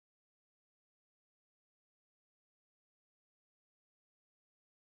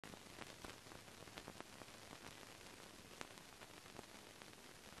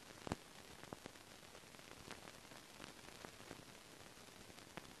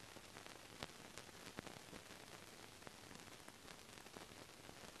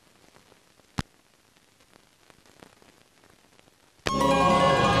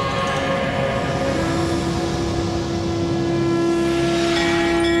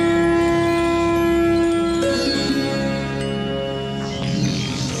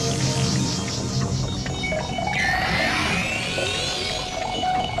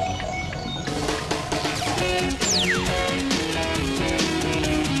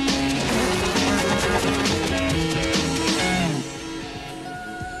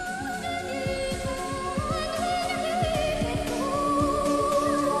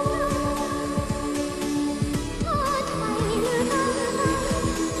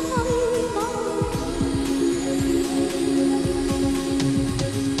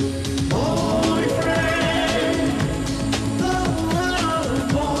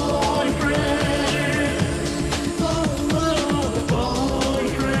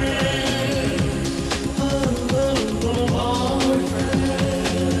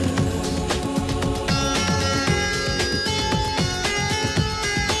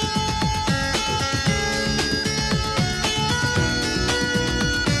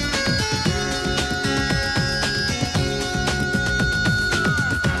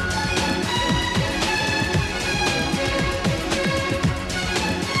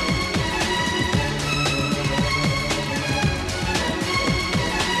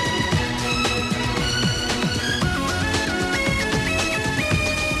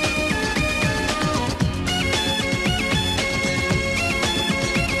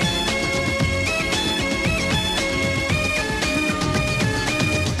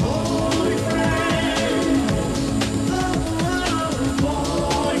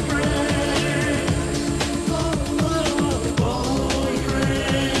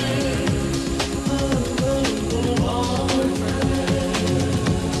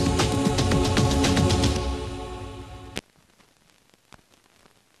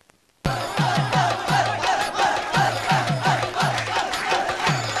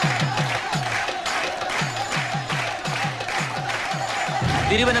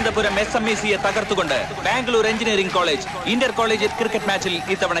Thiruvananthapuram SMECയെ തകർത്തുകൊണ്ട് Bangalore engineering college Inter collegiate cricket മാച്ചിൽ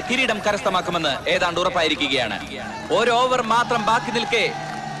ഇത്തവണ കിരീടം കരസ്ഥമാക്കുമെന്ന് ഏതാണ്ട് ഉറപ്പായിരിക്കുകയാണ്. ഒരു ഓവർ മാത്രം ബാക്കി നിൽക്കെ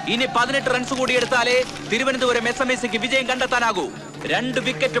ഇനി 18 റൺസ് കൂടി എടുത്താലേ തിരുവനന്തപുരം SMECക്ക് വിജയം കണ്ടെത്താനാകൂ. 2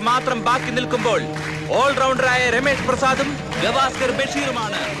 വിക്കറ്റ് മാത്രം ബാക്കി നിൽക്കുമ്പോൾ ഓൾറൗണ്ടറായ രമേഷ് പ്രസാദും ഗവാസ്കർ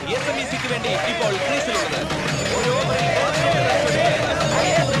ബഷീറുമാണ് SMECക്ക് വേണ്ടി ഇപ്പോൾ ക്രീസിലുള്ളത്. ഒരു ഓവറിൽ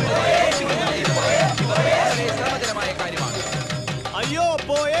ശ്രമകരമായ കാര്യമാണ്. അയ്യോ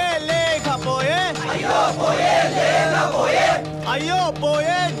പോയേ ലേഖ പോയേ, അയ്യോ പോയേ ലേഖ പോയേ, അയ്യോ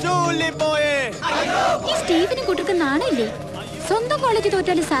പോയേ ജൂലി പോയേ. ഈ സ്റ്റീഫനും കൂട്ടർക്ക് നാണല്ലേ? സ്വന്തം കോളേജ്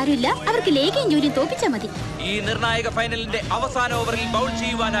തോറ്റാലും സാരമില്ല, അവർക്ക് ലേഖയും ജോലിയും തോപ്പിച്ചാ മതി. ഈ നിർണായക ഫൈനലിന്റെ അവസാന ഓവറിൽ ബൗൾ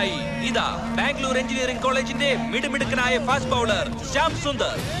ചെയ്യുവാനായി ഇതാ ബാംഗ്ലൂർ എഞ്ചിനീയറിംഗ് കോളേജിന്റെ മിടുമിടുക്കനായ ഫാസ്റ്റ് ബൗളർ ശ്യാം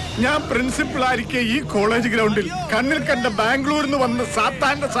സുന്ദർ. ഞാൻ പ്രിൻസിപ്പൽ ആയിരിക്കെ ഈ കോളേജ് ഗ്രൗണ്ടിൽ കണ്ണിൽ കണ്ട ബാംഗ്ലൂരിൽ നിന്ന് വന്ന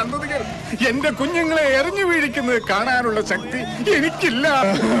സാത്താന്റെ സന്തതികൾ എന്റെ കുഞ്ഞുങ്ങളെ എറിഞ്ഞു വീഴിക്കുന്നത് കാണാനുള്ള ശക്തി എനിക്കില്ല.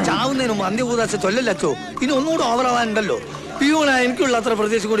 ചാവുന്നതിന് മുമ്പ് അന്ത്യഭൂതാശ ചൊല്ലല്ലോ. ഇനി ഒന്നുകൂടെ ഓവറാവാനുണ്ടല്ലോ. എനിക്കുള്ള അത്ര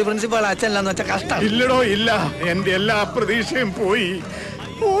പ്രതീക്ഷ കൂടി പ്രിൻസിപ്പാൾ അച്ഛനല്ലാന്ന് വെച്ചാൽ കഷ്ടം. ഇല്ലടോ ഇല്ല, എന്റെ എല്ലാ പ്രതീക്ഷയും പോയി.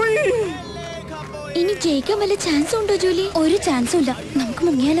 ഇനി ജയിക്കാൻ വല്ല ചാൻസും ഉണ്ടോ ജോലി? ഒരു ചാൻസും ഇല്ല. നമുക്ക്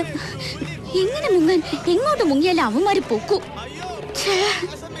മുങ്ങിയാലോ? എങ്ങനെ മുങ്ങാൻ? എങ്ങോട്ട് മുങ്ങിയാലും അവന്മാര് പൊക്കൂ.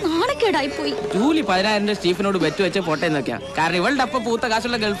 നാണക്കേടായി പോയി. ജൂലി 10,000 സ്റ്റീഫനോട് ബെറ്റ് വെച്ച് പോട്ടേന്നൊക്കെയാ. കാരണം ഇവളുടെ അപ്പ പൂത്ത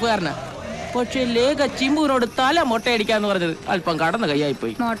കാശുള്ള ഗൾഫുകാരനാ. പക്ഷെ ലേഖ ചിമ്പുവിനോട് തല മൊട്ടയടിക്കാന്ന് പറഞ്ഞത് അല്പം കടന്ന കൈയായി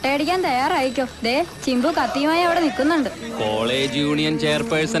പോയി. മൊട്ടയടിക്കാൻ തയ്യാറായിക്കോ. ദേ ചിമ്പു കത്തിയുമായി അവിടെ നിൽക്കുന്നുണ്ട്. കോളേജ് യൂണിയൻ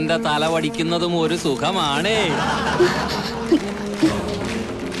ചെയർപേഴ്സന്റെ തല വടിക്കുന്നതും ഒരു സുഖമാണ്.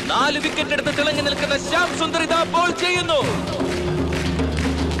 4 വിക്കറ്റ് എടുത്ത് തിളങ്ങി നിൽക്കുന്ന ശ്യാം സുന്ദർ ഇതാ ബോൾ ചെയ്യുന്നു.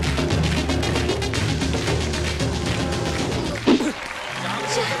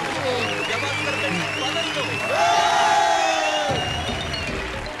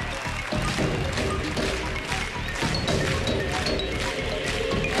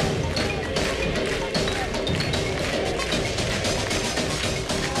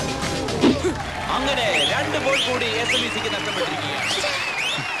 അങ്ങനെ 2 ബോൾ കൂടി SMECക്ക് നഷ്ടപ്പെട്ടിരിക്കുകയാണ്.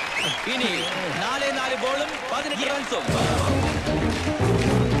 ഇനി 4 ബോളും 18 റൺസും.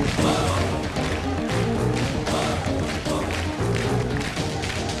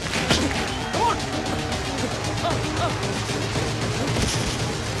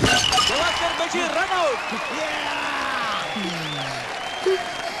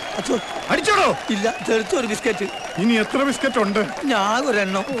 അടിച്ചോടോ? ഇല്ല, ചെറുത്തൊരു ബിസ്ക്കറ്റ്. ഇനി എത്ര ബിസ്ക്കറ്റ് ഉണ്ട്? ഞാൻ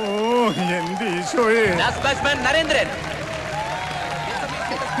ഒരെണ്ണം. ഓ എന്റെ ഈശോയെ. നരേന്ദ്രൻ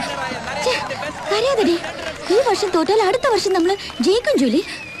ഈ വർഷം തോറ്റാൽ അടുത്ത വർഷം നമ്മള് ജയിക്കും ജോലി.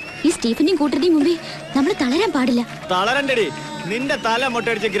 ഈ സ്റ്റീഫന്റെയും കൂട്ടരുടെയും മുമ്പിൽ നമ്മൾ തളരാൻ പാടില്ല. തളരണ്ടടി, നിന്റെ തല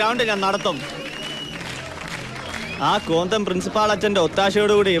മൊട്ടടിച്ച് ഗ്രൗണ്ട് ഞാൻ നടത്തും. ആ കോന്തം പ്രിൻസിപ്പാൾ അച്ഛന്റെ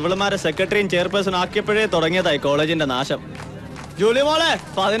ഒത്താശയോടുകൂടി ഇവളുമാരെ സെക്രട്ടറിയും ചെയർപേഴ്സൺ ആക്കിയപ്പോഴേ തുടങ്ങിയതായി കോളേജിന്റെ നാശം. ജൂലി മോളെ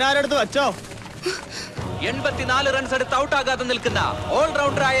 16 എടുത്ത് വെച്ചോ. 84 റൺസ് എടുത്ത് ഔട്ടാകാതെ നിൽക്കുന്ന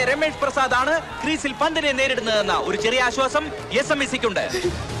ഓൾറൗണ്ടറായ രമേഷ് പ്രസാദ് ആണ് ക്രീസിൽ പന്തിനെ നേരിടുന്നതെന്ന ഒരു ചെറിയ ആശ്വാസം SMECക്കുണ്ട്.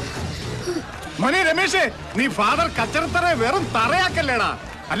 മോനെ രമേശേ, നീ ഫാദർ കച്ചറത്തറ വെറും തറയാക്കല്ലേടാ.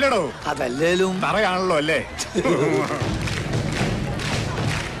 അല്ലടോ? അതല്ലേലും തറയാണല്ലോ അല്ലേ?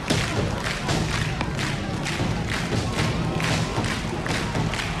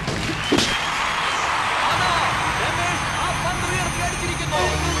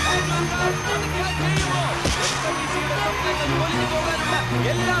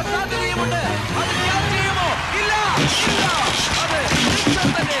 എല്ലാ സാധ്യതയുമുണ്ട്. അത് ഞാൻ ചെയ്യുമോ? ഇല്ല. അത്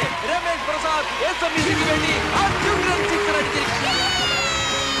തന്നെ രമേഷ് പ്രസാദ് SMECക്ക് വേണ്ടി അത്യുഗ്രൻ സിക്സർ അടിച്ചിരിക്കുന്നു.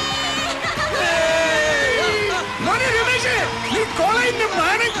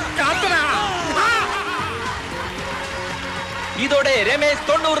 ഇതോടെ രമേശ്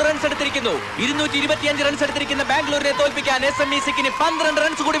 90 റൺസ് എടുത്തിരിക്കുന്നു. 225 റൺസ് എടുത്തിരിക്കുന്ന ബാംഗ്ലൂരിനെ തോൽപ്പിക്കാൻ SMECക്ക് 12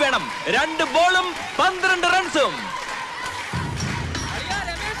 റൺസ് കൂടി വേണം. 2 ബോളും 12 റൺസും.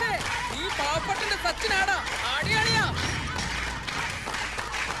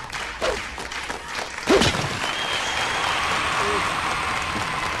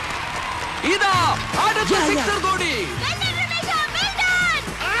 ഇതാ അടുത്ത സിക്സർ കൂടി.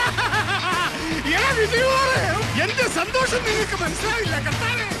 എന്റെ സന്തോഷം നിങ്ങൾക്ക് മനസ്സിലാവില്ല.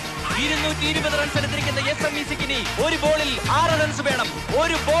 220 റൺസ് എടുത്തിരിക്കുന്ന SMECക്ക് ഒരു ബോളിൽ 6 റൺസ് വേണം.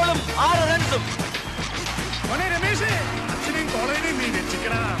 ഒരു ബോളും 6 റൺസും. രമേശേ, അച്ഛനെയും കോളേജിനെയും നീ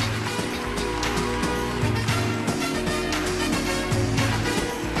രക്ഷിക്കണം.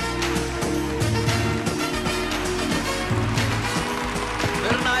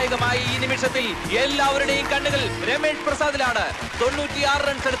 നിർണായകമായി ഈ നിമിഷത്തിൽ എല്ലാവരുടെയും കണ്ണുകൾ രമേഷ് പ്രസാദിലാണ്. 96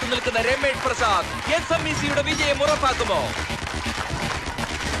 റൺസ് എടുത്ത് നിൽക്കുന്ന രമേഷ് പ്രസാദ് SMECയുടെ വിജയം ഉറപ്പാക്കുമോ?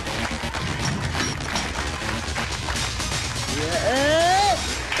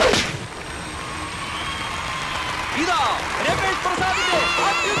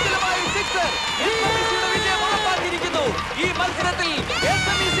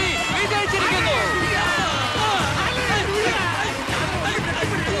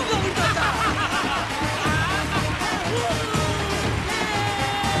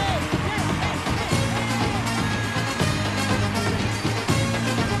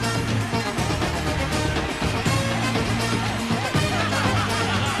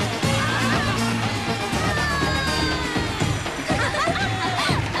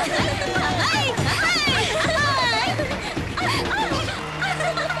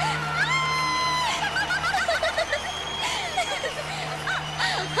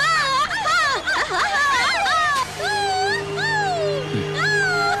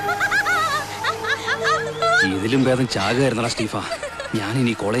 ഇതിലും ഭേദം ചാകുകയായിരുന്നടാ സ്റ്റീഫ.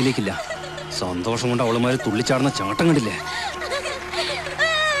 ഞാനിനി കോളേജിലേക്കില്ല. സന്തോഷം കൊണ്ട് അവളുമാര് തുള്ളിച്ചാടുന്ന ചാട്ടം കണ്ടില്ലേ?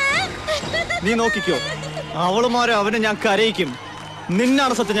 നീ നോക്കിക്കോ, അവളുമാരെ അവനെ ഞാൻ കരയിക്കും.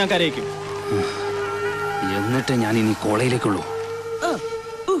 നിന്നാണ് സത്യം, ഞാൻ കരയിക്കും. എന്നിട്ട് ഞാൻ ഇനി കോളേജിലേക്കുള്ളൂ.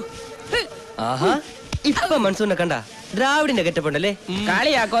 ആഹാ, ഇപ്പൊ മൺസൂണിനെ കണ്ട ദ്രാവിഡിന്റെ കെറ്റപ്പുണ്ടല്ലേ?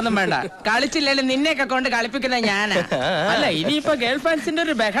 കളിയാക്കൊന്നും വേണ്ട. കളിച്ചില്ലേലും നിന്നെയൊക്കെ കൊണ്ട് കളിപ്പിക്കുന്ന ഞാനാ. അല്ല, ഇനിയിപ്പോ ഗേൾ ഫാൻസിന്റെ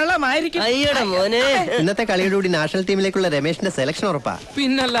ഒരു ബഹളമായിരിക്കും. അയ്യടാ മോനെ, ഇന്നത്തെ കളിയുടെ കൂടി നാഷണൽ ടീമിലേക്കുള്ള രമേശിന്റെ സെലക്ഷൻ ഉറപ്പാ.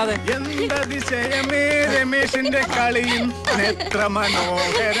 പിന്നല്ലാതെ. രമേശിന്റെ കളിയും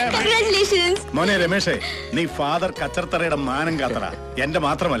മോനെ രമേശേ, നീ ഫാദർ കച്ചർത്തറയുടെ മാനം കാത്തറ. എന്റെ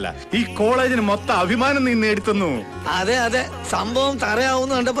മാത്രമല്ല, ഈ കോളേജിന് മൊത്തം അഭിമാനം നീ നേടിത്തന്നു. അതെ അതെ, സംഭവം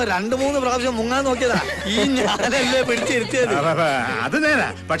തറയാവുന്ന കണ്ടപ്പോ 2-3 പ്രാവശ്യം മുങ്ങാൻ നോക്കിയതാ. ഈ ഞാനല്ലേ പിടിച്ചിരുത്തിയത്. അത് നേരാ,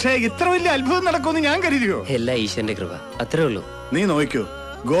 പക്ഷേ ഇത്ര വലിയ അത്ഭുതം നടക്കുമെന്ന് ഞാൻ കരുതിയോ? എല്ലാ ഈശ്വരന്റെ കൃപ, അത്രേ ഉള്ളൂ. നീ നോക്കൂ,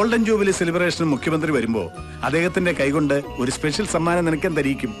 ഗോൾഡൻ ജൂബിലി സെലിബ്രേഷൻ മുഖ്യമന്ത്രി വരുമ്പോ അദ്ദേഹത്തിന്റെ കൈകൊണ്ട് ഒരു സ്പെഷ്യൽ സമ്മാനം നിനക്ക്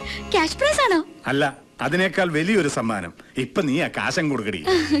എന്തരിക്കും? ക്യാഷ് പ്രൈസ് ആണോ? അല്ല, അതിനേക്കാൾ വലിയൊരു സമ്മാനം. ഇപ്പൊ നീ ആ കാശം കൊടുക്കടി.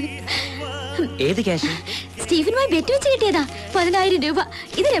 ഏത് ക്യാഷ്? സ്റ്റീഫനുമായി ബെറ്റ് വെച്ച് കിട്ടിയതാ 10,000 രൂപ.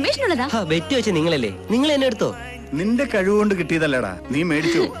 ഇത് രമേഷിനുള്ളതാ. ബെറ്റ് വെച്ച് നിങ്ങളല്ലേ? നിങ്ങൾ എന്നെ എടുത്തോ? നിന്റെ കഴിവുകൊണ്ട് കിട്ടിയതല്ലടാ, നീ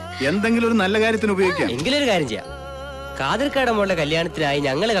മേടിച്ചു. എന്തെങ്കിലും ഒരു നല്ല കാര്യത്തിന് ഉപയോഗിക്കാം. എങ്കിലൊരു കാര്യം ചെയ്യാം. കാതിർക്കാടെ മോളുടെ കല്യാണത്തിനായി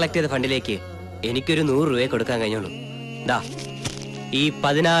ഞങ്ങൾ കളക്ട് ചെയ്ത ഫണ്ടിലേക്ക് എനിക്കൊരു 100 രൂപയെ കൊടുക്കാൻ കഴിഞ്ഞുള്ളൂ. ദാ ഈ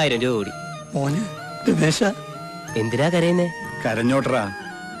 10,000 രൂപ കൂടി. മോനെ രമേശ, എന്തിനാ കരയുന്നേ? കരഞ്ഞോട്ടറാ,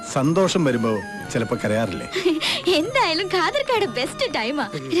 സന്തോഷം വരുമ്പോ ചിലപ്പോ കരയാറില്ലേ? എന്തായാലും കാതിർക്കാട് ബെസ്റ്റ് ടൈമാ.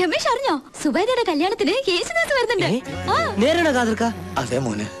 രമേശ് അറിഞ്ഞോ, സുബൈദയുടെ കല്യാണത്തിന് യേശുദാസ് വരുന്നുണ്ട്. നേരാണോ കാതിർക്ക? അതെ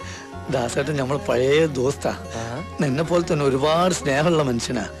മോനെ, ദാസേട്ടൻ നമ്മൾ പഴയ ദോസ്താ. നിന്നെ പോലെ തന്നെ ഒരുപാട് സ്നേഹമുള്ള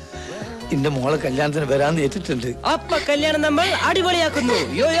മനുഷ്യനാ. എന്റെ മോളെ കല്യാണത്തിന് വരാന്ന് ഏറ്റിട്ടുണ്ട്. അപ്പൊ കല്യാണം നമ്മൾ അടിപൊളിയാക്കുന്നു.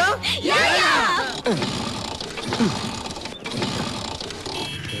 യോയോ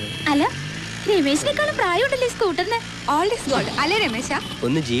അല്ല, രമേശിനെക്കാളും പ്രായമുണ്ടല്ലേ സ്കൂട്ടറിന്? ഓൾഡ് ഈസ് ഗോൾഡ് അല്ലേ രമേശ?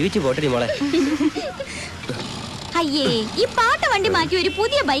 ഒന്ന് ജീവിച്ചു പോട്ടെ മോളെ. അയ്യേ, ഈ പാട്ട വണ്ടി മാറ്റി ഒരു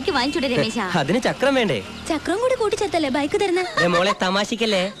പുതിയ ബൈക്ക് വാങ്ങിച്ചോട്ടെ രമേശ? അതിന് ചക്രം വേണ്ടേ? ചക്രം കൂടി കൂട്ടിച്ചെത്തല്ലേ ബൈക്ക് തരുന്ന? മോളെ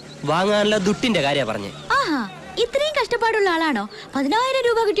തമാശിക്കല്ലേ, വാങ്ങാനുള്ള ദുട്ടിന്റെ കാര്യ പറഞ്ഞേ. ആഹാ, ഇത്രയും കഷ്ടപ്പാടുള്ള ആളാണോ 10,000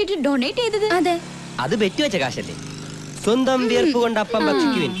 രൂപ കിട്ടിയിട്ട് ഡൊണേറ്റ് ചെയ്തത്? അതെ, അത് ബെറ്റ് വെച്ച കാശല്ലേ. സ്വന്തം വിയർപ്പ് കൊണ്ട് അപ്പം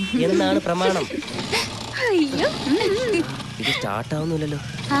ഭക്ഷിക്കുവിൻ എന്നാണ് പ്രമാണം. അയ്യോ, ഇത് സ്റ്റാർട്ട് ആവുന്നില്ലല്ലോ.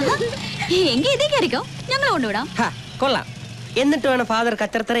 എങ്കിൽ ഇതേ കയറിക്കോ, ഞങ്ങൾ കൊണ്ടുവിടാം. കൊള്ളാം. എന്നിട്ട് വേണം ഫാദർ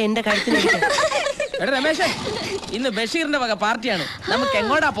കച്ചറത്തറ എന്റെ കാര്യത്തിന്. രമേശ്, ഇന്ന് ബഷീറിന്റെ വക പാർട്ടിയാണ്. നമുക്ക്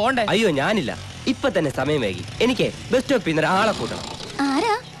എങ്ങോട്ടാ പോണ്ടേ? അയ്യോ ഞാനില്ല, ഇപ്പൊ തന്നെ സമയം വൈകി. എനിക്ക് ബസ് സ്റ്റോപ്പിൽ നിന്ന് ഒരാളെ കൂട്ടണം.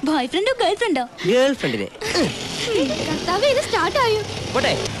 ആരാ? Boy ഫ്രണ്ടോ girl ഫ്രണ്ടോ? ഗേൾ ഫ്രണ്ടിനെ. ഇത് സ്റ്റാർട്ട് ആയോ?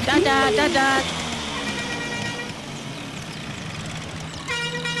 പോട്ടെ. ടാറ്റാ ടാറ്റാ.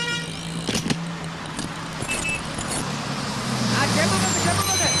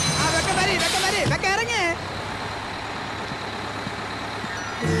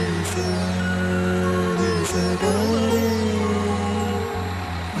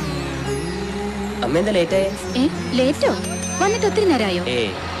 അമ്മ എന്താ ലേറ്റായ? ലേറ്റോ? വന്നിട്ട് ഒത്തിരി നേരമായോ?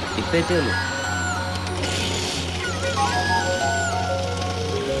 ഇപ്പൊ എത്തിയുള്ളൂ.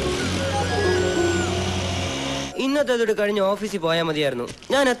 ഇന്നത്തെ കഴിഞ്ഞ് ഓഫീസിൽ പോയാൽ മതിയായിരുന്നു.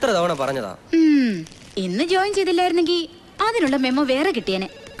 ഞാൻ എത്ര തവണ പറഞ്ഞതാ. ഇന്ന് ജോയിൻ ചെയ്തില്ലായിരുന്നെങ്കിൽ അതിനുള്ള മെമ്മോ വേറെ കിട്ടിയേനെ.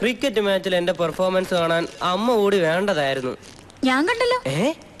 ക്രിക്കറ്റ് മാച്ചിൽ എന്റെ പെർഫോമൻസ് കാണാൻ അമ്മ കൂടി വേണ്ടതായിരുന്നു. ഞാൻ കണ്ടല്ലോ.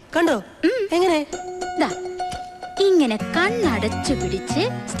 കണ്ടോ? എങ്ങനെ? ഇങ്ങനെ കണ്ണടച്ചു പിടിച്ച്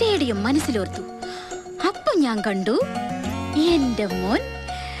സ്റ്റേഡിയം മനസ്സിലോർത്തു. അപ്പൊ ഞാൻ കണ്ടു എന്റെ മോൻ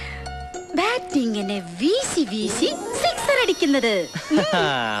ബാറ്റിങ്ങിനെ വീശി വീശി സിക്സർ അടിക്കുന്നത്.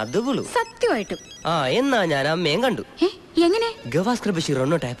 സത്യമായിട്ടും. എന്നാ ഞാൻ അമ്മയും കണ്ടു. എങ്ങനെ? ഗവാസ്കർ ബഷീർ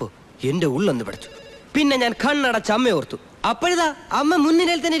റണ്ണോട്ടായപ്പോ എന്റെ ഉള്ളൊന്ന് പഠിച്ചു. പിന്നെ ഞാൻ കണ്ണടച്ച് അമ്മ ഓർത്തു. അപ്പോഴിതാ അമ്മ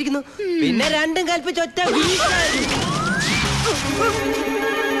മുന്നിൽ തന്നെ ഇരിക്കുന്നു. പിന്നെ രണ്ടും കൽപ്പിച്ച് ഒറ്റ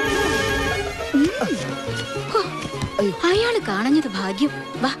അയാള് കാണഞ്ഞത് ഭാഗ്യം.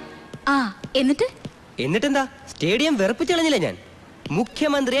 വാ. എന്നിട്ടെന്താ, സ്റ്റേഡിയം വെറുപ്പിച്ചളഞ്ഞില്ല ഞാൻ.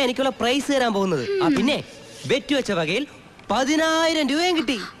 മുഖ്യമന്ത്രി എനിക്കുള്ള പ്രൈസ് തരാൻ പോകുന്നത്. പിന്നെ ബെറ്റ് വെച്ച വകയിൽ 10,000 രൂപയും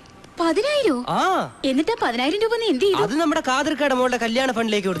കിട്ടി. 10,000? എന്നിട്ട് 10,000 രൂപ നീ എന്ത് ചെയ്തു? അത് നമ്മുടെ കാതിർക്കാട് മോളുടെ കല്യാണ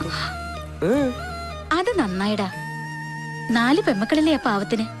ഫണ്ടിലേക്ക് കൊടുത്തു. അത് നന്നായിടാ. 4 പെമ്മക്കളിലെ ആ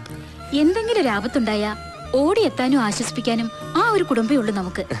പാവത്തിന് എന്തെങ്കിലും ഒരു ആപത്തുണ്ടായാ ഓടിയെത്താനും ആശ്വസിപ്പിക്കാനും ആ ഒരു കുടുംബേ ഉള്ളു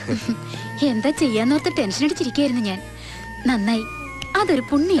നമുക്ക്. എന്താ ചെയ്യാന്നോർത്ത് ടെൻഷൻ അടിച്ചിരിക്കായിരുന്നു ഞാൻ. നന്നായി, അതൊരു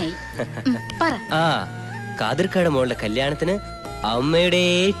പുണ്യായി. പറ. കാതിർക്കാട് മോളുടെ കല്യാണത്തിന് അമ്മയുടെ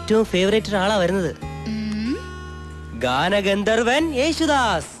ഏറ്റവും ഫേവറേറ്റ് ആളാ വരുന്നത്. ഗാനഗന്ധർവൻ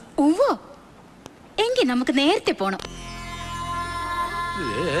യേശുദാസ്. ഉവ്വോ, എങ്കിൽ നമുക്ക് നേരത്തെ പോണം.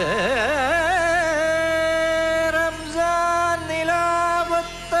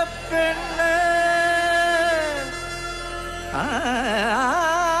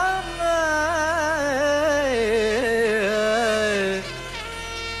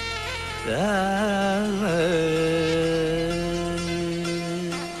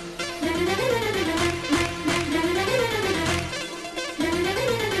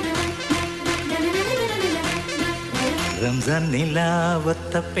 റംസാൻ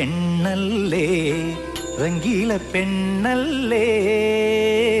നിലാവത്ത പെണ്ണല്ലേ, റംഗീല പെണ്ണല്ലേ,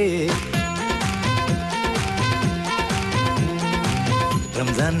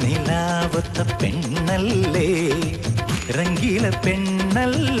 റംസാൻ നിലാവത്ത പെണ്ണല്ലേ, റംഗീല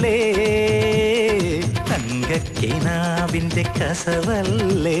പെണ്ണല്ലേ, തങ്കക്കിനാവിന്റെ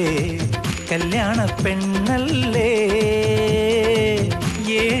കസവല്ലേ, കല്യാണ പെണ്ണല്ലേ,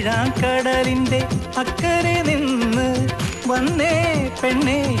 ഏഴാം കടലിന്റെ അക്കരെ നിന്ന് വന്നേ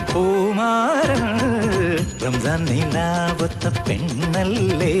പെണ്ണേ പൂമാരൻ. റംസാൻ നിലാവത്ത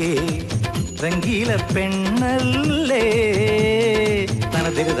പെണ്ണല്ലേ, റംഗീല പെണ്ണല്ലേ,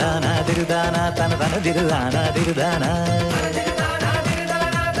 തനതിരുദാന തിരുദാന തന തനതിരുദാന തിരുദാന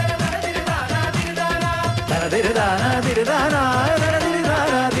തനതിരുദാന തിരുദാന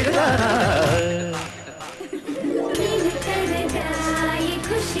തനതിരുദാന തിരുദാന.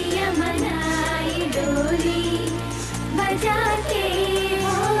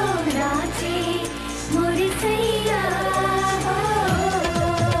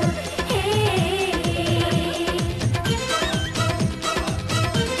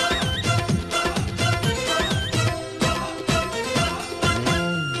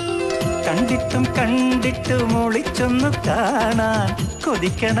 കണ്ടിട്ടും കണ്ടിട്ടും ഒളിച്ചൊന്നു കാണാൻ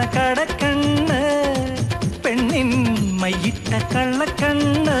കൊതിക്കണ കടക്കണ്ണ്, പെണ്ണിൻ മയ്യിട്ട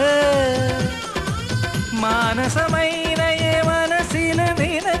കള്ളക്കണ്ണ്, മാനസമൈനയെ മനസ്സിന്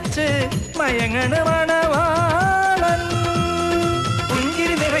നിനച്ച് മയങ്ങണ മണവാളൻ.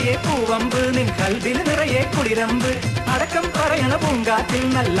 പുഞ്ചിരി നിറയെ പൂവമ്പ്, നിൻ കൽവിൽ നിറയെ കുളിരമ്പ്, അടക്കം പറയണ പൂങ്കാറ്റിൽ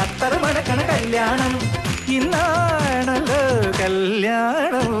നല്ലത്തറ മടക്കണ കല്യാണം, ഇന്നാണല്ലോ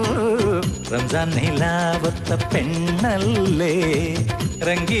കല്യാണം. റംസാൻ നിലാവത്ത പെണ്ണല്ലേ,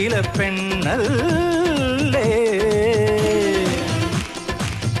 റംഗീല പെണ്ണല്ലേ.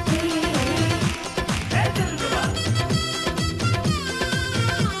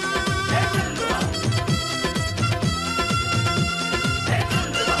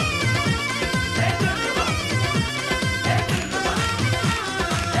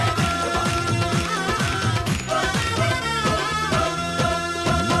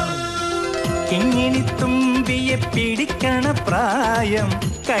 കിങ്ങിണി തുമ്പിയെ പിടിക്കണ പ്രായം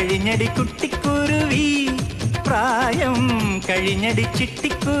കഴിഞ്ഞടി കുട്ടിക്കുരുവി, പ്രായം കഴിഞ്ഞടി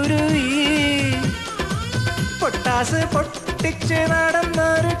ചിട്ടിക്കുരുവി, പൊട്ടാസ് പൊട്ടിച്ച്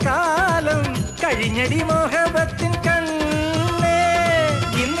നടന്നൊരു കാലം കഴിഞ്ഞടി മോഹബത്തിൻ കണ്ണേ.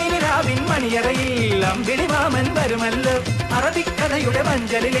 ഇന്നിനി രാവിൻ മണിയറയിൽ അമ്പിളി മാമൻ വരുമല്ലോ, അറബിക്കഥയുടെ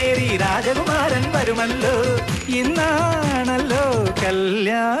മഞ്ചലിലേറി രാജകുമാരൻ വരുമല്ലോ, ഇന്നാണല്ലോ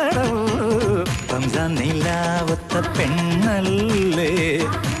കല്യാണം. റംസാൻ നിലാവത്ത പെണ്ണല്ലേ,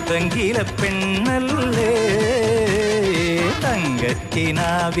 റംഗീല പെണ്ണല്ലേ,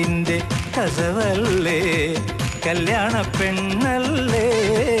 തങ്കക്കിനാവിന്റെ കസവല്ലേ, കല്യാണ പെണ്ണല്ലേ,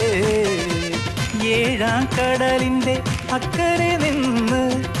 ഏഴാം കടലിന്റെ അക്കരെ നിന്ന്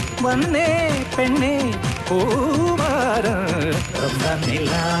വന്നേ പെണ്ണേ പൂമാരൻ. റംസാൻ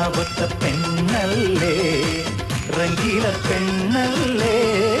നിലാവത്ത പെണ്ണല്ലേ, റംഗീല പെണ്ണല്ലേ.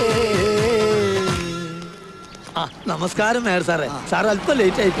 നമസ്കാരം മേയർ സാറേ. സാർ അല്പം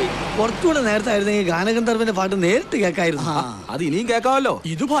ലേറ്റ് ആയി പോയി. കുറച്ചുകൂടെ നേരത്തെ ആയിരുന്നെങ്കിൽ ഗാനഗന്ധർവന്റെ പാട്ട് നേരിട്ട് കേൾക്കായിരുന്നു. അത് ഇനിയും കേൾക്കാമല്ലോ.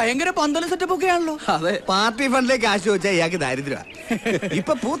 ഇത് ഭയങ്കര പന്തല സെറ്റപ്പ് ഒക്കെ ആണല്ലോ. അതെ, പാർട്ടി ഫണ്ടിലേക്ക് കാശ് വെച്ചാൽ ഇയാൾക്ക് ദാരിദ്ര്യം.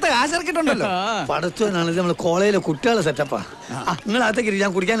 ഇപ്പൊ പൂത്ത കാശ് ഇറക്കിട്ടുണ്ടല്ലോ. പടച്ചോനാണ് നമ്മള് കോളേജിലെ കുട്ടികളെ സെറ്റപ്പാ. നിങ്ങൾ അകത്തേക്ക്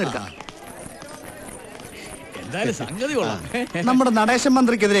ഞാൻ കുടിക്കാൻ എടുക്കാം. എന്തായാലും സംഗതി കൊള്ളാം. നമ്മുടെ നടേശൻ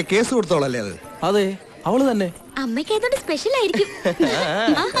മന്ത്രിക്കെതിരെ കേസ് കൊടുത്തോളല്ലേ അത്? അതെ, അവള് തന്നെ. അമ്മയ്ക്ക് ഏതാണ്ട് സ്പെഷ്യൽ ആയിരിക്കും.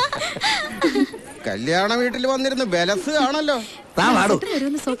 കല്യാണ വീട്ടിൽ വന്നിരുന്ന് ബലസ് ആണല്ലോ.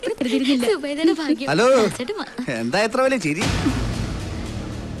 ഹലോ, എന്താ എത്ര വലിയ ചിരി?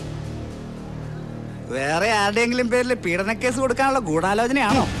 വേറെ ആരുടെയെങ്കിലും പേരിൽ പീഡനക്കേസ് കൊടുക്കാനുള്ള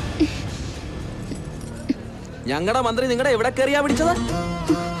ഗൂഢാലോചനയാണോ? ഞങ്ങളുടെ മന്ത്രി നിങ്ങളുടെ എവിടെ കയറിയാ പിടിച്ചത്?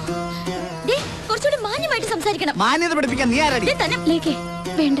 കുറച്ചുകൂടി മാന്യമായിട്ട് സംസാരിക്കണം. മാന്യത പഠിപ്പിക്കാൻ നീ ആരടി?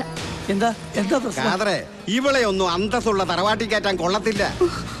 വേണ്ട. എന്താ എന്താ കാതറേ, ഇവളെ ഒന്നും അന്തസ്സുള്ള തറവാട്ടി കയറ്റാൻ കൊള്ളത്തില്ല.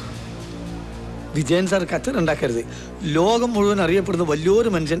 വിജയൻ സാർ കച്ചറുണ്ടാക്കരുത്. ലോകം മുഴുവൻ അറിയപ്പെടുന്ന വലിയൊരു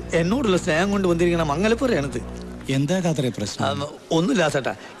മനുഷ്യൻ എന്നോടുള്ള സ്നേഹം കൊണ്ട് വന്നിരിക്കുന്ന മംഗലപ്പുറയാണിത്. എന്താ കാതറേ പ്രശ്നം? ഒന്നുമില്ല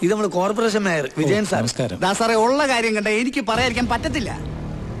ചേട്ടാ, ഇത് നമ്മുടെ കോർപ്പറേഷൻ മേയർ വിജയൻ സാർ. സാറേ, ഉള്ള കാര്യം കണ്ട എനിക്ക് പറയാതിരിക്കാൻ പറ്റത്തില്ല.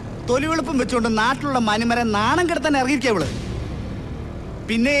 തൊലിവെളുപ്പം വെച്ചുകൊണ്ട് നാട്ടിലുള്ള മാന്യന്മാരെ നാണം കെടുത്താൻ ഇറങ്ങിയിരിക്കവള്.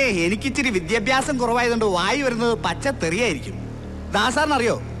 പിന്നെ എനിക്കിച്ചിരി വിദ്യാഭ്യാസം കുറവായതുകൊണ്ട് വായി വരുന്നത് പച്ച തെറിയായിരിക്കും.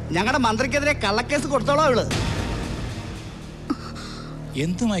 ദാസാറിനറിയോ, ഞങ്ങളുടെ മന്ത്രിക്കെതിരെ കള്ളക്കേസ് കൊടുത്തോളോ അവള്.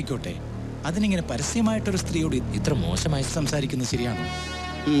 എന്തുമായിക്കോട്ടെ, അതിനിങ്ങനെ പരസ്യമായിട്ടൊരു സ്ത്രീയോട് ഇത്ര മോശമായി സംസാരിക്കുന്നത് ശരിയാണോ?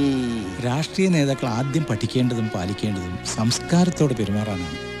 രാഷ്ട്രീയ നേതാക്കൾ ആദ്യം പഠിക്കേണ്ടതും പാലിക്കേണ്ടതും സംസ്കാരത്തോടെ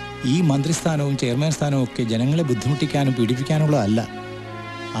പെരുമാറാനാണ്. ഈ മന്ത്രിസ്ഥാനവും ചെയർമാൻ സ്ഥാനവും ഒക്കെ ജനങ്ങളെ ബുദ്ധിമുട്ടിക്കാനും പീഡിപ്പിക്കാനുള്ളതല്ല,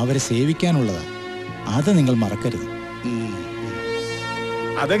 അവരെ സേവിക്കാനുള്ളതാണ്. അത് നിങ്ങൾ മറക്കരുത്.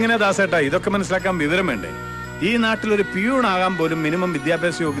 അതെങ്ങനെയാ ദാസേട്ടാ? ഇതൊക്കെ മനസ്സിലാക്കാൻ വിവരം വേണ്ടേ? ഈ നാട്ടിലൊരു പിയൂണാകാൻ പോലും മിനിമം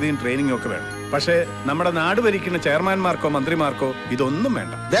വിദ്യാഭ്യാസ യോഗ്യതയും ട്രെയിനിങ്ങും ഒക്കെ വേണം. പക്ഷേ നമ്മുടെ നാട് ഭരിക്കുന്ന ചെയർമാൻമാർക്കോ മന്ത്രിമാർക്കോ ഇതൊന്നും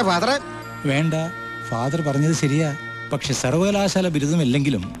വേണ്ട. വേണ്ട, ഫാദർ പറഞ്ഞത് ശരിയാ. പക്ഷെ സർവകലാശാല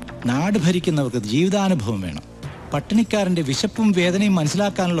ബിരുദമില്ലെങ്കിലും നാട് ഭരിക്കുന്നവർക്ക് ജീവിതാനുഭവം വേണം. പട്ടിണിക്കാരന്റെ വിശപ്പും വേദനയും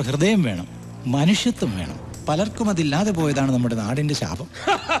മനസ്സിലാക്കാനുള്ള ഹൃദയം വേണം, മനുഷ്യത്വം വേണം. പലർക്കും അതില്ലാതെ പോയതാണ് നമ്മുടെ നാടിന്റെ ശാപം.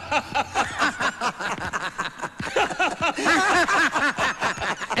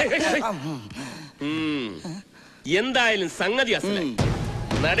 എന്തായാലും സംഗതി അസലായി.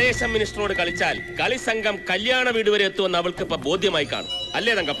 നടേശൻ മിനിസ്റ്ററോട് കളിച്ചാൽ കളിസംഘം കല്യാണ വീട് വരെ എത്തുമെന്ന് അവൾക്ക് ഇപ്പൊ ബോധ്യമായി കാണും.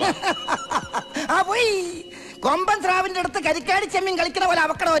 അല്ലേ തങ്കപ്പ? കൊമ്പൻ സ്രാവിന്റെ അടുത്ത് കരിക്കാടി ചെമ്മീൻ കളിക്കുന്ന പോലെ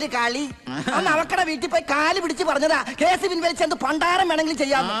അവക്കട ഒരു കളി. അന്ന് അവക്കട വീട്ടിൽ പോയി കാല് പിടിച്ച് പറഞ്ഞതാ കേസ് പിൻവലിച്ച് എന്ത് പണ്ടാരം വേണമെങ്കിലും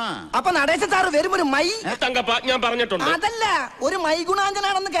ചെയ്യാം. അപ്പൊ നടേശൻ സാറ് വരും ഒരു മൈ തങ്കപ്പ ഞാൻ പറഞ്ഞിട്ടുണ്ട്. അതല്ല, ഒരു മൈ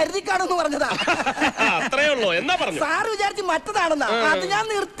ഗുണാഞ്ചനാണെന്ന് കരുതിക്കാണെന്ന് പറഞ്ഞതാ. അത്രേ ഉള്ളൂ. എന്നാ പറഞ്ഞു? സാറ് വിചാരിച്ച് മറ്റതാണെന്നാ. അത് ഞാൻ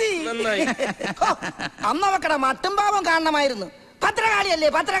നിർത്തി. അന്ന് അവക്കട മട്ടും പാവം കാണണമായിരുന്നു. പത്രകാളിയല്ലേ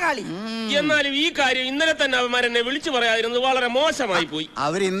പത്രകാളി. എന്നാലും ഈ കാര്യം ഇന്നലെ തന്നെ അവന്മാരെന്നെ വിളിച്ചു പറയാതിരുന്നത് വളരെ മോശമായി പോയി.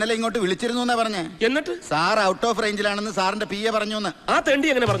 അവർ ഇന്നലെ ഇങ്ങോട്ട് വിളിച്ചിരുന്നു എന്നാ പറഞ്ഞേ. എന്നിട്ട് സാർ ഔട്ട് ഓഫ് റേഞ്ചിലാണെന്ന് സാറിന്റെ PA പറഞ്ഞു. ആ തെണ്ടി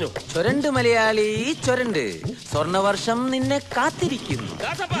എങ്ങനെ പറഞ്ഞു? ചൊരണ്ട് മലയാളി ചൊരണ്ട്, സ്വർണവർഷം നിന്നെ കാത്തിരിക്കുന്നു.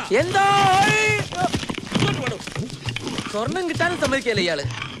 എന്താ സ്വർണം കിട്ടാനും സമ്മതിക്കല്ലേ ഇയാള്?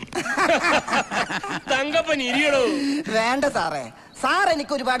 തങ്കപ്പൻ ഇരിയടോ. വേണ്ട സാറേ, സാർ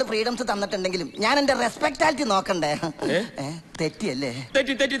എനിക്ക് ഒരുപാട് ഫ്രീഡംസ് തന്നിട്ടുണ്ടെങ്കിലും ഞാൻ എന്റെ റെസ്പെക്ടാലിറ്റി നോക്കണ്ടേ? തെറ്റിയല്ലേ?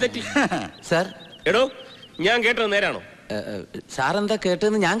 തെറ്റി. സാർ എടോ, ഞാൻ കേട്ടത് നേരാണോ? സാർ എന്താ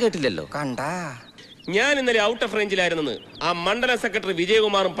കേട്ടതെന്ന് ഞാൻ കേട്ടില്ലല്ലോ. കണ്ടാ ഞാൻ ഇന്നലെ ഔട്ട് ഓഫ് റേഞ്ചിലായിരുന്നെന്ന് ആ മണ്ഡലം സെക്രട്ടറി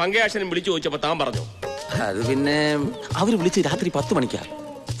വിജയകുമാറും പങ്കയാശനും വിളിച്ചു ചോദിച്ചപ്പോ താൻ പറഞ്ഞു. അത് പിന്നെ അവര് വിളിച്ച് രാത്രി 10 മണിക്കാ.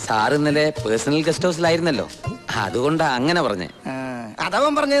 സാർ ഇന്നലെ പേഴ്സണൽ ഗസ്റ്റ് ഹൗസിലായിരുന്നല്ലോ, അതുകൊണ്ടാ അങ്ങനെ പറഞ്ഞേ.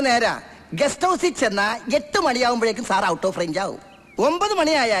 അതവൻ പറഞ്ഞത് നേരാ. ഗസ്റ്റ് ഹൗസിൽ ചെന്നാ 8 മണിയാവുമ്പോഴേക്കും സാർ ഔട്ട് ഓഫ് റേഞ്ച് ആവും. 9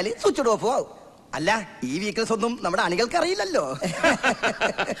 മണിയായാല് സ്വിച്ച് ഓഫ് ആവും. അല്ല, ഈ വീക്ക്നെസ് ഒന്നും നമ്മുടെ അണികൾക്ക് അറിയില്ലല്ലോ.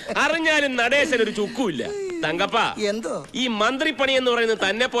 അറിഞ്ഞാലും നടേശൻ ഒരു ചുക്കുമില്ല. തങ്കപ്പ, എന്തോ ഈ മന്ത്രിപ്പണി എന്ന് പറയുന്നത്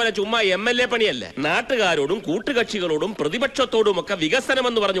തന്നെ പോലെ ചുമ്മാ MLA പണിയല്ല. നാട്ടുകാരോടും കൂട്ടുകക്ഷികളോടും പ്രതിപക്ഷത്തോടും ഒക്കെ വികസനം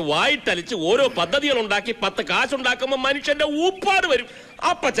എന്ന് പറഞ്ഞ് വായിട്ടലിച്ച് ഓരോ പദ്ധതികൾ ഉണ്ടാക്കി 10 കാശുണ്ടാക്കുമ്പോ മനുഷ്യന്റെ ഊപ്പാട് വരും.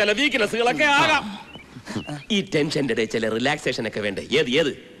 അപ്പൊ ചില വീക്ക്നെസ്സുകളൊക്കെ ആകാം. ഈ ടെൻഷന്റെ ഇടയിൽ ചില റിലാക്സേഷൻ ഒക്കെ വേണ്ടേ?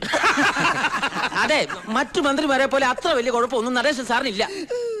 ഏത് അതെ, മറ്റു മന്ത്രിമാരെ പോലെ അത്ര വലിയ കുഴപ്പമൊന്നും നടേശൻ സാറിനില്ല.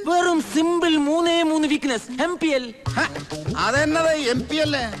 വെറും സിമ്പിൾ 3 വീക്ക്നെസ്. MPL. അതെന്നത്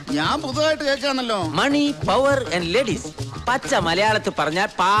MPL? ഞാൻ പുതുതായിട്ട് കേൾക്കാണല്ലോ. മണി, പവർ ആൻഡ് ലേഡീസ്. പച്ച മലയാളത്തിൽ പറഞ്ഞാൽ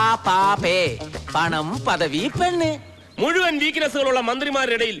പേ. പണം, പദവി, പെണ്ണ്. മുഴുവൻ വീക്ക്നെസ്സുകളുള്ള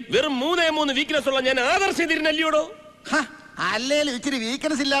മന്ത്രിമാരുടെ ഇടയിൽ വെറും 3 വീക്ക്നെസ് ഉള്ള ഞാൻ ആദർശിച്ചിരുന്നല്ലോടോ. അല്ലേലും ഇച്ചിരി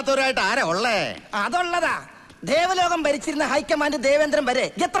വീക്ക്നെസ് ഇല്ലാത്തവരായിട്ട് ആരാ ഉള്ളേ? അതുള്ളതാ. ദേവലോകം ഭരിച്ചിരുന്ന ഹൈക്കമാൻഡ് ദേവേന്ദ്രൻ വരെ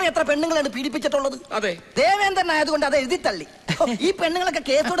എത്ര പെണ്ണുങ്ങളാണ് പീഡിപ്പിച്ചിട്ടുള്ളത്. അതെ, ദേവേന്ദ്രൻ ആയതുകൊണ്ട് അത് എഴുതി തള്ളി. ഈ പെണ്ണുങ്ങളൊക്കെ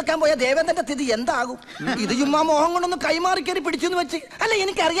കേസ് കൊടുക്കാൻ പോയ ദേവേന്ദ്രന്റെ സ്ഥിതി എന്താകും? ഇത് ചുമ്മാ മോഹം കൊണ്ടൊന്ന് കൈമാറി കയറി പിടിച്ചെന്ന് വെച്ച് അല്ല,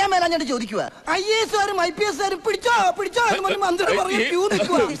 എനിക്ക് അറിയാൻ മേലാഞ്ഞിട്ട് ചോദിക്കുക. IAS IPS പിടിച്ചോ എന്ന് പറഞ്ഞ് മന്ത്രി പറഞ്ഞ് ക്യൂ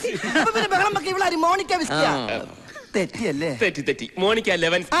നിൽക്കുക. അപ്പൊ പിന്നെ ബഹളം വെക്ക ഇവിടെ മോണിക്ക വിസ്കിയ. തെറ്റിയല്ലേ? തെറ്റി. മോണിക്ക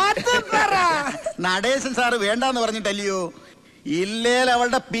 11. നടേശൻ സാറ് വേണ്ടാന്ന് പറഞ്ഞിട്ടല്ലയോ? ഇല്ലേൽ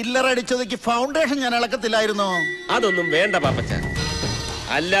അവളുടെ പില്ലർ അടിച്ചതൊക്കെ ഫൗണ്ടേഷൻ ഞാൻ ഇളക്കത്തില്ലായിരുന്നോ? അതൊന്നും വേണ്ട പാപ്പച്ച.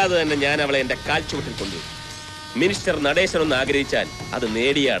 അല്ലാതെ തന്നെ ഞാൻ അവളെ എന്റെ കാൽച്ചുവട്ടിൽ കൊണ്ടുപോയി. മിനിസ്റ്റർ നടേശൻ ഒന്ന് ആഗ്രഹിച്ചാൽ അത്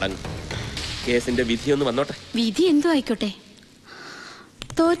നേടിയേ അടങ്ങും. കേസിന്റെ വിധിയൊന്ന് വന്നോട്ടെ. വിധി എന്തോ ആയിക്കോട്ടെ,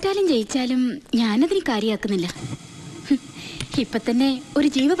 തോറ്റാലും ജയിച്ചാലും ഞാനതിന് കാര്യമാക്കുന്നില്ല. ഇപ്പൊ തന്നെ ഒരു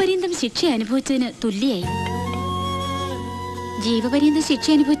ജീവപര്യന്തം ശിക്ഷ അനുഭവിച്ചതിന് തുല്യായി. ജീവപര്യന്തം ശിക്ഷ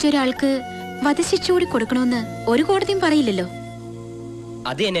അനുഭവിച്ച ഒരാൾക്ക് വധശിക്ഷ കൂടി കൊടുക്കണമെന്ന് ഒരു കോടതിയും പറയില്ലല്ലോ.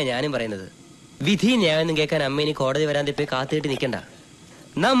 അത് തന്നെയാ ഞാനും പറയുന്നത്. വിധി ന്യായൊന്നും കേൾക്കാൻ അമ്മേനി കോടതി വരാൻ പോയി കാത്തിട്ട് നിൽക്കണ്ട.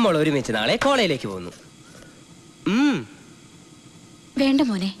 നമ്മൾ ഒരുമിച്ച് നാളെ കോളേജിലേക്ക് പോകുന്നു. വേണ്ട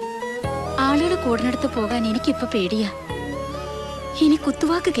മോനെ, ആളുകൾ കൂടിനടുത്ത് പോകാൻ എനിക്കിപ്പോ പേടിയാ. ഇനി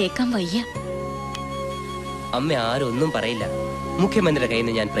കുത്തുവാക്ക് കേൾക്കാൻ വയ്യ. അമ്മ ആരൊന്നും പറയില്ല. മുഖ്യമന്ത്രിയുടെ കയ്യിൽ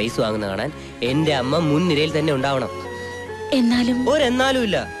നിന്ന് ഞാൻ പ്രൈസ് വാങ്ങുന്ന കാണാൻ എന്റെ അമ്മ മുൻനിരയിൽ തന്നെ ഉണ്ടാവണം. ഒരെന്നാലും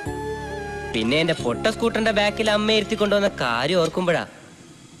ഇല്ല. പിന്നെ എന്റെ പൊട്ട സ്കൂട്ടറിന്റെ ബാക്കിൽ അമ്മ ഇരുത്തിക്കൊണ്ടുവന്ന കാര്യം ഓർക്കുമ്പോഴാ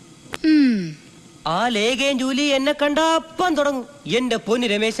ആ ലേഖയും ജൂലി എന്നെ കണ്ട അപ്പം തുടങ്ങും. എന്റെ പൊന്നു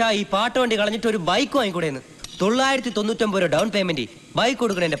രമേശ, ഈ പാട്ട് വണ്ടി കളഞ്ഞിട്ട് ഒരു ബൈക്ക് വാങ്ങിക്കൂടെന്ന്. 999 ഡൗൺ പേയ്മെന്റ് ബൈക്ക്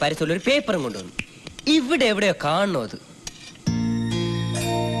കൊടുക്കണ എന്റെ പരസ്യമുള്ള ഒരു പേപ്പറും കൊണ്ടുവന്നു. ഇവിടെ എവിടെയോ കാണണോ അത്?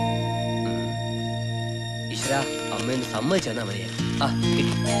 ഈശ്വരാ, അമ്മയൊന്ന് സമ്മതിച്ചെന്നാ മതിയാ. കിട്ടി.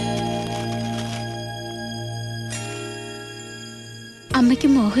 അമ്മയ്ക്ക്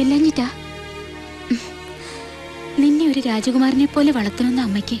മോഹമില്ലാഞ്ഞിട്ടാ. നിന്നെ ഒരു രാജകുമാരനെ പോലെ വളർത്തണമെന്ന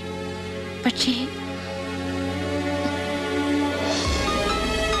അമ്മയ്ക്ക്. പക്ഷേ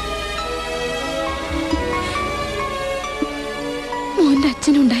മോന്റെ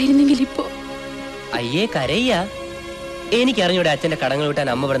അച്ഛനുണ്ടായിരുന്നെങ്കിൽ ഇപ്പോ. അയ്യേ കരയ്യ. എനിക്കറിഞ്ഞൂടെ അച്ഛന്റെ കടങ്ങൾ വിട്ടാൻ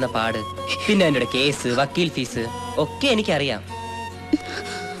അമ്മ പെടുന്ന പാട്. പിന്നെ അതിന്റെ കേസ്, വക്കീൽ ഫീസ് ഒക്കെ എനിക്കറിയാം.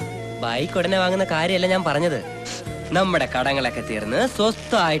 ബൈക്ക് ഉടനെ വാങ്ങുന്ന കാര്യമല്ല ഞാൻ പറഞ്ഞത്. നമ്മുടെ കടങ്ങളൊക്കെ തീർന്ന്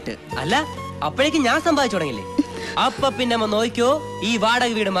സ്വസ്ഥമായിട്ട്. അല്ല, അപ്പോഴേക്കും ഞാൻ സമ്പാദിച്ചു തുടങ്ങില്ലേ. അപ്പൊ പിന്നെ അമ്മ നോക്കിയോ, ഈ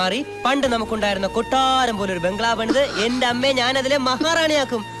വാടക വീട് മാറി പണ്ട് നമുക്കുണ്ടായിരുന്ന കൊട്ടാരം പോലെ ഒരു ബംഗ്ലാവ് പണിത് എന്റെ അമ്മയെ ഞാൻ അതിലെ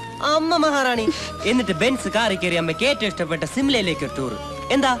മഹാറാണിയാക്കും. അമ്മ മഹാറാണി. എന്നിട്ട് ബെൻസ് കാറി കയറി അമ്മയ്ക്ക് ഏറ്റവും ഇഷ്ടപ്പെട്ട സിംലയിലേക്ക് ഒരു ടൂർ.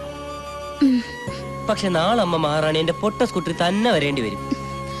 എന്താ? പക്ഷെ നാളെ അമ്മ മഹാറാണി എന്റെ പൊട്ട സ്കൂട്ടറിൽ തന്നെ വരേണ്ടി വരും.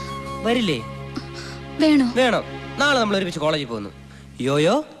 വരില്ലേ? വേണോ? വേണം. നാളെ നമ്മൾ ഒരുമിച്ച് കോളേജിൽ പോകുന്നു.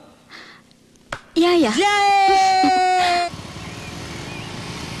 യോയോ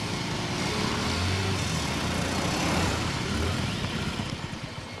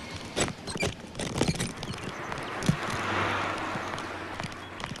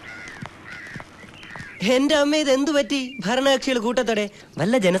എന്റെ അമ്മ ഇത് എന്തു പറ്റി? ഭരണകക്ഷികൾ കൂട്ടത്തോടെ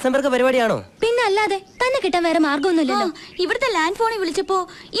വല്ല ജനസമ്പർക്ക പരിപാടിയാണോ? പിന്നെ അല്ലാതെ തന്നെ കിട്ടാൻ വേറെ മാർഗമൊന്നുമില്ലല്ലോ. ഇവിടുത്തെ ലാൻഡ് ഫോണിൽ വിളിച്ചപ്പോ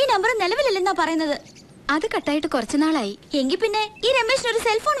ഈ നമ്പർ നിലവിലില്ലെന്നാ പറയുന്നത്. അത് കട്ടായിട്ട് കുറച്ചു നാളായി. എങ്കിൽ പിന്നെ ഈ രമേശിന് ഒരു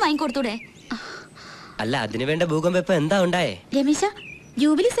സെൽഫോൺ വാങ്ങിക്കൊടുത്തൂടെ? അല്ല, അതിനു വേണ്ട ഭൂകമ്പം ഇപ്പൊ എന്താ ഉണ്ടായേ? രമേശ,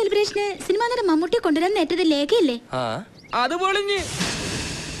 ജൂബിലി സെലിബ്രേഷന് സിനിമാ നടൻ മമ്മൂട്ടിയെ കൊണ്ടുവരാൻ നേറ്റത് ലേഖയില്ലേ? അത് പൊളിഞ്ഞ്.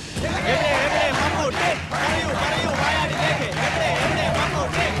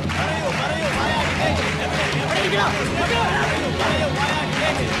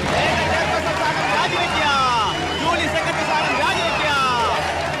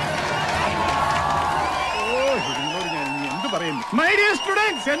 മൈ ഡിയർ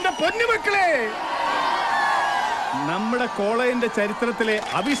സ്റ്റുഡന്റ്സ്, എന്റെ പൊന്നുമക്കളെ, നമ്മുടെ കോളേജിന്റെ ചരിത്രത്തിലെ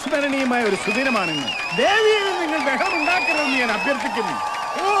അവിസ്മരണീയമായ ഒരു സുദിനമാണെന്ന്. ദേവിയിൽ നിങ്ങൾ ബഹളം ഉണ്ടാക്കരുതെന്ന് ഞാൻ അഭ്യർത്ഥിക്കുന്നു.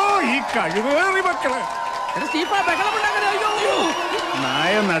 ഓ, ഈ കഴിവേറി മക്കള്!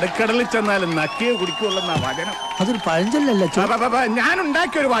 നായ നടുക്കടലിൽ ചെന്നാലും നക്കിയെ കുടിക്കുള്ളെന്നാ വചനം. അതൊരു പഴഞ്ചൊല്ലല്ലേ? ഞാൻ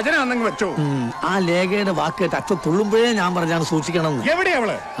ഉണ്ടാക്കിയ ഒരു വചനം ആണെന്ന് വെച്ചോ. ആ ലേഖയുടെ വാക്കേട്ട് അച്ഛൻ തുള്ളുമ്പോഴേ ഞാൻ പറഞ്ഞാണ് സൂക്ഷിക്കണം. എവിടെയാ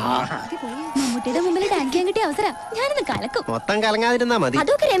അവള്? മമ്മൂട്ടിയുടെ മുമ്പിൽ ഡാൻസ് ചെയ്യാൻ കിട്ടിയ അവസരം ഞാനിന്ന് കലക്കും. മൊത്തം കലങ്ങാതിരുന്നാ മതി.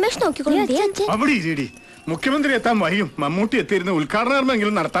 അതൊക്കെ രമേശ് നോക്കിക്കോളൂ. അവിടെ ഇരിടി. മുഖ്യമന്ത്രി എത്താൻ വൈകും. മമ്മൂട്ടി എത്തിയിരുന്ന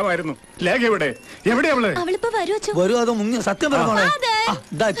ഉദ്ഘാടനമെങ്കിലും നടത്താമായിരുന്നു. ലേഖ എവിടെ? എവിടെയാ അവള്? അവളിപ്പോ വരൂ. അതോ മുങ്ങ സത്യം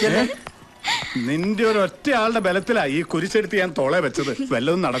പറഞ്ഞോളെ. നിന്റെ ഒരു ഒറ്റ ആളുടെ ബലത്തിലാ ഈ കുരിശെടുത്ത് ഞാൻ തോളെ വെച്ചത്.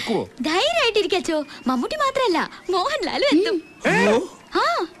 വല്ലതും നടക്കുവോ? ധൈര്യമായിട്ടിരിക്കച്ചോ. മമ്മൂട്ടി മാത്രല്ല, മോഹൻലാലും എത്തും.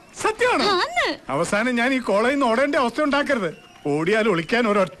 സത്യമാണോ? അവസാനം ഞാൻ ഈ കോളേജിൽ നിന്ന് ഓടേണ്ട അവസ്ഥ ഉണ്ടാക്കരുത്. ഓടിയാൽ ഒളിക്കാൻ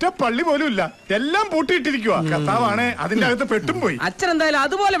ഒരൊറ്റ പള്ളി പോലും ഇല്ല. എല്ലാം പൂട്ടിയിട്ടിരിക്കുക. കർത്താവാണ് അതിന്റെ അകത്ത് പെട്ടും പോയി. അച്ഛൻ എന്തായാലും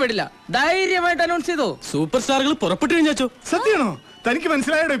അതുപോലെ വിടില്ല. ധൈര്യമായിട്ട് അനൗൺസ് ചെയ്തോ. സൂപ്പർ സ്റ്റാറുകൾ പുറപ്പെട്ടു കഴിഞ്ഞാച്ചോ. സത്യമാണോ? തനിക്ക്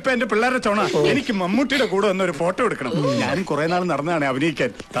മനസ്സിലായോ ഇപ്പൊ എന്റെ പിള്ളേരുടെ ചോണ? എനിക്ക് മമ്മൂട്ടിയുടെ കൂടെ വന്നൊരു ഫോട്ടോ എടുക്കണം. ഞാനും കുറെ നാൾ നടന്നതാണ്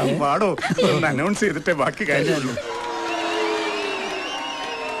അഭിനയിക്കാൻ. പാടോ ഒന്ന് അനൗൺസ് ചെയ്തിട്ടേ ബാക്കി കാര്യമുള്ളൂ.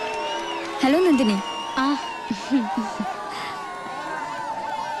 ഹലോ നന്ദിനി.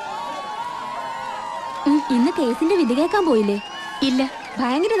 ഇന്ന് കേസിന്റെ വിധി കേൾക്കാൻ പോയില്ലേ? ഇല്ല.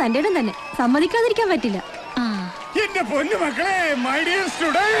 ഭയങ്കര തന്റേടം തന്നെ. സമ്മതിക്കാതിരിക്കാൻ പറ്റില്ല. എന്റെ പൊന്നു മക്കളെ, മൈ ഡിയർ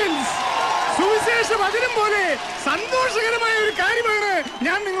സ്റ്റുഡന്റ്സ്, സുവിശേഷ വചനം പോലെ സന്തോഷകരമായ ഒരു കാര്യമാണ്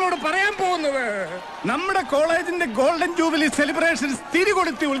ഞാൻ നിങ്ങളോട് പറയാൻ പോകുന്നത്. നമ്മുടെ കോളേജിന്റെ ഗോൾഡൻ ജൂബിലി സെലിബ്രേഷൻസ്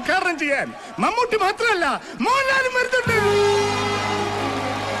തിരികൊടുത്തി ഉദ്ഘാടനം ചെയ്യാൻ മമ്മൂട്ടി മാത്രമല്ല മോഹൻലാലും വരുന്നുണ്ട്.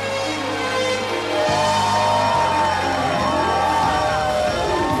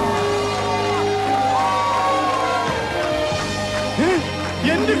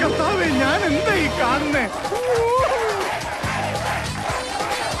 എന്റെ കർത്താവേ, ഞാൻ എന്താ ഈ കാണുന്നേ?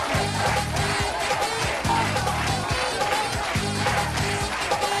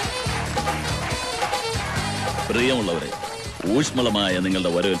 പ്രിയമുള്ളവരെ, ഊഷ്മളമായ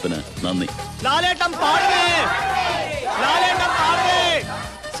നിങ്ങളുടെ വരവേൽപ്പിന് നന്ദി.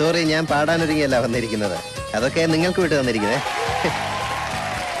 സോറി, ഞാൻ പാടാനൊരുങ്ങിയല്ല വന്നിരിക്കുന്നത്. അതൊക്കെ നിങ്ങൾക്ക് വിട്ട് തന്നിരിക്കുന്നേ.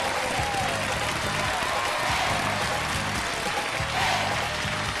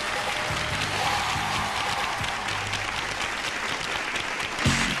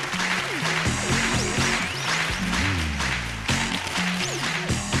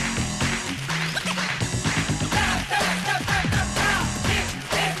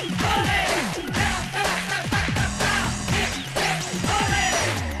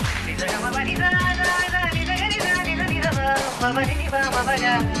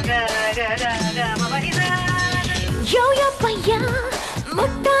 യോയോ പയ്യ,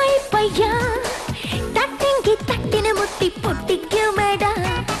 മുട്ടായി പയ്യ, തട്ടെങ്കി തട്ടിന് മുട്ടി പൊട്ടിക്കുമേട.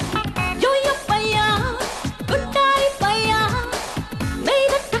 യോയോ പയ്യ, മുട്ടായി പയ്യ,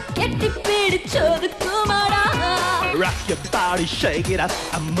 body, shake it up,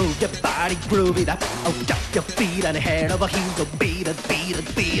 and move your body, groove it up. Oh, jump your feet and head over heels, so beat it, beat it,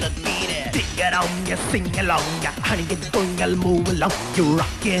 beat it, beat it. Sing along, you sing along, ya honey, get going, I'll move along. You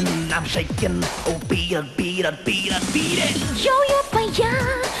rockin', I'm shaking, oh, beat it, beat it, beat it, beat it. Yo yo paya,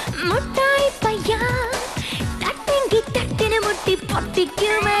 muttai paya, tattengi tattine mutti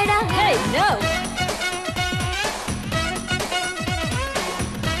pottikkumeda. Hey no.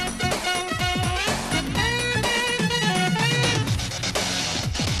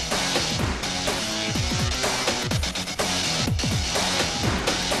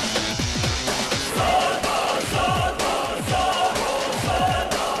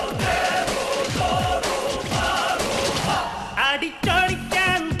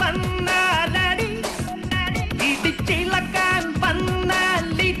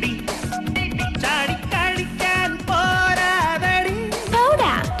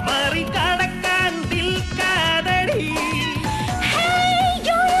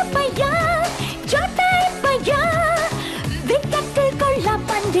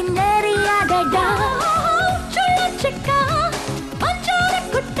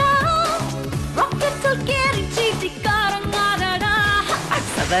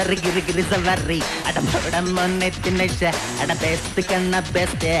 Very giri savari, ada pada monet Indonesia, ada best karena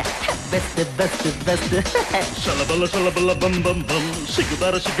best, best. Shalabala bum bum bum,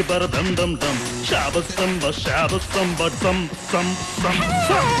 shikabara dum dum dum, shabba samba dum.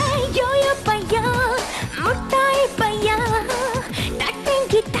 Yo yo paya, muttai paya,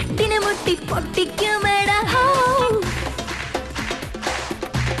 tattengi tattine mutti pottikkumeda.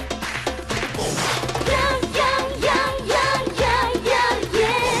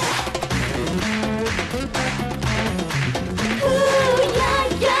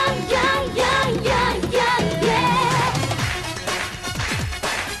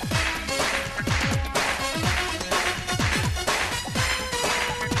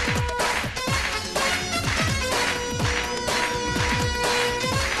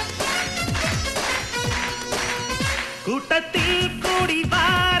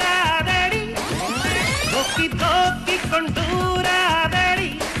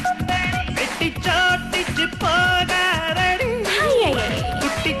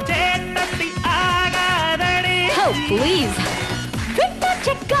 Please. Vitta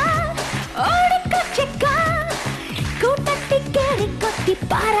chekka, odikka chekka, kutatti keri kotti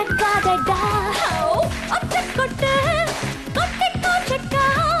parakadada. Otte kotte, kottiko chekka,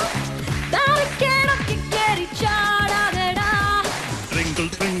 dalikkedokki keri chadadada.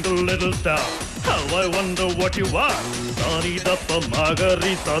 Twinkle little star, how I wonder what you are. Sani dappa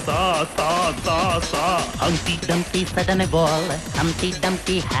margarita sa. Humpty Dumpty sat on a ball, Humpty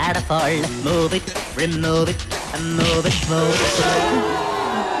Dumpty had a fall. Move it, remove it, and move it.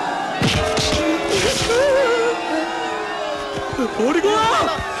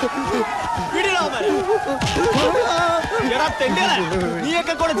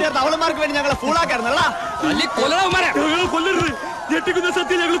 നീയൊക്കെ കൂടെ ചേർത്ത് അവളമാർക്ക് വേണ്ടി ഞങ്ങളെ ഫൂളാക്കായിരുന്നല്ല. ഞെട്ടിക്കുന്ന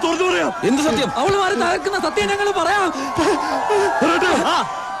സത്യം ഞങ്ങൾ തുറന്നു പറയാം. എന്ത് സത്യം? അവളുമാരെ തകർക്കുന്ന സത്യം ഞങ്ങൾ പറയാം.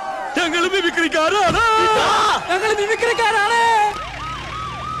 ഞങ്ങൾ മിമിക്രിക്കാരാണ്.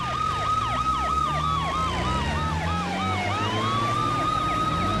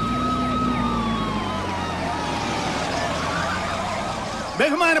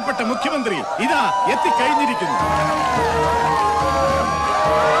 ബഹുമാനപ്പെട്ട മുഖ്യമന്ത്രി ഇതാ എത്തിക്കഴിഞ്ഞിരിക്കുന്നു.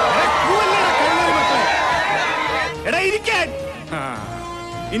 എടാ ഇരിക്കാൻ.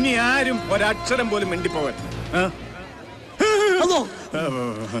 ഇനി ആരും ഒരക്ഷരം പോലും മിണ്ടിപ്പോവൻ.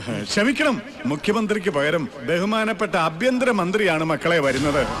 ക്ഷമിക്കണം, മുഖ്യമന്ത്രിക്ക് പകരം ബഹുമാനപ്പെട്ട ആഭ്യന്തര മന്ത്രിയാണ് മക്കളെ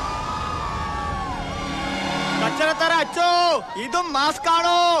വരുന്നത്. അച്ഛോ, ഇതും മാസ്ക്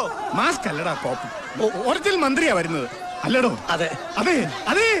ആണോ? മാസ്ക് അല്ലടാ കോപ്പി. ഒറിജിനൽ മന്ത്രിയാ വരുന്നത് അല്ലടോ? അതെ.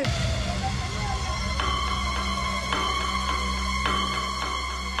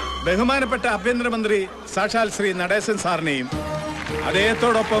 ബഹുമാനപ്പെട്ട ആഭ്യന്തരമന്ത്രി സാക്ഷാൽ ശ്രീ നടേശൻ സാറിനെയും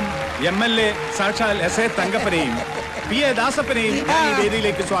അദ്ദേഹത്തോടൊപ്പം MLA സാക്ഷാൽ SA തങ്കപ്പനെയും PA ദാസപ്പനെയും ഞാൻ ഈ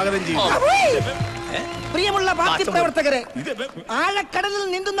വേദിയിലേക്ക് സ്വാഗതം ചെയ്യുന്നു. പ്രിയമുള്ള പാർട്ടി പ്രവർത്തകരെ, ആഴക്കടലിൽ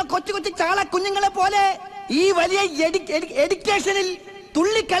നീന്തുന്ന കൊച്ചു കൊച്ചു ചാള കുഞ്ഞുങ്ങളെ പോലെ ഈ വലിയ എഡ്യൂക്കേഷനിൽ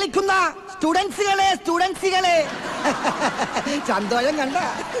തുള്ളിക്കളിക്കുന്ന സ്റ്റുഡൻസുകളെ സന്തോഷം കണ്ട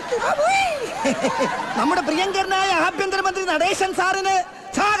നമ്മുടെ പ്രിയങ്കരനായ ആഭ്യന്തരമന്ത്രി നടേശൻ സാറിന്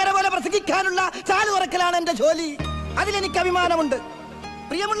സാഗര പോലെ പ്രസംഗിക്കാനുള്ള ചാലു തുറക്കലാണ് എന്റെ ജോലി. അതിലെനിക്ക് അഭിമാനമുണ്ട്.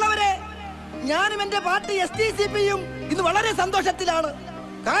 പ്രിയമുള്ളവരെ, ഞാനും എന്റെ പാർട്ടി STCPയും ഇന്ന് വളരെ സന്തോഷത്തിലാണ്.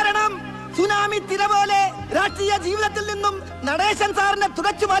 കാരണം സുനാമി തിര പോലെ രാഷ്ട്രീയ ജീവിതത്തിൽ നിന്നും നടേശൻ സാറിനെ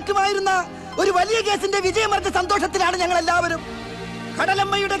തുടച്ചു മാറ്റുമായിരുന്ന ഒരു വലിയ കേസിന്റെ വിജയമറിച്ച സന്തോഷത്തിലാണ് ഞങ്ങൾ എല്ലാവരും.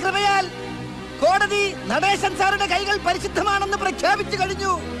 കടലമ്മയുടെ കൃപയാൽ കോടതി നടേശൻ സാറുടെ കൈകൾ പരിശുദ്ധമാണെന്ന് പ്രഖ്യാപിച്ചു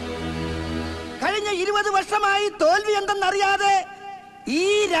കഴിഞ്ഞു. കഴിഞ്ഞ 20 വർഷമായി തോൽവി എന്തെന്നറിയാതെ ഈ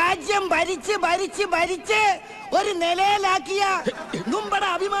രാജ്യം ഭരിച്ച് ഭരിച്ച് ഭരിച്ച് ഒരു നിലയിലാക്കിയ നമ്മുടെ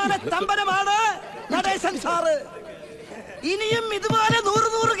അഭിമാന സ്തംഭനമാണ് നടേശൻ സാറ്. ഇനിയും ഇതുപോലെ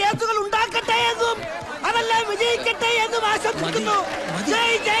 100 കേസുകൾ ഉണ്ടാക്കട്ടെ എന്നും അതെല്ലാം വിജയിക്കട്ടെ എന്നും ആശംസിക്കുന്നു.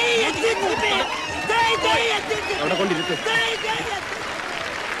 ജയ് ജയ് എൻടിപി, ജയ് ജയ് എൻടിപി, ജയ് ജയ്.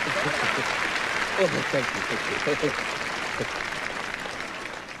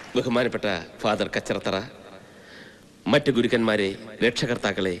 ബഹുമാനപ്പെട്ട ഫാദർ കച്ചറത്തറ, മറ്റു ഗുരുക്കന്മാരെ,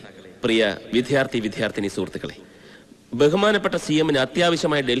 രക്ഷകർത്താക്കളെ, പ്രിയ വിദ്യാർത്ഥിനി സുഹൃത്തുക്കളെ, ബഹുമാനപ്പെട്ട CMന്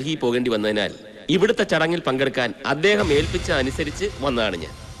അത്യാവശ്യമായി ഡൽഹി പോകേണ്ടി വന്നതിനാൽ ഇവിടുത്തെ ചടങ്ങിൽ പങ്കെടുക്കാൻ അദ്ദേഹം ഏൽപ്പിച്ച അനുസരിച്ച് വന്നതാണ്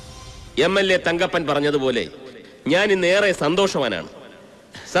ഞാൻ. MLA തങ്കപ്പൻ പറഞ്ഞതുപോലെ ഞാൻ ഇന്നേറെ സന്തോഷവാനാണ്.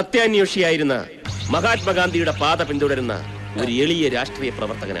 സത്യാന്വേഷിയായിരുന്ന മഹാത്മാഗാന്ധിയുടെ പാത പിന്തുടരുന്ന ഒരു എളിയ രാഷ്ട്രീയ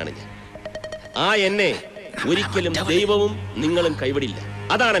പ്രവർത്തകനാണ് ഞാൻ. ആ എന്നെ ഒരിക്കലും ദൈവവും നിങ്ങളും കൈവിടില്ല.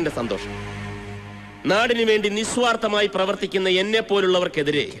 അതാണ് എന്റെ സന്തോഷം. നാടിനു വേണ്ടി നിസ്വാർത്ഥമായി പ്രവർത്തിക്കുന്ന എന്നെ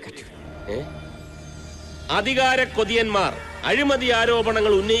പോലുള്ളവർക്കെതിരെ അധികാര കൊതിയന്മാർ അഴിമതി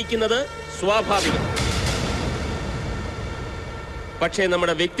ആരോപണങ്ങൾ ഉന്നയിക്കുന്നത് സ്വാഭാവികം. പക്ഷേ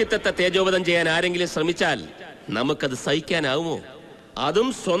നമ്മുടെ വ്യക്തിത്വത്തെ തേജോവധം ചെയ്യാൻ ആരെങ്കിലും ശ്രമിച്ചാൽ നമുക്കത് സഹിക്കാനാവുമോ? അതും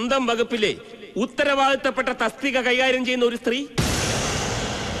സ്വന്തം വകുപ്പിലെ ഉത്തരവാദിത്തപ്പെട്ട തസ്തിക കൈകാര്യം ചെയ്യുന്ന ഒരു സ്ത്രീ.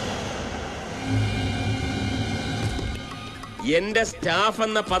 എന്റെ സ്റ്റാഫ്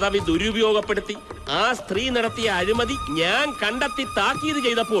എന്ന പദവി ദുരുപയോഗപ്പെടുത്തി ആ സ്ത്രീ നടത്തിയ അഴിമതി ഞാൻ കണ്ടെത്തി താക്കീത്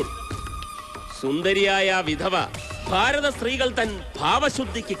ചെയ്തപ്പോൾ സുന്ദരിയായ വിധവ ഭാരത സ്ത്രീകൾ തൻ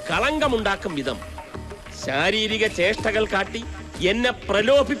ഭാവശുദ്ധിക്ക് കളങ്കമുണ്ടാക്കും വിധം ശാരീരിക ചേഷ്ടകൾ കാട്ടി എന്നെ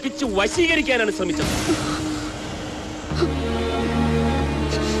പ്രലോഭിപ്പിച്ച് വശീകരിക്കാനാണ് ശ്രമിച്ചത്.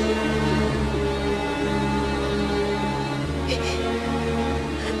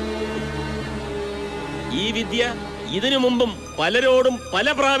 ഈ വിദ്യ ഇതിനു മുമ്പും പലരോടും പല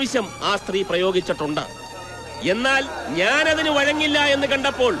പ്രാവശ്യം ആ സ്ത്രീ പ്രയോഗിച്ചിട്ടുണ്ട്. എന്നാൽ ഞാനതിന് വഴങ്ങില്ല എന്ന്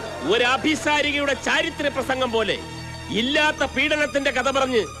കണ്ടപ്പോൾ ഒരു അഭിസാരികയുടെ ചാരിത്ര പ്രസംഗം പോലെ ഇല്ലാത്ത പീഡനത്തിന്റെ കഥ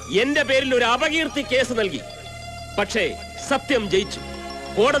പറഞ്ഞ് എന്റെ പേരിൽ ഒരു അപകീർത്തി കേസ് നൽകി. പക്ഷേ സത്യം ജയിച്ചു.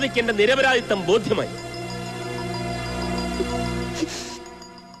 കോടതിക്ക് എന്റെ നിരപരാധിത്വം ബോധ്യമായി.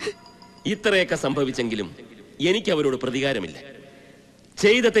 ഇത്രയൊക്കെ സംഭവിച്ചെങ്കിലും എനിക്ക് അവരോട് പ്രതികാരമില്ല.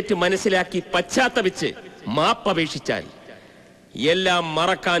 ചെയ്ത തെറ്റ് മനസ്സിലാക്കി പശ്ചാത്തപിച്ച് മാപ്പപേക്ഷിച്ചാൽ എല്ലാം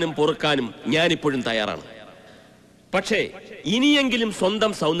മറക്കാനും പൊറുക്കാനും ഞാനിപ്പോഴും തയ്യാറാണ്. പക്ഷേ ഇനിയെങ്കിലും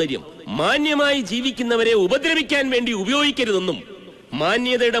സ്വന്തം സൗന്ദര്യം മാന്യമായി ജീവിക്കുന്നവരെ ഉപദ്രവിക്കാൻ വേണ്ടി ഉപയോഗിക്കരുതെന്നും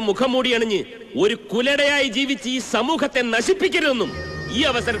മാന്യതയുടെ മുഖംമൂടി അണിഞ്ഞ് ഒരു കുലടയായി ജീവിച്ച് ഈ സമൂഹത്തെ നശിപ്പിക്കരുതെന്നും ഈ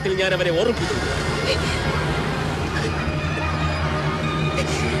അവസരത്തിൽ ഞാൻ അവരെ ഓർമ്മിപ്പിക്കുന്നു.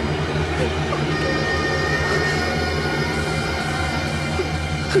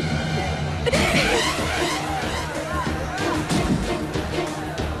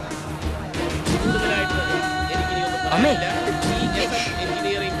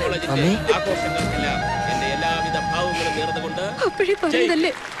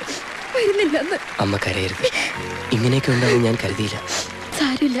 അമ്മ കരയരുത്. ഇങ്ങനെയൊക്കെ ഉണ്ടാവും ഞാൻ കരുതിയില്ല.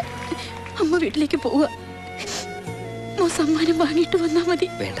 സാരമില്ല, അമ്മ വീട്ടിലേക്ക് പോവുക. സമ്മാനം വാങ്ങിയിട്ട് വന്നാ മതി.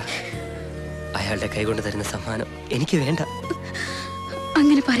 വേണ്ട, അയാളുടെ കൈകൊണ്ട് തരുന്ന സമ്മാനം എനിക്ക് വേണ്ട.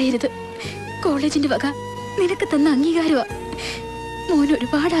 അങ്ങനെ പറയരുത്. കോളേജിന്റെ വക നിനക്ക് തന്ന അംഗീകാരമാ. മോൻ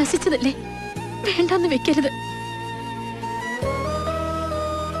ഒരുപാട് ആശിച്ചതല്ലേ, വേണ്ടെന്ന് വെക്കരുത്.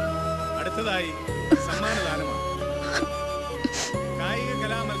 അടുത്തതായി സമ്മാനദാനമാണ്. കായിക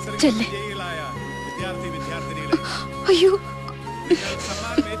കലാമത്സര വിജയികളായ വിദ്യാർത്ഥിനികളെ അയ്യോ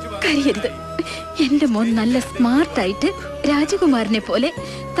കരയരുത്. എന്റെ മോൻ നല്ല സ്മാർട്ടായിട്ട് രാജകുമാരനെ പോലെ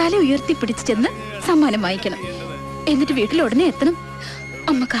തല ഉയർത്തിപ്പിടിച്ച് ചെന്ന് സമ്മാനം വാങ്ങിക്കണം. എന്നിട്ട് വീട്ടിൽ ഉടനെ എത്തണം.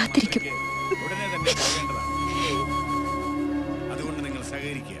 അമ്മ കാത്തിരിക്കും. അതുകൊണ്ട് നിങ്ങൾ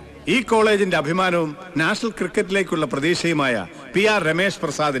സഹകരിക്കുക. ഈ കോളേജിന്റെ അഭിമാനവും നാഷണൽ ക്രിക്കറ്റിലേക്കുള്ള പ്രതീക്ഷയുമായ PR രമേശ്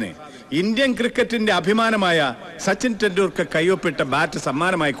പ്രസാദിനെ ഇന്ത്യൻ ക്രിക്കറ്റിന്റെ അഭിമാനമായ സച്ചിൻ ടെണ്ടുൽക്കർ കൈയൊപ്പിട്ട ബാറ്റ്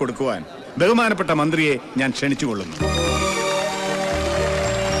സമ്മാനമായി കൊടുക്കുവാൻ ബഹുമാനപ്പെട്ട മന്ത്രിയെ ഞാൻ ക്ഷണിച്ചുകൊള്ളുന്നു.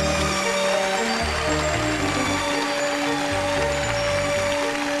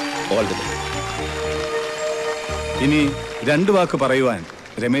 ഇനി 2 വാക്ക് പറയുവാൻ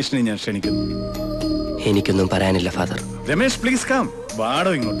രമേശിനെ ഞാൻ ക്ഷണിക്കുന്നു. എനിക്കൊന്നും പറയാനില്ല ഫാദർ. Ramesh please come.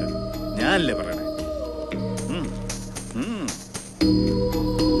 വാടോ ഇങ്ങോട്ട്. ഞാനല്ലേ പറയണേ.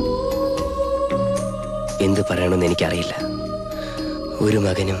 എന്ത് പറയണമെന്ന് എനിക്കറിയില്ല. ഒരു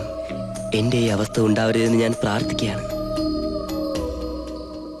മകനും എന്റെ ഈ അവസ്ഥ ഉണ്ടാവരുതെന്ന് ഞാൻ പ്രാർത്ഥിക്കുകയാണ്.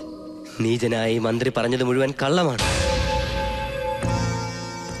 നീചനായി മന്ത്രി പറഞ്ഞത് മുഴുവൻ കള്ളമാണ്.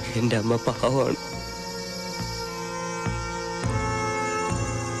 എന്റെ അമ്മ പാവമാണ്.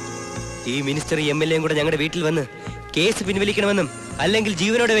 ഈ മിനിസ്റ്റർ MLA കൂടെ ഞങ്ങളുടെ വീട്ടിൽ വന്ന് കേസ് പിൻവലിക്കണമെന്നും അല്ലെങ്കിൽ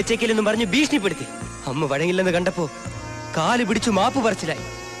ജീവനോടെ വെച്ചേക്കില്ലെന്നും പറഞ്ഞ് ഭീഷണിപ്പെടുത്തി. അമ്മ വഴങ്ങില്ലെന്ന് കണ്ടപ്പോ കാല് പിടിച്ചു മാപ്പ് പറച്ചിലായി.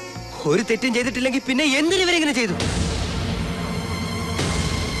 ഒരു തെറ്റും ചെയ്തിട്ടില്ലെങ്കിൽ പിന്നെ എന്തിനു ഇവരെങ്ങനെ ചെയ്തു?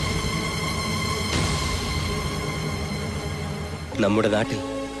 നമ്മുടെ നാട്ടിൽ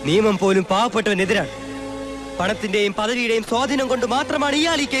നിയമം പോലും പാവപ്പെട്ടവനെതിരാണ്. പണത്തിന്റെയും പദവിയുടെയും സ്വാധീനം കൊണ്ട് മാത്രമാണ്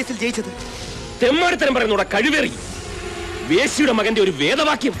ഇയാൾ ഈ കേസിൽ ജയിച്ചത്. തെമ്മാടിത്തരം പറയുന്നൂടെ കഴിവേറി. വേശിയുടെ മകന്റെ ഒരു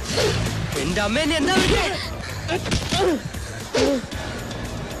വേദവാക്യം. എന്റെ അമ്മേനെ എന്താ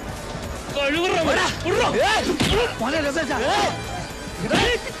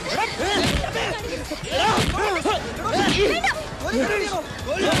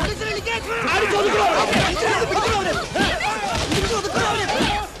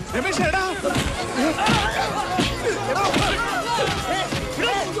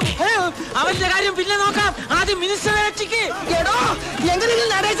അവന്റെ കാര്യം പിന്നെ നോക്കാം. ആദ്യം മിനിസ്റ്ററെ രക്ഷിക്ക്.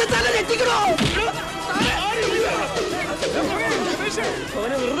 എങ്ങനെയെങ്കിലും നടേശ തല രക്ഷിക്കണോ?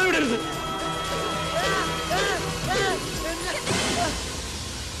 അവനെ വെറുതെ വിടരുത്.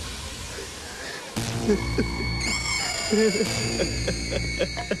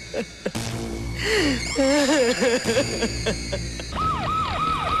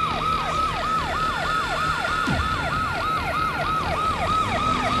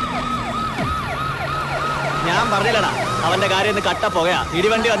 ഞാൻ പറഞ്ഞില്ലടാ അവന്റെ കാര്യം ഒന്ന് കട്ട പോകയാ.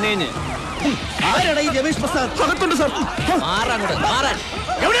 ഇടിവണ്ടി വന്നു കഴിഞ്ഞ് ആരാടാ ഈ രമേശ് പ്രസാദ്? അകത്തുണ്ട് സാർ. മാറാൻ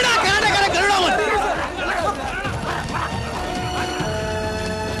എവിടെയാ കരുടാവൻ?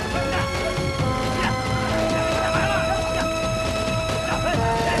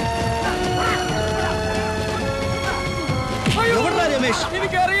 രമേശ്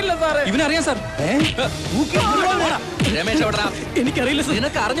എനിക്കറിയില്ല സാറേ. ഇവനറിയാം സാർ. രമേശ് എവിടാ? എനിക്കറിയില്ല സാർ.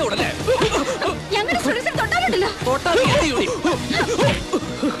 നിനക്ക് അറിഞ്ഞൂടല്ലേ? ഞങ്ങളുടെ സ്റ്റുഡൻസിനെ തൊട്ടാലുണ്ടല്ലോ.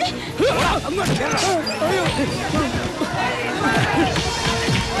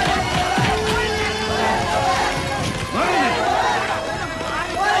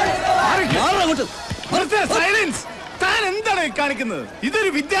 സൈലൻസ്. താൻ എന്താണ് കാണിക്കുന്നത്? ഇതൊരു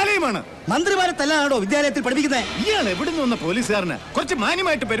വിദ്യാലയമാണ്. മന്ത്രിമാരെ തല്ലാണോ വിദ്യാലയത്തിൽ പഠിപ്പിക്കുന്നത്? ഇയാൾ എവിടുന്ന് വന്ന പോലീസുകാരന് കുറച്ച്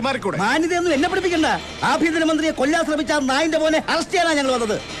മാന്യമായിട്ട് പെരുമാറിക്കൂടെ? മാന്യതയൊന്നും എന്നെ പഠിപ്പിക്കണ്ട. ആഭ്യന്തരമന്ത്രിയെ കൊല്ലാൻ ശ്രമിച്ച നായിന്റെ മോനെ അറസ്റ്റ് ചെയ്യാനാണ് ഞങ്ങൾ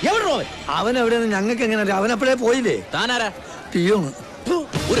വന്നത്. എവിടെ അവൻ എവിടെയെന്ന് ഞങ്ങൾക്ക് എങ്ങനെ അറിയാം? അവനപ്പോഴേ പോയില്ലേ? താനാരാ? പിയോണ്.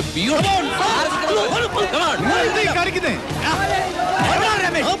 ഒരു പിയോൺ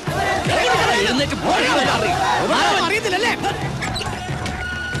അറിയത്തില്ലല്ലേ?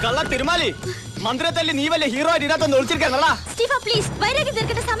 കള്ള തിരുമാലി മന്ത്രിയെ തല്ലി നീ വല്ല ഹീറോ ആയിട്ട് ഇതിനകത്തൊന്ന് ഒളിച്ചിരിക്കാന്നല്ല. സ്റ്റീഫ പ്ലീസ്, വൈരാഗ്യം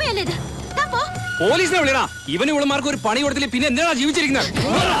തീർക്കേണ്ട സമയമല്ലേ ഇത്? പോലീസിനെ വിളിയടാ. ഇവന് ഇവളുമാർക്ക് ഒരു പണി കൊടുത്തില്ല പിന്നെ എന്തിനാ ജീവിച്ചിരിക്കുന്നത്?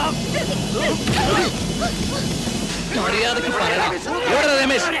 മര്യാദക്ക് പറയണം. എവിടെ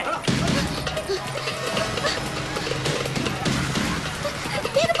രമേശ്?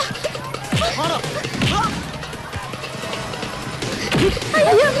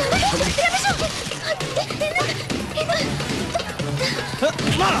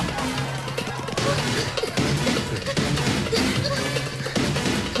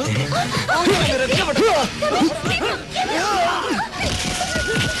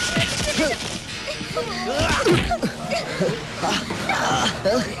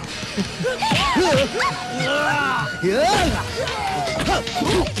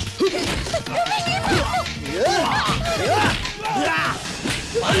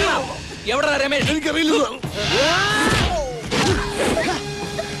 എവിടെ രമേശ്? എനിക്കറിയില്ല.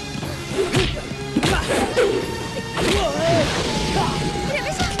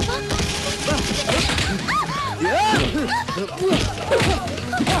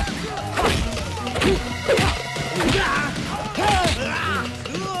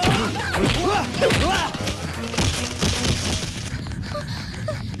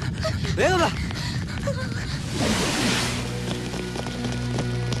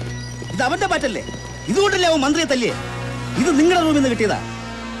 ഇത് അവന്റെ പാറ്റല്ലേ? ഇതുകൊണ്ടല്ലേ അവൻ മന്ത്രിയെ തല്ലിയേ? ഇത് നിങ്ങളുടെ റൂമിൽ നിന്ന് കിട്ടിയതാ.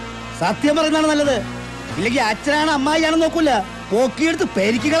 സത്യം പറയുന്നതാണ് നല്ലത്. ഇല്ലെങ്കിൽ അച്ഛനാണ് അമ്മായിയാണെന്ന് നോക്കൂല. പോക്കിയെടുത്ത്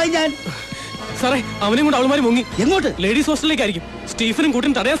പെരിക്കുകളയും ഞാൻ. സാറേ അവനെയും കൊണ്ട് അവളുമാര് മുങ്ങി. എങ്ങോട്ട്? ലേഡീസ് ഹോസ്റ്റലിലേക്കായിരിക്കും. സ്റ്റീഫനും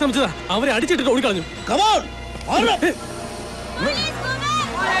കൂട്ടിനും തടയാൻ ശ്രമിച്ചതാ. അവരെ അടിച്ചിട്ടിട്ട് ഓടിക്കളഞ്ഞു. കമോൺ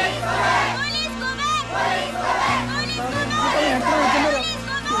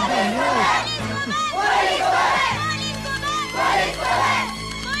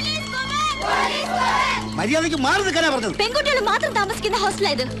മര്യാദയ്ക്ക് മാറി നിൽക്കാനാ പറഞ്ഞത്. പെൺകുട്ടികൾ മാത്രം താമസിക്കുന്ന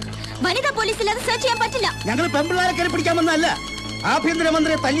ഹോസ്റ്റലായത്. വനിതാ പോലീസിൽ അത് സെർച്ച് ചെയ്യാൻ പറ്റില്ല. ഞങ്ങൾ പെൺപിള്ളാരെ കയറി പിടിക്കാമെന്നല്ല,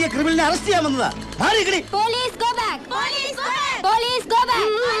 ആഭ്യന്തരമന്ത്രിയെ തല്ലിയ ക്രിമിനലിനെ അറസ്റ്റ് ചെയ്യാമെന്നതാ.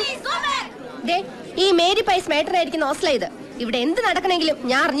 ഈ മേരി പൈസ് മാറ്റർ ആയിരിക്കുന്ന ഹോസ്റ്റലായത്. ഇവിടെ എന്ത് നടക്കണമെങ്കിലും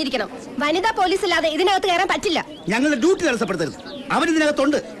ഞാൻ അറിഞ്ഞിരിക്കണം. വനിതാ പോലീസ് ഇല്ലാതെ ഇതിനകത്ത് കയറാൻ പറ്റില്ല. ഞങ്ങളുടെ ഡ്യൂട്ടി തടസ്സപ്പെടുത്തരുത്.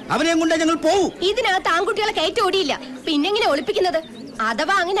 അവരിതിനകത്തുണ്ട്. അവരെയും കൊണ്ടേ ഞങ്ങൾ പോവും. ഇതിനകത്ത് ആൺകുട്ടികളെ കയറ്റി ഓടിയില്ല. പിന്നെങ്ങനെ ഒളിപ്പിക്കുന്നത്?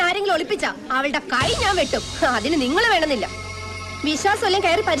 അഥവാ അങ്ങനെ ആരെങ്കിലും ഒളിപ്പിച്ച അവളുടെ കൈ ഞാൻ വെട്ടും. അതിന് നിങ്ങൾ വേണമെന്നില്ല. വിശ്വാസമെല്ലാം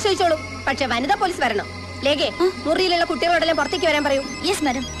കയറി പരിശോധിച്ചോളൂ. പക്ഷെ വനിതാ പോലീസ് വരണം. ലേഖേ, മുറിയിലുള്ള കുട്ടികളോടെല്ലാം പുറത്തേക്ക് വരാൻ പറയൂ. Yes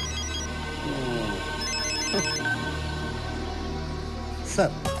madam. Sir,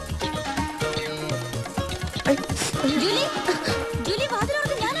 Julie, Julie വാതിൽ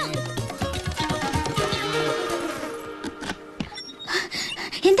തുറക്ക്. ഞാനാ.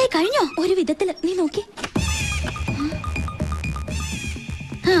 എന്തായി കഴിഞ്ഞോ? ഒരു വിധത്തില്. നീ നോക്കി.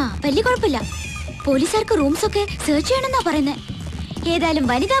 ആ, വലിയ കുഴപ്പമില്ല. പോലീസുകാർക്ക് റൂംസ് ഒക്കെ സെർച്ച് ചെയ്യണമെന്നാ പറയുന്നേ. ഏതായാലും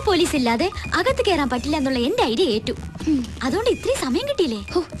വനിതാ പോലീസ് ഇല്ലാതെ അകത്ത് കയറാൻ പറ്റില്ല എന്നുള്ള എന്റെ ഐഡിയ ഏറ്റു. അതുകൊണ്ട് ഇത്രയും സമയം കിട്ടിയില്ലേ?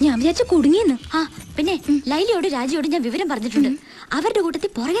 ഞാൻ വിചാരിച്ചു കുടുങ്ങിയെന്ന്. ആ, പിന്നെ ലൈലിയോട് രാജിയോട് ഞാൻ വിവരം പറഞ്ഞിട്ടുണ്ട്. അവരുടെ കൂട്ടത്തിൽ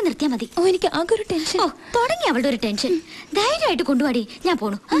പുറകെ നിർത്തിയാ മതി. ഓ, എനിക്ക് ആകെ ഒരു ടെൻഷൻ. ഓ, തുടങ്ങി അവളുടെ ഒരു ടെൻഷൻ. ധൈര്യമായിട്ട് കൊണ്ടുപോടി. ഞാൻ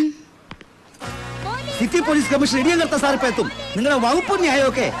പോണു. സിറ്റി പോലീസ് കമ്മീഷണർ ഇടിയങ്കർത്ത സാർ ഇപ്പൊ എത്തും. നിങ്ങളുടെ വകുപ്പ്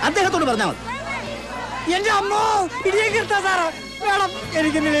ന്യായമൊക്കെ അദ്ദേഹത്തോട് പറഞ്ഞാൽ മതി. എന്റെ അമ്മോ, ഇടിയങ്കർത്ത സാറ് വേണം.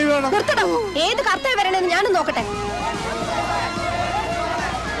 എനിക്ക് വേണം. നിർത്തണം. ഏത് കർത്തവ്യം വരണമെന്ന് ഞാനും നോക്കട്ടെ.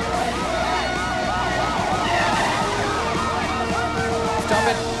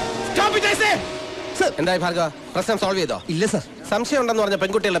 എന്തായി ഭാർഗവ, പ്രശ്നം സോൾവ് ചെയ്തോ? ഇല്ല സർ. സംശയം ഉണ്ടെന്ന് പറഞ്ഞ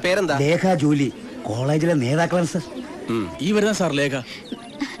പെൺകുട്ടികളുടെ പേരെന്താ? ലേഖ, ജൂലി. കോളേജിലെ നേതാക്കളാണ് സർ. ഈ വരുന്ന sir Lekha.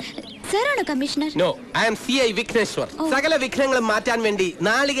 സാറാണോ commissioner? No, I am CI Vigneshwar. സകല വിഘ്നങ്ങളും മാറ്റാൻ വേണ്ടി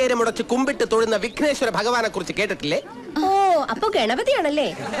നാളികേരം മുടച്ച് കുമ്പിട്ട് തൊഴുന്ന വിഘ്നേശ്വര ഭഗവാനെ കുറിച്ച് കേട്ടിട്ടില്ലേ? ഓ, അപ്പൊ ഗണപതിയാണല്ലേ?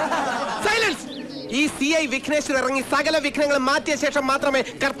 സൈലൻസ്. ഈ CI വിഘ്നേശ്വർ ഇറങ്ങി സകല വിഘ്നങ്ങളും മാറ്റിയ ശേഷം മാത്രമേ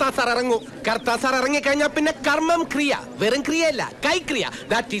കർത്താ സാർ ഇറങ്ങൂ. കർത്താ സാർ ഇറങ്ങി കഴിഞ്ഞാൽ പിന്നെ കർമ്മം ക്രിയ. വെറും ക്രിയയല്ല, കൈക്രിയ.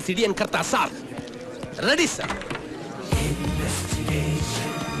 That is ഇഡിയൻ കർത്താ sir. Ready sir.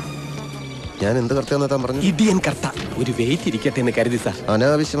 ഞാൻ എന്ത് കർത്താന്ന് താൻ പറഞ്ഞു? ഇഡിയൻ കർത്ത. ഒരു വെയിറ്റ് ഇരിക്കട്ടെ എന്ന് കരുതി സാർ.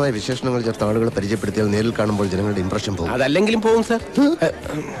 അനാവശ്യമായ വിശേഷണങ്ങൾ ചേർത്ത് ആളുകളെ പരിചയപ്പെടുത്തിയാൽ നേരിൽ കാണുമ്പോൾ ജനങ്ങളുടെ ഇംപ്രഷൻ പോകും. അതല്ലെങ്കിലും പോകും സാർ.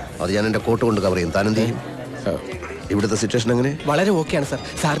 അത് ഞാൻ എന്റെ കോട്ട് കൊണ്ട് കവർ ചെയ്യും. താനെന്ത് ചെയ്യും? ഇവിടുത്തെ സിറ്റുവേഷൻ എങ്ങനെ? വളരെ ഓക്കെയാണ് സാർ.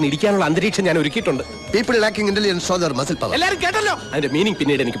 സാറിന് ഇരിക്കാനുള്ള അന്തരീക്ഷം ഞാൻ ഒരുക്കിയിട്ടുണ്ട്. People lacking intelligence show there muscle power. എല്ലാവരും കേട്ടല്ലോ? അതിന്റെ മീനിങ്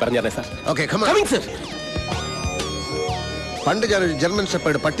പിന്നീട് എനിക്ക് പറഞ്ഞു തരാം സാർ. Okay, coming sir. പണ്ട് ഞാനൊരു ജർമ്മൻ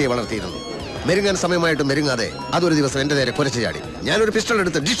ഷെപ്പേർഡ് പട്ടിയെ വളർത്തിയിരുന്നു. മെരുങ്ങാൻ സമയമായിട്ട് മെരുങ്ങാതെ അതൊരു ദിവസം എന്റെ നേരെ കുരച്ചു ചാടി. ഞാനൊരു പിസ്റ്റൾ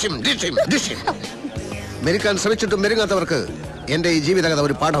എടുത്ത് ഡിഷിം ഡിഷിം ഡിഷിം. മെരുക്കാൻ ശ്രമിച്ചിട്ടും മെരുങ്ങാത്തവർക്ക് എന്റെ ഈ ജീവിതകഥ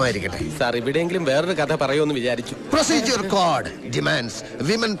ഒരു പാഠമായിരിക്കട്ടെ. സാർ, ഇവിടെയെങ്കിലും വേറൊരു കഥ പറയുമെന്ന് വിചാരിച്ചു. Procedure code demands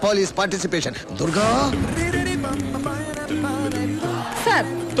women police participation. Durga,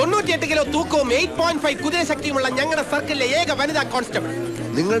 98 kilo തൂക്കവും 8.5 കുതിരശക്തിയുമുള്ള ഞങ്ങളുടെ സർക്കിളിലെ ഏക വനിതാ കോൺസ്റ്റബിൾ.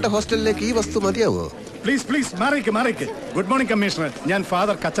 നിങ്ങളുടെ ഹോസ്റ്റലിലേക്ക് ഈ വസ്തു മതിയാവോ? പ്ലീസ് പ്ലീസ് മാറിക്ക് മാറിക്ക്. Good morning commissioner. ഞാൻ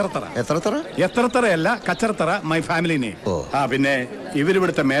father Kacharathara. എത്രത്തറയല്ല, Kacharathara my family name. ആ, പിന്നെ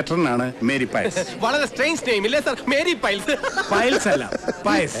ഇവരിവിടുത്തെ മേട്രനാണ് മേരി പയസ്. വളരെ സ്ട്രേഞ്ച് നെയിം ഇല്ലേ സാർ? Mary piles. പയൽസ് അല്ല,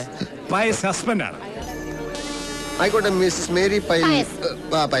 പയസ്. പയസ് ഹസ്ബൻഡ് ആണ്. ആയിക്കോട്ടെ മിസ്സസ് മേരി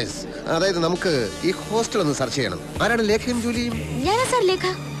പയസ്. അതായത് നമുക്ക് ഈ ഹോസ്റ്റൽ ഒന്ന് സെർച്ച് ചെയ്യണം. ആരാണ് ലേഖയും ജൂലിയും? ഞാനാ സാർ ലേഖ.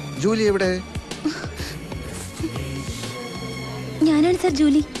 ജൂലി എവിടെ? ഞാനാണ് സാർ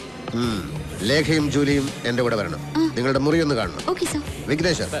ജൂലി. ലേഖയും ജൂലിയും എന്റെ കൂടെ വരണം. നിങ്ങളുടെ മുറി ഒന്ന് കാണണം. Okay sir.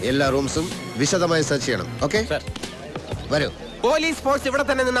 വിഘ്നേശ്വർ, എല്ലാ റൂംസും വിശദമായി സെർച്ച് ചെയ്യണം. ഓക്കെ, വരൂ. പോലീസ് ഫോഴ്സ് ഇവിടെ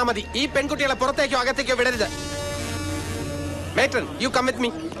തന്നെ നിന്നാ മതി. ഈ പെൺകുട്ടികളെ പുറത്തേക്കോ അകത്തേക്കോ വിടരുത്. Matron, you come with me.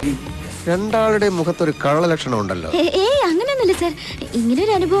 രണ്ടാളുടെ മുഖത്തൊരു കള്ളലക്ഷണം ഉണ്ടല്ലോ. അങ്ങനെയൊന്നുമില്ല സാർ.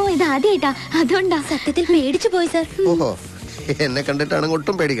 ഇങ്ങനൊരു അനുഭവം ഇത് ആദ്യമായിട്ടാ. അതുകൊണ്ടാ സത്യത്തിൽ പേടിച്ചു പോയി സാർ. ഓഹോ, എന്നെ കണ്ടിട്ടാണെങ്കിൽ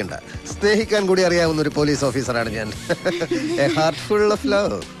ഒട്ടും പേടിക്കണ്ട. സ്നേഹിക്കാൻ കൂടി അറിയാവുന്ന ഒരു പോലീസ് ഓഫീസറാണ് ഞാൻ. A heart full of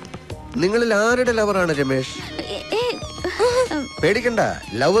love. നിങ്ങളിൽ ആരുടെ ലവറാണ് രമേശ്? പേടിക്കണ്ട.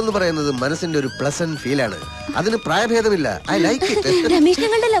 ലവ് എന്ന് പറയുന്നത് മനസ്സിന്റെ ഒരു പ്ലസന്റ് ഫീലാണ്. അതിന് പ്രായഭേദമില്ല. I like it. രമേശ്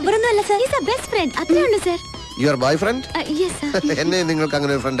ഞങ്ങളുടെ ലവറൊന്നുമല്ല sir. Is A best friend. അത്രേ ഉള്ളൂ സാർ. Your boy friend? എന്നെ നിങ്ങൾക്ക്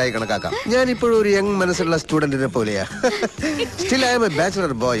അങ്ങനെ ഒരു ഫ്രണ്ടായി കണക്കാക്കാം. ഞാൻ ഇപ്പോഴും ഒരു യങ് മനസ്സുള്ള സ്റ്റുഡന്റിനെ പോലെയാ. Still I am a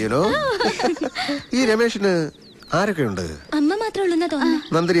bachelor boy, you know. ഈ രമേശിന് ആരൊക്കെയുണ്ട്? അമ്മ മാത്രമേ ഉള്ളൂ തോന്നുന്നു.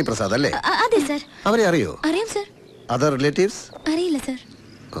 നന്ദിനി പ്രസാദ് അല്ലേ? അതെ സാർ. അവരെ അറിയോ? അറിയാം സാർ. Other relatives? അറിയില്ല സാർ.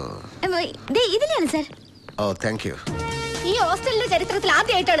 ഇതിലാണ് സാർ. Oh, thank you. ഈ ഹോസ്റ്റലിന്റെ ചരിത്രത്തിൽ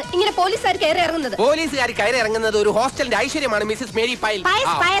ആദ്യമായിട്ടാണ് ഇങ്ങനെ പോലീസുകാർ കയറി ഇറങ്ങുന്നത്. പോലീസുകാർ കയറി ഇറങ്ങുന്നത് ഒരു ഹോസ്റ്റലിന്റെ ഐശ്വര്യമാണ് മിസ്സസ് മേരി പൈൽ.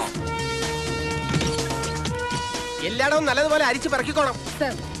 എല്ലായിടവും നല്ലതുപോലെ അരിച്ചു പറക്കിക്കോണം.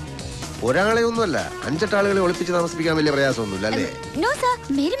 ഒരാളെ ഒന്നുമല്ല, 5-8 ആളുകളെ ഒളിപ്പിച്ച് താമസിപ്പിക്കാൻ വലിയ പ്രയാസമൊന്നുമില്ല അല്ലേ? നോ സാർ,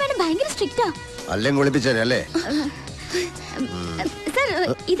 മേരി മാഡം ഭയങ്കര സ്ട്രിക്റ്റാ. അല്ലെങ്കിൽ ഒളിപ്പിച്ചേനെ അല്ലേ? സാർ,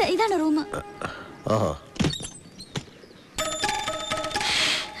 ഇതാണ് റൂം. ഓഹോ,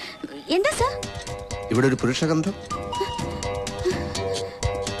 എന്താ സാർ ഇവിടെ ഒരു പുരുഷഗന്ധം?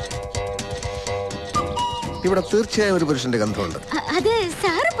 ഇവിടെ തീർച്ചയായും ഒരു പുരുഷന്റെ ഗന്ധമുണ്ട്. അത്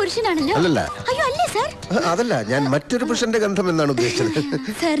സാറ് പുരുഷനാണല്ലോ. അല്ലല്ല. അയ്യോ അല്ലേ സാർ? അതല്ല, ഞാൻ മറ്റൊരു പുരുഷന്റെ ഗന്ധം എന്നാണ് ഉദ്ദേശിച്ചത്.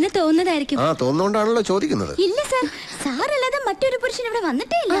 സാറിന് തോന്നുന്നതായിരിക്കും. തോന്നുകൊണ്ടാണല്ലോ ചോദിക്കുന്നത്. ഇല്ല സാർ, സാറല്ലാതെ മറ്റൊരു പുരുഷൻ ഇവിടെ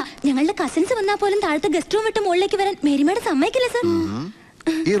വന്നിട്ടേ ഇല്ല. ഞങ്ങളുടെ കസിൻസ് വന്നാൽ പോലും താഴത്തെ ഗസ്റ്റ് റൂം വിട്ട് മുകളിലേക്ക് വരാൻ മേരിമേടെ സമ്മതിക്കില്ല സാർ.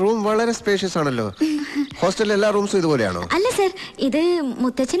 ഈ റൂം വളരെ സ്പേഷ്യസ് ആണല്ലോ. ഹോസ്റ്റലിലെ എല്ലാ റൂംസും ഇതുപോലെയാണോ? അല്ല സാർ, ഇത്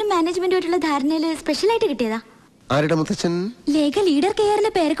മുത്തച്ഛനും മാനേജ്മെന്റുമായിട്ടുള്ള ധാരണയിൽ സ്പെഷ്യൽ ആയിട്ട് കിട്ടിയതാ. ആരുടെ മുത്തച്ഛൻ? Lekha leader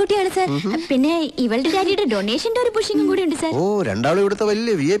കെയറിന്റെ പേരക്കുട്ടിയാണ് sir. പിന്നെ ഇവളുടെ ഡാഡിയുടെ ഡൊണേഷന്റെ ഒരു പുഷിങ്ങും കൂടി ഉണ്ട് സാർ. ഓ, രണ്ടാളും ഇവിടുത്തെ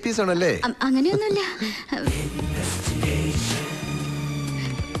വലിയ VIP ആണല്ലേ? അങ്ങനെയൊന്നുമില്ല.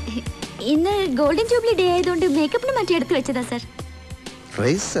 ഇന്ന് ഗോൾഡൻ ജൂബിലി ഡേ ആയതുകൊണ്ട് മേക്കപ്പിന് മറ്റേ എടുത്തു വെച്ചതാ സാർ.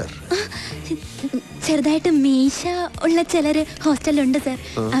 ചെറുതായിട്ട് മീശ ഉള്ള ചിലര് ഹോസ്റ്റലിലുണ്ട് സാർ.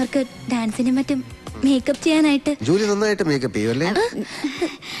 അവർക്ക് ഡാൻസിനും മറ്റും മേക്കപ്പ് ചെയ്യാനായിട്ട്. ജോലി നന്നായിട്ട് മേക്കപ്പ് ചെയ്യുമല്ലേ?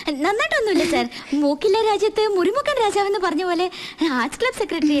 നന്നായിട്ടൊന്നുമില്ല സാർ. മൂക്കില്ല രാജ്യത്ത് മുറിമുക്കൻ രാജാവെന്ന് പറഞ്ഞ പോലെ ആർട്സ് ക്ലബ്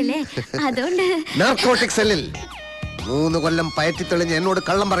സെക്രട്ടറി അല്ലേ, അതുകൊണ്ട്. നാർക്കോട്ടിക് സെല്ലിൽ 3 കൊല്ലം പയറ്റി തെളിഞ്ഞ് എന്നോട്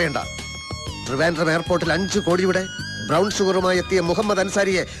കള്ളം പറയണ്ട. ട്രിവാൻഡ്രം എയർപോർട്ടിൽ 5 കോടിയുടെ ബ്രൗൺ ഷുഗറുമായി എത്തിയ മുഹമ്മദ്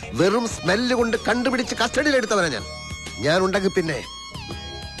അൻസാരിയെ വെറും സ്മെല്ല് കൊണ്ട് കണ്ടുപിടിച്ച് കസ്റ്റഡിയിലെടുത്തവനാ ഞാൻ ഉണ്ടെങ്കിൽ പിന്നെ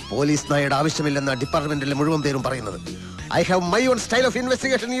പോലീസ് നായയുടെ ആവശ്യമില്ലെന്ന ഡിപ്പാർട്ട്മെന്റിലെ മുഴുവൻ പേരും പറയുന്നത്. I have my own style of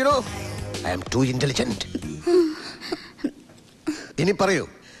investigation, you know. I am to intelligent. ഇനി പറയൂ,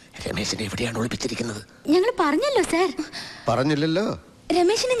 രമേശിനെ എവിടെയാണ് ഒളിപ്പിച്ചിരിക്കുന്നത്? ഞങ്ങൾ പറഞ്ഞല്ലോ സാർ. പറഞ്ഞില്ലല്ലോ.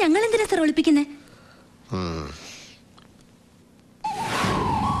 രമേശിനെ ഞങ്ങൾ എന്തിനാ സാർ ഒളിപ്പിക്കുന്നത്?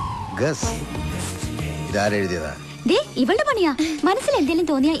 ഇതാരെഴുതിയതാ? ഇവളുടെ പണിയാ. മനസ്സിൽ എന്തെങ്കിലും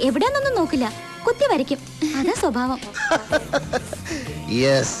തോന്നിയാ എവിടെയാന്നൊന്നും നോക്കില്ല, കുത്തി വരയ്ക്കും. അതാ സ്വഭാവം.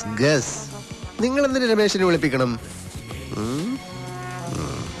 Yes, guess. നിങ്ങൾ എന്തിനു രമേശിനെ വിളിപ്പിക്കണം?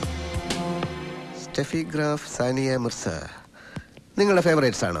 സ്റ്റെഫി ഗ്രാഫ്, സാനിയ മിർസ നിങ്ങളുടെ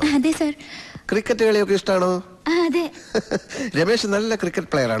ഫേവറേറ്റ്സ് ആണോ? അതെ സർ. ക്രിക്കറ്റ് കളിയൊക്കെ ഇഷ്ടമാണോ? അതെ. രമേശ് നല്ല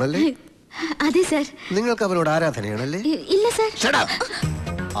ക്രിക്കറ്റ് പ്ലെയർ ആണല്ലേ? അതെ സർ. നിങ്ങൾക്ക് അവരോട് ആരാധനയാണല്ലേ? ഇല്ല സർ. Shut up.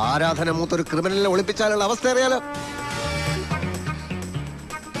 ആരാധന മൂത്തൊരു ക്രിമിനലിനെ ഒളിപ്പിച്ചാലുള്ള അവസ്ഥ അറിയാലോ.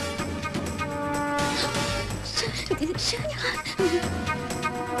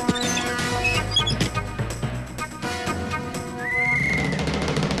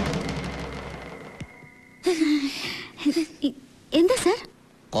 എന്താ സർ?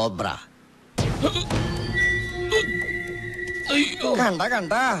 കോബ്ര.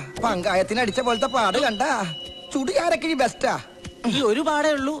 കണ്ട പങ്കായത്തിന് അടിച്ച പോലത്തെ പാട് കണ്ട. ചുടുകാരക്കിഴി ബെസ്റ്റാ. ഈ ഒരു പാടേ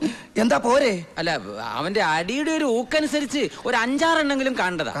ഉള്ളൂ. എന്താ പോരെ? അല്ല, അവന്റെ അടിയുടെ ഒരു ഊക്കനുസരിച്ച് ഒരു 5-6 എണ്ണെങ്കിലും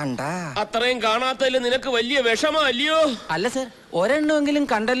കണ്ടതാ. അത്രയും കാണാത്തതിൽ നിനക്ക് വലിയ വിഷമല്ലയോ? അല്ല സർ, ഒരെണ്ണമെങ്കിലും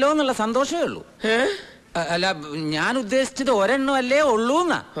കണ്ടല്ലോ എന്നുള്ള സന്തോഷമേ ഉള്ളൂ. അല്ല, ഞാൻ ഉദ്ദേശിച്ചത് ഒരെണ്ണം അല്ലേ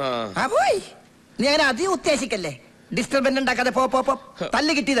ഉള്ളൂന്നാ. നീ അങ്ങനെ അധികം ഉദ്ദേശിക്കല്ലേ. ഡിസ്റ്റർബൻസ് ഉണ്ടാക്കാതെ പോ.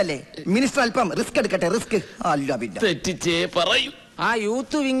 തല്ല് കിട്ടിയതല്ലേ. മിനിസ്റ്റർ അല്പം റിസ്ക് എടുക്കട്ടെ. റിസ്ക് അല്ല പിന്നെ തെറ്റിച്ചേ പറയൂ. ആ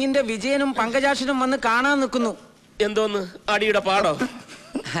യൂത്ത് വിങ്ങിന്റെ വിജയനും പങ്കജാക്ഷനും വന്ന് കാണാൻ നിൽക്കുന്നു. എന്തോന്ന് അടിയുടെ പാടോ?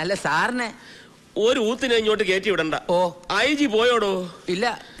 അല്ല സാറിനെ ഒരു ഊത്തിനെ ഇങ്ങോട്ട് കയറ്റി വിടണ്ട. ഓ, IG പോയോടോ? ഇല്ല,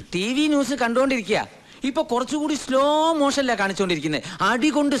 TV ന്യൂസ് കണ്ടോണ്ടിരിക്കുക. ഇപ്പൊ കുറച്ചുകൂടി സ്ലോ മോഷനിലാ കാണിച്ചോണ്ടിരിക്കുന്നത്. അടി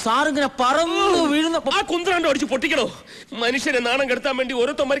കൊണ്ട് സാറിങ്ങനെ പറന്നു വീഴുന്ന ആ കുന്ത്രാണ്ടോ അടിച്ച് പൊട്ടിക്കണോ? മനുഷ്യനെ നാണം കെടുത്താൻ വേണ്ടി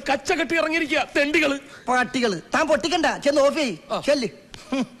ഓരോരുത്തന്മാര് കച്ച കെട്ടി ഇറങ്ങിയിരിക്കുക. തെണ്ടികള്, പട്ടികള്. താൻ പൊട്ടിക്കണ്ട, ചെന്ന് ഓഫ് ചെല്ല്.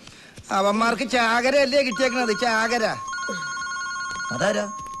 അവന്മാർക്ക് ചാകരയല്ലേ കിട്ടിയേക്കണത്, ചാകര. അതാരാ?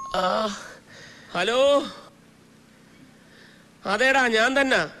 ഹലോ, അതേടാ ഞാൻ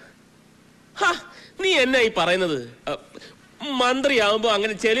തന്നെ. നീ എന്നാ ഈ പറയുന്നത്? മന്ത്രിയാവുമ്പോ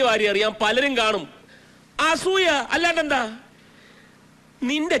അങ്ങനെ ചെളിവാരി അറിയാൻ പലരും കാണും. അസൂയ അല്ലാണ്ടെന്താ?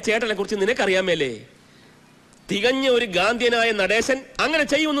 നിന്റെ ചേട്ടനെ കുറിച്ച് നിനക്കറിയാമേലേ? തികഞ്ഞ ഒരു ഗാന്ധിയനായ നടേശൻ അങ്ങനെ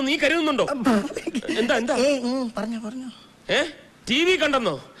ചെയ്യുമെന്ന് നീ കരുതുന്നുണ്ടോ? എന്താ പറഞ്ഞു TV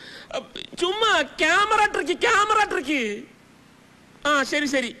കണ്ടെന്നോ? ചുമ്മാ ക്യാമറ ട്രിക്ക്.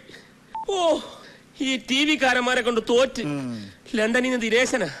 ശരി. ഓ, ഈ TV കാരന്മാരെ കൊണ്ട് തോറ്റ്. ലണ്ടനിൽ നിന്ന്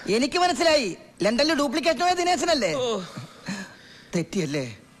ദിനേശനാ. എനിക്ക് മനസ്സിലായി. ലണ്ടനിൽ ഡ്യൂപ്ലിക്കേറ്റ് ദിനേശനല്ലേ? തെറ്റിയല്ലേ?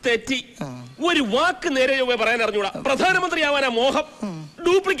 തെറ്റി. ഒരു വാക്ക് നേരെ പറയാൻ അറിഞ്ഞൂടാ. പ്രധാനമന്ത്രി ആവാനാ മോഹം.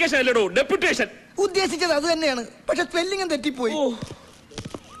 ഡ്യൂപ്ലിക്കേഷൻ അല്ലടോ, ഡെപ്യൂട്ടേഷൻ. ഉദ്ദേശിച്ചത് അത് തന്നെയാണ്, പക്ഷെ സ്പെല്ലിംഗും തെറ്റിപ്പോയി.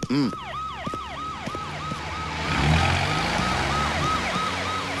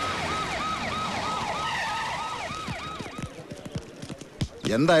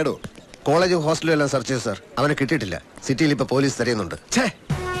 എന്തായടോ? കോളേജും ഹോസ്റ്റലും എല്ലാം സെർച്ച് ചെയ്തു സാർ. അവനെ കിട്ടിയിട്ടില്ല. സിറ്റിയിൽ ഇപ്പൊ പോലീസ് തിരയുന്നുണ്ട്.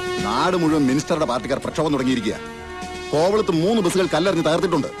 നാട് മുഴുവൻ മിനിസ്റ്ററുടെ പാർട്ടിക്കാർ പ്രക്ഷോഭം തുടങ്ങിയിരിക്കുക. കോവളത്ത് 3 ബസ്സുകൾ കല്ലെറിഞ്ഞ്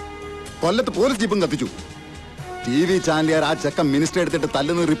തകർത്തിട്ടുണ്ട്. കൊല്ലത്ത് പോലീസ് ജീപ്പും കത്തിച്ചു. TV ചാനലുകാർ ആ ചെക്കൻ മിനിസ്റ്റർ എടുത്തിട്ട്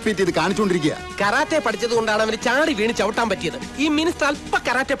തല്ലുന്നത് റിപ്പീറ്റ് ചെയ്ത് കാണിച്ചുകൊണ്ടിരിക്കുക. കരാറ്റെ പഠിച്ചത് കൊണ്ടാണ് അവന് ചാടി വീണ് ചവിട്ടാൻ പറ്റിയത്. ഈ മിനിസ്റ്റർ അല്പ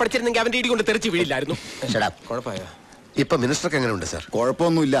കരാറ്റെ പഠിച്ചിരുന്നെങ്കിൽ അവന്റെ ഇടി കൊണ്ട് തെറിച്ച് വീഴില്ലായിരുന്നു. കുഴപ്പമായോ? ഇപ്പൊ മിനിസ്റ്റർക്ക് എങ്ങനെയുണ്ട് സാർ?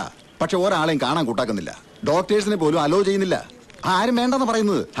 കുഴപ്പമൊന്നുമില്ല, പക്ഷെ ഒരാളെയും കാണാൻ കൂട്ടാക്കുന്നില്ല. ഡോക്ടേഴ്സിനെ പോലും അലോ ചെയ്യുന്നില്ല. ആരും വേണ്ടെന്ന്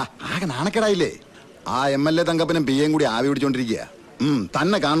പറയുന്നത്. ആകെ നാണക്കേടായില്ലേ? ആ MLA തങ്കപ്പനും PA കൂടി ആവി പിടിച്ചോണ്ടിരിക്കുക.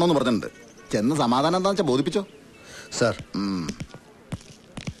 തന്നെ കാണണമെന്ന് പറഞ്ഞിട്ടുണ്ട്. ചെന്ന് സമാധാനം എന്താ വെച്ചാൽ ബോധിപ്പിച്ചോ. സാർ,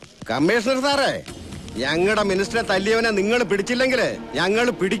 കമ്മീഷണർ സാറേ, ഞങ്ങളുടെ മിനിസ്റ്ററെ തല്ലിയവനെ നിങ്ങൾ പിടിച്ചില്ലെങ്കിൽ ഞങ്ങൾ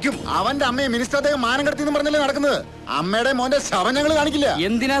പിടിക്കും. അവന്റെ അമ്മയെ മിനിസ്റ്റർ അദ്ദേഹം മാനം കടത്തിന്ന് പറഞ്ഞല്ലേ നടക്കുന്നത്. അമ്മയുടെ മോന്റെ ശവം ഞങ്ങൾ കാണിക്കില്ല.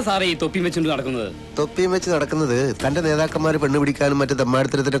 എന്തിനാ സാറേ ഈ തൊപ്പിയും വെച്ചുകൊണ്ട് നടക്കുന്നത്? തൊപ്പിയും വെച്ച് നടക്കുന്നത് തന്റെ നേതാക്കന്മാര് പെണ്ണ് പിടിക്കാനും മറ്റു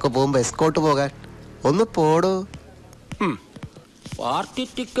തെമ്മാടിത്തരത്തിനൊക്കെ പോകുമ്പോ എസ്കോട്ട് പോകാൻ. ഒന്ന് പോടോ. പാർട്ടി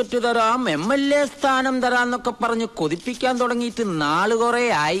ടിക്കറ്റ് തരാം, MLA സ്ഥാനം തരാന്നൊക്കെ പറഞ്ഞ് കൊതിപ്പിക്കാൻ തുടങ്ങിയിട്ട് നാള് കുറെ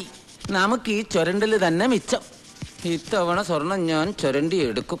ആയി. നമുക്ക് ഈ ചുരണ്ടല് തന്നെ മിച്ചം. ഇത്തവണ സ്വർണം ഞാൻ ചുരണ്ടി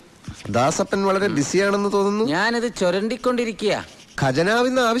എടുക്കും. ദാസപ്പൻ വളരെ ബിസിയാണെന്ന് തോന്നുന്നു. ഞാനിത് ചുരണ്ടിക്കൊണ്ടിരിക്കുക.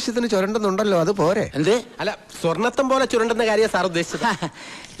 ഖജനാവിന്ന് ആവശ്യത്തിന് ചുരണ്ടെന്നുണ്ടല്ലോ, അത് പോരെ? എന്ത്? അല്ല, സ്വർണത്തം പോലെ ചുരണ്ടെന്ന കാര്യം സാർ ഉദ്ദേശിച്ചത്.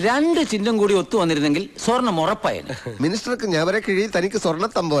 2 ചിഹ്നം കൂടി ഒത്തു വന്നിരുന്നെങ്കിൽ സ്വർണം ഉറപ്പായിരുന്നു. മിനിസ്റ്റർക്ക് ഞവരെ കിഴി, തനിക്ക്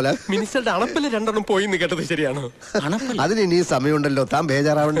സ്വർണ്ണത്തം പോലെ. മിനിസ്റ്ററുടെ അണപ്പില് 2 പോയി എന്ന് കേട്ടത് ശരിയാണോ? അതിന് ഇനി സമയമുണ്ടല്ലോ, താൻ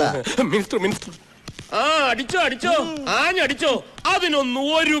ബേജാറാവണ്ട. മിനിസ്റ്റർ അടിച്ചോ ആഞ്ഞടിച്ചോ, അതിനൊന്നും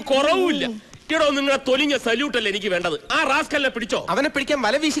ഒരു കുറവുമില്ല. ോ നിങ്ങളെ തൊലിഞ്ഞ സല്യൂട്ടല്ല എനിക്ക് വേണ്ടത്. ആ റാസ്കലിനെ പിടിച്ചോ. അവനെ പിടിക്കാൻ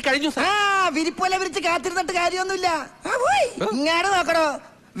വല വീശി കഴിഞ്ഞു. വിരിപ്പോലെ വിരിച്ച് കാത്തിരുന്നിട്ട് കാര്യമൊന്നുമില്ല. ഇങ്ങാട് നോക്കണോ,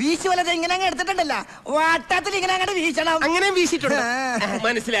 വീശി വലത് ഇങ്ങനെ അങ്ങ് എടുത്തിട്ടുണ്ടല്ല, വാട്ടത്തിൽ ഇങ്ങനെ അങ്ങോട്ട് വീശണം. അങ്ങനെ വീശിട്ടുണ്ട്.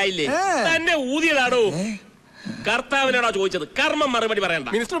 മനസ്സിലായില്ലേ? തന്നെ ഊതിയതാടോ. കർത്താവിനാണോ ചോദിച്ചത്? കർമ്മം മറുപടി പറയണ്ട.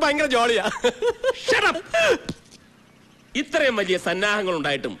 മിനിസ്റ്റർ ഭയങ്കര ജോളിയാ. ഇത്രയും വലിയ സന്നാഹങ്ങൾ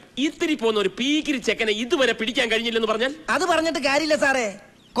ഉണ്ടായിട്ടും ഇത്തിരി പോകുന്ന ഒരു പീക്കിരി ചെക്കനെ ഇതുവരെ പിടിക്കാൻ കഴിഞ്ഞില്ലെന്ന് പറഞ്ഞാൽ അത് പറഞ്ഞിട്ട് കാര്യമില്ല സാറേ.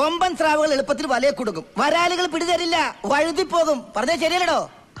 കൊമ്പൻ സ്രാവുകൾ എളുപ്പത്തിൽ വലയെ കൊടുക്കും, വരാലുകൾ പിടിതരില്ല, വഴുതി പോകും. പറഞ്ഞാൽ ശരിയല്ലടോ?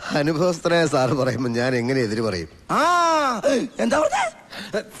 അനുഭവസ്ഥനായ സാറ് പറയുമ്പോ ഞാൻ എങ്ങനെ എതിര് പറയും? എന്താ പറഞ്ഞ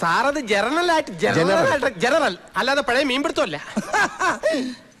സാറത് ജനറൽ അല്ലാതെ പഴയ മീൻപിടുത്തമല്ല.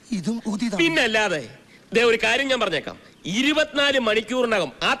 ഇതും പിന്നല്ലാതെ. ഒരു കാര്യം ഞാൻ പറഞ്ഞേക്കാം, 24 മണിക്കൂറിനകം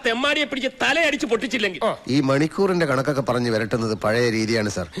ആ തെമ്മാടിയെ പിടിച്ച് തലയടിച്ച് പൊട്ടിച്ചില്ലെങ്കിൽ. ഈ മണിക്കൂറിന്റെ കണക്കൊക്കെ പറഞ്ഞു വരട്ടുന്നത് പഴയ രീതിയാണ്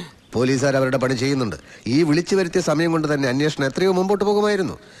സാർ. പോലീസുകാർ അവരുടെ പണി ചെയ്യുന്നുണ്ട്. ഈ വിളിച്ചു വരുത്തിയ സമയം കൊണ്ട് തന്നെ അന്വേഷണം എത്രയോ മുമ്പോട്ട്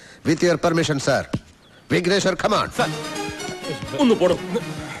പോകുമായിരുന്നു. With your permission sir. Vigneshwar, come on. ഒന്ന് പോടും.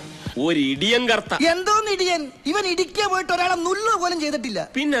 ഒരു ഇടിയൻ കർത്ത. എന്തോന്ന് ഇടിയൻ? ഇവൻ ഇടിക്കാൻ പോയിട്ട് ഒരാളെ നുള്ളു പോലും ചെയ്തിട്ടില്ല.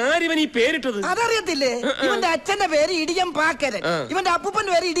 പിന്നെ ആരിവൻ ഈ പേരിട്ടത്? അതറിയത്തില്ലേ? ഇവന്റെ അച്ഛന്റെ പേര് ഇടിയൻ പാക്കരൻ, ഇവന്റെ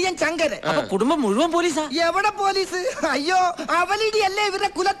അപ്പൂപ്പന്റെ പേര് ഇടിയൻ ചങ്കരൻ. അപ്പൊ കുടുംബം മുഴുവൻ പോലീസാ? എവിടെ പോലീസ്? അയ്യോ, അവലിടിയല്ലേ ഇവരുടെ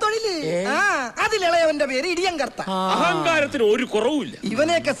കുലത്തൊഴില്. അതിലിളയവന്റെ പേര് ഇടിയൻ കർത്ത. അഹങ്കാരത്തിന് ഒരു കുറവുമില്ല.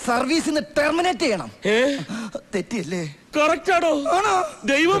 ഇവനെയൊക്കെ സർവീസിന് ടെർമിനേറ്റ് ചെയ്യണം. തെറ്റിയല്ലേ? കറക്റ്റാണോ?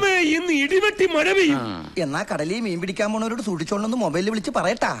 ദൈവമേ, ഇന്ന് ഇടിവെട്ടി മഴ പെയ്യും. എന്നാ കടലിൽ മീൻ പിടിക്കാൻ പോണവരോട് സൂക്ഷിച്ചോണ്ടെന്ന് മൊബൈലിൽ വിളിച്ച്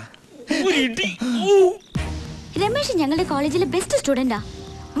പറയട്ടാ. രമേശ് ഞങ്ങളുടെ കോളേജിലെ ബെസ്റ്റ് സ്റ്റുഡന്റാ.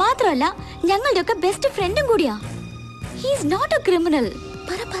 മാത്രമല്ല ഞങ്ങളുടെ ഒക്കെ ബെസ്റ്റ് ഫ്രണ്ടും കൂടിയാ. He is not A criminal.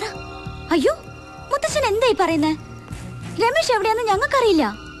 പറ. അയ്യോ, മുത്തച്ഛൻ എന്തായി പറയുന്നേ? രമേശ് എവിടെയാന്ന് ഞങ്ങൾക്കറിയില്ല.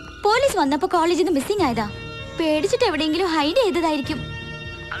 പോലീസ് വന്നപ്പോ കോളേജിൽ നിന്ന് മിസ്സിംഗ് ആയതാ. പേടിച്ചിട്ട് എവിടെയെങ്കിലും ഹൈഡ് ചെയ്തതായിരിക്കും.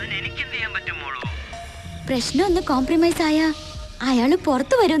 പ്രശ്നം ഒന്ന് കോംപ്രമൈസ് ആയ അയാള്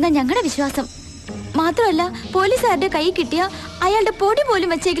പുറത്തു വരുമെന്ന ഞങ്ങളുടെ വിശ്വാസം. മാത്രമല്ല പോലീസുകാരുടെ കൈ കിട്ടിയ അയാളുടെ പൊടി പോലും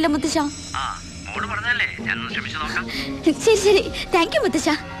വെച്ചേക്കില്ല മുത്തശ്ശ. ശരി, താങ്ക് യു മുത്തശ്ശ.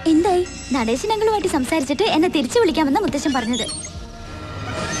 എന്തായി? നടേശനങ്ങളുമായിട്ട് സംസാരിച്ചിട്ട് എന്നെ തിരിച്ചു വിളിക്കാമെന്ന മുത്തശ്ശൻ പറഞ്ഞത്.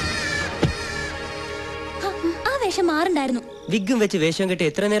 ആ വേഷം മാറുണ്ടായിരുന്നു. വിഗും വെച്ച് വേഷം കെട്ടി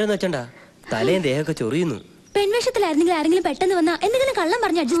എത്ര നേരം വെച്ചണ്ടാ? തലയും ദേഹമൊക്കെ ചൊറിയുന്നു. പെൺവേഷത്തിലായിരുന്നെങ്കിൽ ആരെങ്കിലും പെട്ടെന്ന് വന്നാ എന്തെങ്കിലും കള്ളം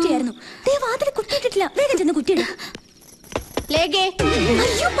പറഞ്ഞ് അഡ്ജസ്റ്റ് ചെയ്യായിരുന്നു. വാതിൽ കുത്തിയിട്ടിട്ടില്ല. വേഗം ചെന്ന് കുത്തിയിടും.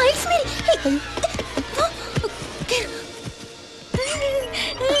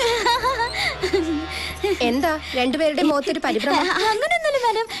 എന്താ രണ്ടുപേരുടെ മുഖത്തൊരു പരിഭ്രമം? അങ്ങനെയൊന്നുമില്ല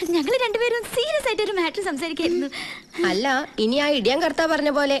മാഡം, ഞങ്ങൾ രണ്ടുപേരും സീരിയസ് ആയിട്ട് ഒരു മാറ്റർ സംസാരിക്കായിരുന്നു. അല്ല, ഇനി ആ ഇടിയാൻ കർത്താ പറഞ്ഞ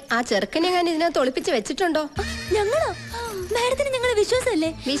പോലെ ആ ചെറുക്കനെ ഞാൻ ഇതിനകത്ത് ഒളിപ്പിച്ച് വെച്ചിട്ടുണ്ടോ? ഞങ്ങളോ? മാഡത്തിന് ഞങ്ങളെ വിശ്വാസമല്ലേ?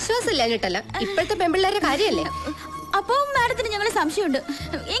 വിശ്വാസമില്ല എന്നിട്ടല്ല, ഇപ്പോഴത്തെ പെൺപിള്ളേരുടെ കാര്യമല്ലേ. അപ്പൊ മാഡത്തിന് ഞങ്ങളെ സംശയമുണ്ട്.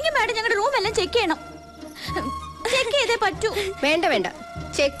 എങ്കിൽ മാഡം ഞങ്ങളുടെ റൂം എല്ലാം ചെക്ക് ചെയ്യണം. ചെക്ക് ചെയ്തേ പറ്റൂ. വേണ്ട,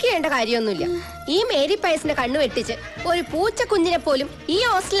 ചെക്ക് ചെയ്യേണ്ട കാര്യമൊന്നുമില്ല. ഈ മേരി പയസിന്റെ കണ്ണു വെട്ടിച്ച് ഒരു പൂച്ച കുഞ്ഞിനെ പോലും ഈ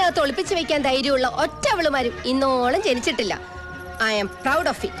ഹോസ്റ്റലിനകത്ത് ഒളിപ്പിച്ച് വെക്കാൻ ധൈര്യമുള്ള ഒറ്റവളുമാരും ഇന്നോളം ജനിച്ചിട്ടില്ല. I am proud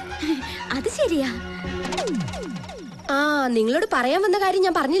of it. അത് ശരിയാ. നിങ്ങളോട് പറയാൻ വന്ന കാര്യം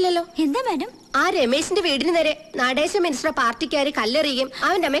ഞാൻ പറഞ്ഞില്ലല്ലോ. എന്താ മാഡം? ആ രമേശിന്റെ വീടിന് നേരെ നടേശ മിനിസ്റ്റർ പാർട്ടിക്കാര് കല്ലെറിയുകയും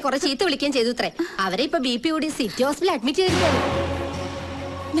അവന്റെ അമ്മയെ കുറെ ചീത്ത വിളിക്കുകയും ചെയ്തു അത്രേ. അവരെ ഇപ്പൊ BP കൂടി സിറ്റി ഹോസ്പിറ്റലിൽ അഡ്മിറ്റ് ചെയ്തിരിക്കുകയാണ്.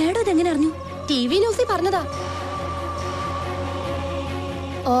 മാഡം ഇതെങ്ങനെ അറിഞ്ഞു? TV ന്യൂസിൽ പറഞ്ഞതാ.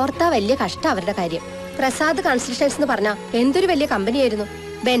 ഓർത്താ വലിയ കഷ്ടം അവരുടെ കാര്യം. പ്രസാദ് കൺസ്ട്രക്ഷൻസ് എന്ന് പറഞ്ഞാ എന്തൊരു വലിയ കമ്പനിയായിരുന്നു.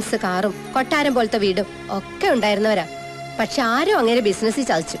 ബെൻസ് കാറും കൊട്ടാരം പോലത്തെ വീടും ഒക്കെ ഉണ്ടായിരുന്നവരാ. പക്ഷെ ആരും അങ്ങനെ ബിസിനസ്സിൽ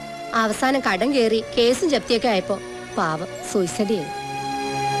ചതിച്ചു. അവസാനം കടം കയറി കേസും ജപ്തിയൊക്കെ ആയപ്പോ പാവം സൂയിസൈഡ് ചെയ്തു.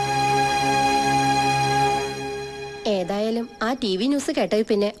 ഏതായാലും ആ TV ന്യൂസ് കേട്ടത്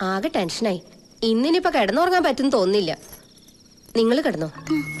പിന്നെ ആകെ ടെൻഷനായി. ഇന്നിനിപ്പോ കിടന്നുറങ്ങാൻ പറ്റും തോന്നുന്നില്ല. നിങ്ങൾ കിടന്നോ?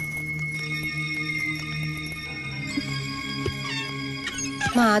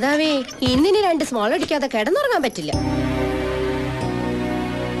 മാതാവേ, ഇന്നിനി 2 സ്മോൾ അടിക്കാതെ കിടന്നുറങ്ങാൻ പറ്റില്ല.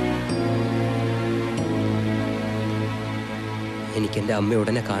 എനിക്ക് എന്റെ അമ്മ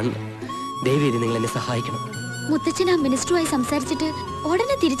ഉടനെ കാണണം. ദയവേദി നിങ്ങൾ എന്നെ സഹായിക്കണം. മുത്തച്ഛൻ ആ മിനിസ്റ്ററുമായി സംസാരിച്ചിട്ട്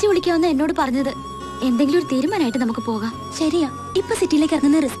ഉടനെ തിരിച്ചു വിളിക്കാമെന്ന് എന്നോട് പറഞ്ഞത്. എന്തെങ്കിലും ഒരു തീരുമാനമായിട്ട് നമുക്ക് പോകാം. ശരിയാ, ഇപ്പൊ സിറ്റിയിലേക്ക്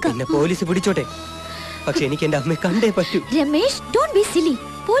ഇറങ്ങുന്ന റിസ്ക്. എന്നെ പോലീസ് പിടിച്ചോട്ടെ, പക്ഷെ എനിക്ക് എന്റെ അമ്മയെ കണ്ടേ പറ്റൂ. രമേശ്, ഡോണ്ട് ബി സിലി.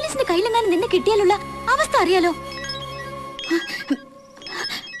 പോലീസിന്റെ കയ്യിലെങ്ങാനും നിന്നെ കിട്ടിയാലുള്ള അവസ്ഥ അറിയാലോ.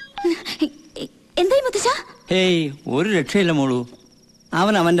 എന്തായി മുത്തച്ഛ? ഹേയ്, ഒരു രക്ഷയില്ല മോളൂ.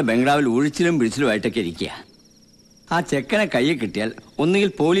 അവൻ അവന്റെ ബംഗ്ലാവിൽ ഒഴിച്ചിലും പിടിച്ചിലുമായിട്ടൊക്കെ ഇരിക്കുക. ആ ചെക്കനെ കയ്യിൽ കിട്ടിയാൽ ഒന്നുകിൽ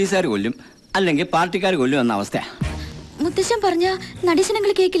പോലീസുകാർ കൊല്ലും, അല്ലെങ്കിൽ പാർട്ടിക്കാർ കൊല്ലും എന്ന അവസ്ഥയാ. മുത്തച്ഛൻ പറഞ്ഞ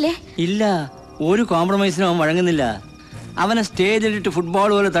നടീശനങ്ങൾ കേക്കില്ലേ? ഇല്ല, ഒരു കോംപ്രമൈസിനും അവൻ വഴങ്ങുന്നില്ല. അവനെ സ്റ്റേജിലിട്ട് ഫുട്ബോൾ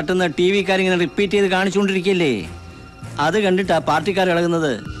പോലെ തട്ടുന്ന ടി വിക്കാരിങ്ങനെ റിപ്പീറ്റ് ചെയ്ത് കാണിച്ചുകൊണ്ടിരിക്കുകയല്ലേ. അത് കണ്ടിട്ടാ പാർട്ടിക്കാർ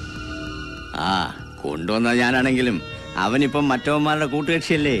ഇളകുന്നത്. ആ കൊണ്ടുവന്ന ഞാനാണെങ്കിലും അവനിപ്പം മറ്റവന്മാരുടെ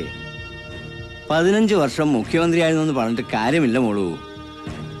കൂട്ടുകക്ഷിയല്ലേ. 15 വർഷം മുഖ്യമന്ത്രിയായിരുന്നു എന്ന് പറഞ്ഞിട്ട് കാര്യമില്ല മോളൂ.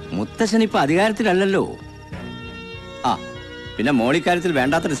 മുത്തശ്ശൻ ഇപ്പൊ അധികാരത്തിലല്ലല്ലോ. ആ പിന്നെ മോളിക്കാര്യത്തിൽ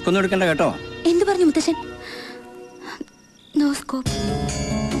വേണ്ടാത്ത റിസ്ക് ഒന്നും എടുക്കണ്ട കേട്ടോ. എന്ത് പറഞ്ഞു മുത്തശ്ശൻ? No scope.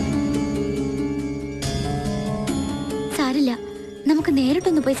 സാരില്ല, നമുക്ക്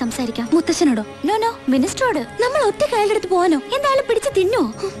നേരിട്ടൊന്ന് പോയി സംസാരിക്കാം. മുത്തശ്ശനോടോ? No no, മിനിസ്റ്ററോട്. നമ്മൾ ഒറ്റ കയ്യിലെടുത്ത് പോവാനോ? എന്തായാലും പിടിച്ച് തിന്നോ?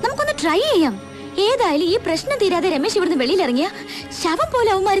 നമുക്കൊന്ന് ട്രൈ ചെയ്യാം. ഏതായാലും ഈ പ്രശ്നം തീരാതെ രമേശ് ഇവിടുന്ന് വെളിയിലിറങ്ങിയ ശവം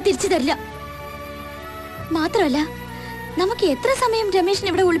പോലെ അവന്മാര് തിരിച്ചു തരില്ല. മാത്രമല്ല, നമുക്ക് എത്ര സമയം രമേശിനെ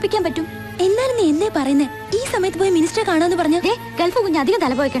ഇവിടെ ഒളിപ്പിക്കാൻ പറ്റും? എന്നാലും നീ എന്തേ പറയുന്നേ? ഈ സമയത്ത് പോയി മിനിസ്റ്റർ കാണാന്ന് പറഞ്ഞു. ഗൾഫ് കുഞ്ഞ് അധികം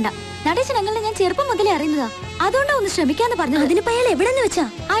തലപോയിക്കണ്ട. നടേശൻ അങ്ങളെ ഞാൻ ചെറുപ്പം മുതലേ അറിയുന്നതാ. അതുകൊണ്ടാ ഒന്ന് ശ്രമിക്കാന്ന് പറഞ്ഞത്. അതിനിപ്പോ അയാൾ എവിടെന്ന് വെച്ചാ?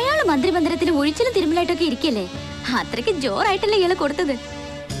 അയാള് മന്ത്രിമന്ദിരത്തിന് ഒഴിച്ചിലും തിരുമലായിട്ടൊക്കെ ഇരിക്കല്ലേ. അത്രയ്ക്ക് ജോറായിട്ടല്ലേ ഇയാള് കൊടുത്തത്.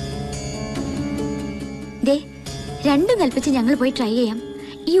 ദേ, രണ്ടും കൽപ്പിച്ച് ഞങ്ങൾ പോയി ട്രൈ ചെയ്യാം.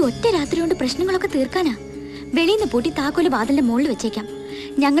 ഈ ഒറ്റ രാത്രി കൊണ്ട് പ്രശ്നങ്ങളൊക്കെ തീർക്കാനാ. വെളിയിൽ നിന്ന് പൂട്ടി താക്കോല് വാതിലിന്റെ മുകളിൽ വെച്ചേക്കാം.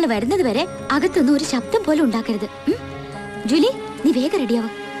 ഞങ്ങൾ വരുന്നത് വരെ അകത്തുനിന്ന് ഒരു ശബ്ദം പോലും ഉണ്ടാക്കരുത്. ജൂലി, നീ വേഗം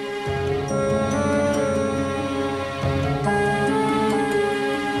റെഡിയാവും.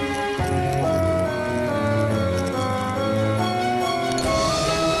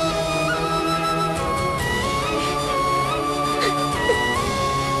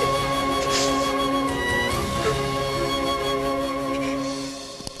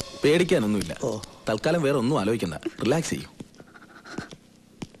 പേടിക്കാനൊന്നുമില്ല. തൽക്കാലം വേറെ ഒന്നും ആലോചിക്കണ്ട, റിലാക്സ് ചെയ്യും.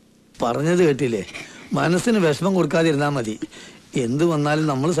 പറഞ്ഞത് കേട്ടില്ലേ, മനസ്സിന് വിഷമം കൊടുക്കാതിരുന്നാ മതി. എന്ത് വന്നാലും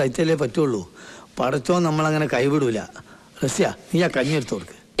നമ്മൾ സഹിച്ചല്ലേ പറ്റുള്ളൂ. പടച്ചോ നമ്മളങ്ങനെ കൈവിടൂല. റസ്യ, നീ ആ കഞ്ഞി എടുത്തു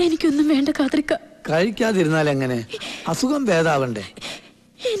കൊടുക്ക്. എനിക്കൊന്നും വേണ്ട കാത്രിക്ക. കഴിക്കാതിരുന്നാൽ എങ്ങനെ? അസുഖം ഭേദാവണ്ടേ?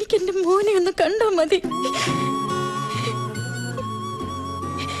 എനിക്ക് എന്റെ മോനെ ഒന്ന് കണ്ടാ മതി.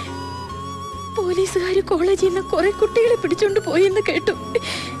 പോലീസുകാര് കോളേജിൽ നിന്ന് കുറെ കുട്ടികളെ പിടിച്ചോണ്ട് പോയെന്ന് കേട്ടു.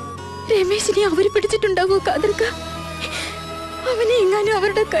 രമേശിനെ അവര് പിടിച്ചിട്ടുണ്ടാവോ കാതർക്ക? അവനെ എങ്ങാനും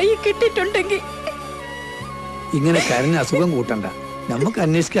അവരുടെ കൈ കിട്ടിയിട്ടുണ്ടെങ്കിൽ. ഇങ്ങനെ കരഞ്ഞ അസുഖം കൂട്ടണ്ട, നമുക്ക്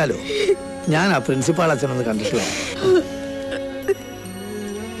അന്വേഷിക്കാലോ. ഞാൻ ആ പ്രിൻസിപ്പാൾ അച്ഛനൊന്ന് കണ്ടിട്ട് വരാം.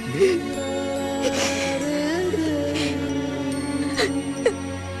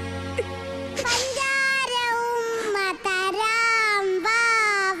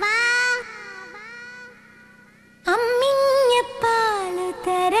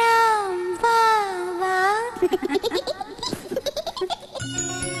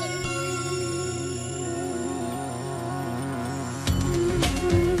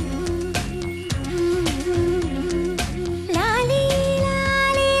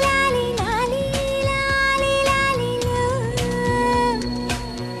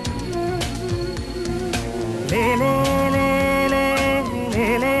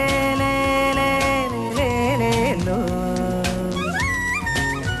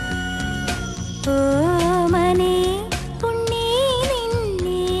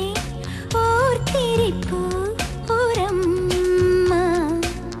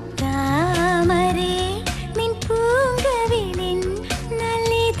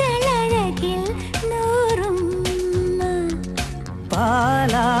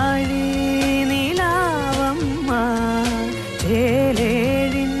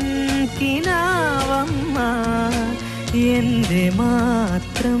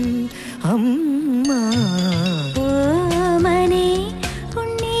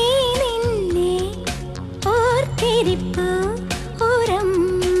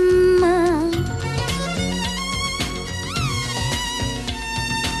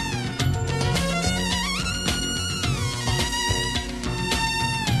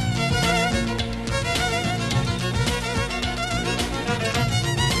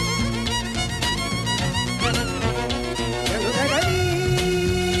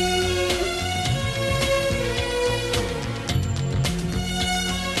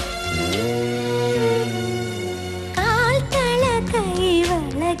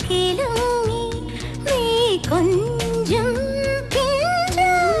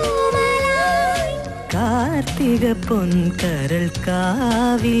 കാർത്തിക പൊൻകരൾ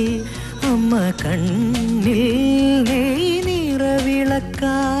കാവിൽ അമ്മ കണ്ണിൽ നെയ്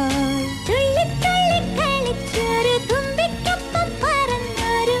നിറവിളക്കായി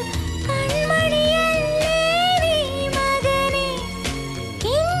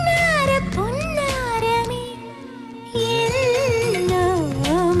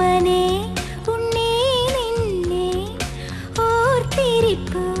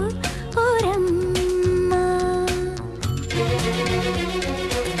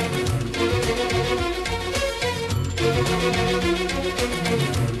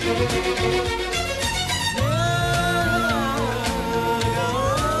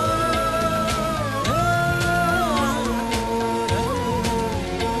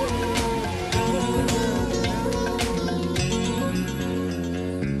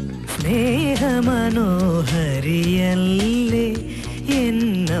സ്നേഹമനോഹരിയല്ലേ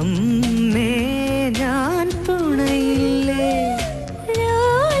എന്നമ്മേ ഞാൻ തുണയില്ലേ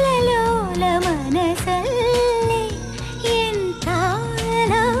ലോല മനസ്സല്ലേ എൻ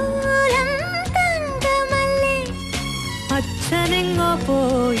താലോലം തങ്കമല്ലേ. അച്ഛനെങ്ങോ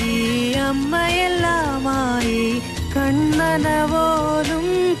പോയി അമ്മയെല്ലാമായി കണ്ണനവോലും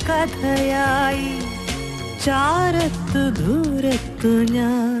കഥയായി ചാരത്തു ദൂരത്തു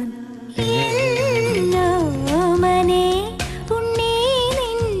ഞാൻ ഓമനെ ഉണ്ണി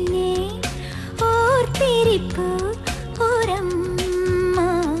നിന്നെ ഓർത്തിരിപ്പു ഒരമ്മ.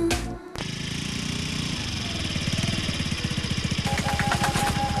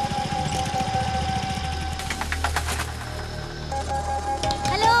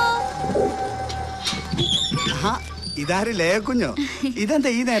 ഹലോ, ഇതാര് ലേക്കുഞ്ഞോ? ഇതെന്താ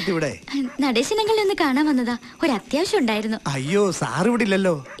ഈ നേരത്തെ ഇവിടെ? നടേശനങ്ങളെ ഒന്ന് കാണാൻ വന്നതാ. ഒരു അത്യാവശ്യം ഉണ്ടായിരുന്നു. അയ്യോ, സാറ് ഇവിടെ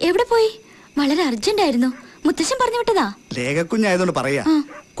ഇല്ലല്ലോ. എവിടെ പോയി? വളരെ അർജന്റ് ആയിരുന്നു. മുത്തശ്ശൻ പറഞ്ഞു വിട്ടതാ. ലേഖക്കുഞ്ഞായതുകൊണ്ട് പറയാ,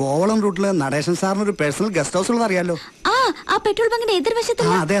 കോവളം റൂട്ടില് നടേശൻ സാറിന് ഒരു പേഴ്സണൽ ഗസ്റ്റ് ഹൗസ് ഉള്ളത് അറിയാലോ? ആ പെട്രോൾ ബങ്കിന്റെ എതിർവശത്ത്.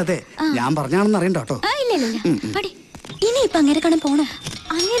 അതെ അതെ, ഞാൻ പറഞ്ഞാണെന്ന് അറിയണ്ട കേട്ടോ. ഇല്ല ഇനി ഇപ്പൊ അങ്ങനെ കാണാൻ പോണോ?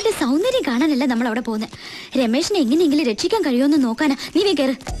 അങ്ങയുടെ സൗന്ദര്യം കാണാനല്ല നമ്മൾ അവിടെ പോകുന്നത്. രമേശിനെ എങ്ങനെയെങ്കിലും രക്ഷിക്കാൻ കഴിയുമെന്ന് നോക്കാനാ. നീ വേ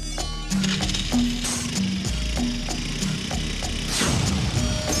കയറ്.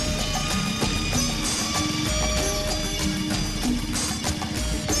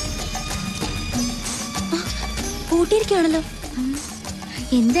 പൂട്ടിയിരിക്കുകയാണല്ലോ.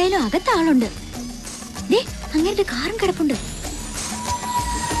 എന്തായാലും അകത്ത് ആളുണ്ട്. അങ്ങേരുടെ കാറും കിടപ്പുണ്ട്.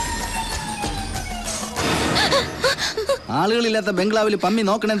 ആളുകളില്ലാത്ത ബംഗ്ലാവിൽ പമ്മി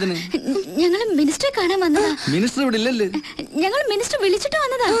നോക്കണെന്തിന്? ഞങ്ങൾ മിനിസ്റ്ററെ കാണാൻ വന്നതാ. മിനിസ്റ്റർ ഇവിടെ ഇല്ലല്ലോ. ഞങ്ങൾ മിനിസ്റ്റർ വിളിച്ചിട്ട്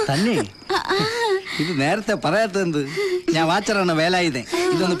വന്നതാ. തന്നെ ഇത് നേരത്തെ പറയാത്തത്? ഞാൻ വാച്ചറാണ് വേലായുധേ.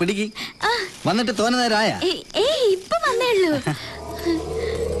 ഇതൊന്ന് പിടിക്ക്. വന്നിട്ട് തോന്നുന്നേരായ? ഇപ്പൊ വന്നേ ഉള്ളൂ.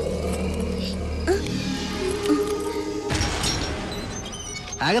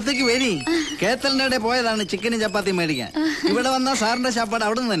 അകത്തേക്ക് വരി. കേത്തലിന്റെ ഇടയിൽ പോയതാണ് ചിക്കനും ചപ്പാത്തി മേടിക്കാൻ. ഇവിടെ വന്ന സാറിന്റെ ശാപ്പാട്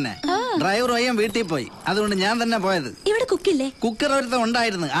അവിടെ നിന്ന് തന്നെ. ഡ്രൈവർ പയ്യൻ വീട്ടിൽ പോയി, അതുകൊണ്ട് ഞാൻ തന്നെ പോയത്. ഇവിടെ കുക്കില്ലേ? കുക്കർ ഒരുത്തം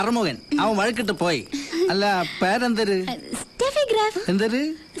ഉണ്ടായിരുന്നു, അറുമുഖൻ. അവൻ വഴക്കിട്ട് പോയി. അല്ല, പേരെന്തര്? എന്തര്?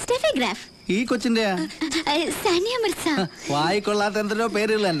 ഈ കൊച്ചിന്റെ വായിക്കൊള്ളാത്ത എന്തൊരു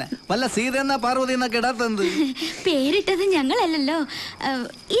പേരുകൾ തന്നെ. വല്ല സീത എന്നാ പാർവതി എന്നൊക്കെ ഇടാത്തത്? പേരിട്ടത് ഞങ്ങളല്ലല്ലോ.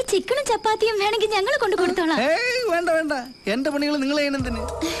 ഈ ചിക്കനും ചപ്പാത്തിയും വേണമെങ്കിൽ ഞങ്ങൾ കൊണ്ടു കൊടുത്തോളാം. വേണ്ട വേണ്ട, എന്റെ പണികൾ നിങ്ങൾ ചെയ്യുന്നതിന്.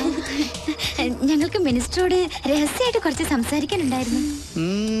 ഞങ്ങൾക്ക് മിനിസ്റ്ററോട് രഹസ്യമായിട്ട് കുറച്ച് സംസാരിക്കാനുണ്ടായിരുന്നു.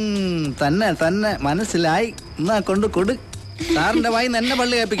 തന്നെ തന്നെ മനസ്സിലായി. എന്നാ കൊണ്ട് കൊടു. സാറിന്റെ വായി എന്നെ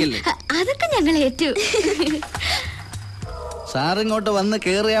പള്ളി കേൾപ്പിക്കില്ലേ? അതൊക്കെ ഞങ്ങൾ ഏറ്റു. സാറിങ്ങോട്ട് വന്ന്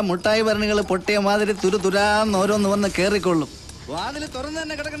കേറിയ മുട്ടായി ഭരണികൾ പൊട്ടിയ മാതിരി തുരുതുരാന്ന് ഓരോന്ന് വന്ന് കേറിക്കൊള്ളും. വാതിൽ തുറന്നു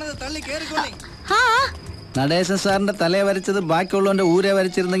തന്നെ കിടക്കുന്നത് തള്ളി കേറിക്കൊള്ളി. നടേശൻ സാറിന്റെ തലയെ വരച്ചത് ബാക്കിയുള്ളവന്റെ ഊരെ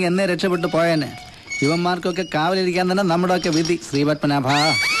വരച്ചിരുന്നെങ്കിൽ എന്നെ രക്ഷപ്പെട്ടു പോയേനെ. ഇവന്മാർക്കൊക്കെ കാവലിരിക്കാൻ തന്നെ നമ്മുടെ ഒക്കെ വിധി. ശ്രീപത്മനാഭ,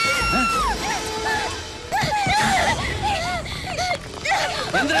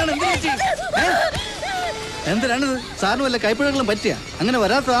 എന്തിനാണിത്? സാറിന് വല്ല കൈപ്പിഴകളും പറ്റിയ? അങ്ങനെ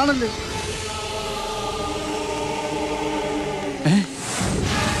വരാത്തതാണല്ലോ.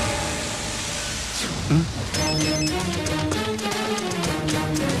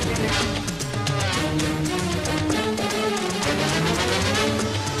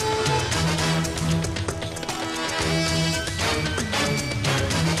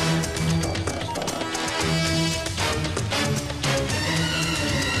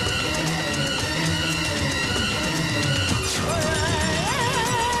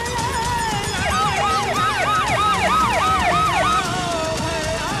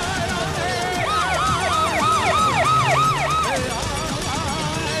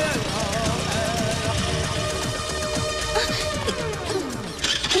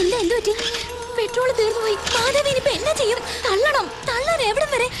 പെട്രോൾ തീർന്നുപോയി. മാധവി ഇനിയിപ്പോ എന്നാ ചെയ്യും? തള്ളണം. തള്ളാൻ എവിടം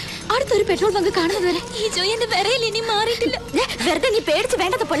വരെ? അടുത്തൊരു പെട്രോൾ ബങ്ക് കാണുന്നത് വരെ ഈ ജോയിന്റെ വിറയിൽ ഇനി മാറിയിട്ടില്ല. വെറുതെ നീ പേടിച്ച്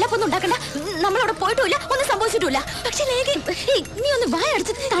വേണ്ടത് പൊല്ലപ്പൊന്നും ഉണ്ടാക്കണ്ട. നമ്മളവിടെ പോയിട്ടുമില്ല, ഒന്നും സംഭവിച്ചിട്ടില്ല. പക്ഷെ നീ ഒന്ന് വായ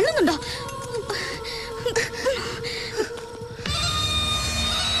അടിച്ച് തള്ളുന്നുണ്ടോ?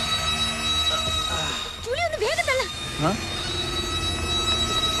 ജൂലി ഒന്ന് വേഗം തള്ള.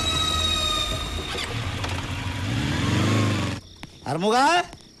 അർമുക,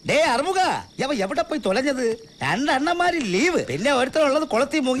 ഡേ അർമുക, എവിടെ പോയി തൊലഞ്ഞത്? രണ്ടെണ്ണന്മാര് ലീവ്, പിന്നെ ഒരുത്തരുള്ളത്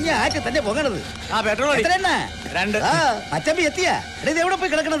കുളത്തി മുങ്ങി ആറ്റി തന്നെ പൊങ്ങണത്. അച്ചമ്പി എത്തിയാ? എവിടെ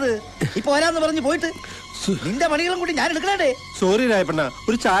പോയി കിടക്കണത്? ഇപ്പൊ വരാന്ന് പറഞ്ഞു പോയിട്ട് നിന്റെ പണികളും കൂടി ഞാൻ എടുക്കണേ. സോറി രായപ്പണ്ണ,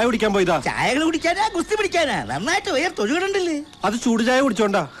 ഒരു ചായ കുടിക്കാൻ പോയതാ. ചായകൾ കുടിക്കാനാ ഗുസ്തി പിടിക്കാനാ? നന്നായിട്ട് വയർ തൊഴുകണ്ടല്ലേ? അത് ചൂട് ചായ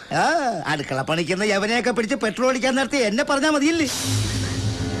കുടിച്ചോണ്ടാ. അടുക്കള പണിക്കുന്ന യവനെയൊക്കെ പിടിച്ച് പെട്രോൾ അടിക്കാൻ നേരത്തെ എന്നെ പറഞ്ഞാ മതിയില്ലേ?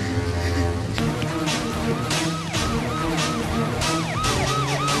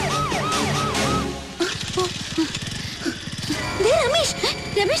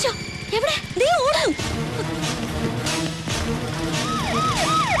 രമേശോ എവിടെ? ഓടും.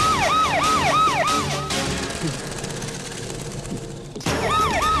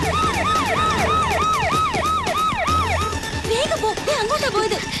 വേഗം പോ. അങ്ങോട്ടാ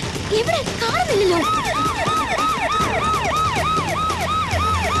പോയത്. എവിടെ കാണുന്നില്ലല്ലോ.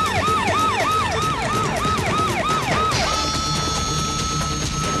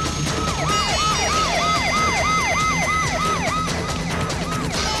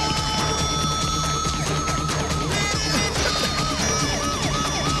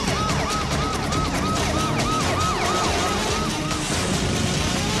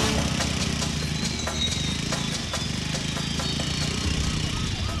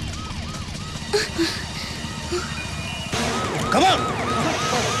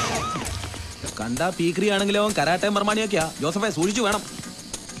 കണ്ടാ പീക്രി ആണെങ്കിലും അവൻ കരാട്ടെ മർമാണിയൊക്കെയാ. ജോസഫെ സൂക്ഷിച്ചു വേണം.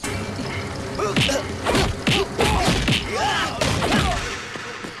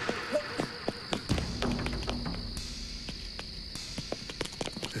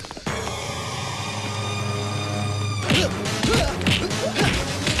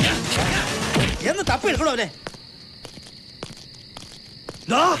 എന്ന് തപ്പി എടുക്കണോ അവനെ?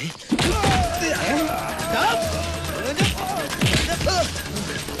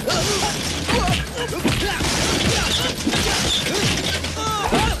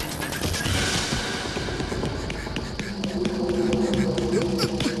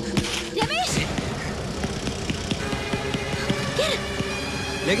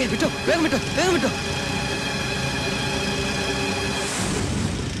 വിട്ടോ, വേഗം വിട്ടോ, വേഗം വിട്ടോ.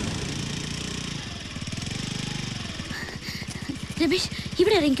 രമേശ്,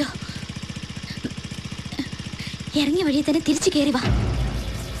 ഇവിടെ ഇറങ്ങിക്കോ. ഇറങ്ങിയ വഴി തന്നെ തിരിച്ചു കയറി വാ.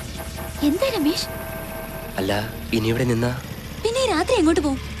 എന്താ രമേശ്? അല്ല, ഇനി ഇവിടെ നിന്നാ പിന്നെ രാത്രി എങ്ങോട്ട്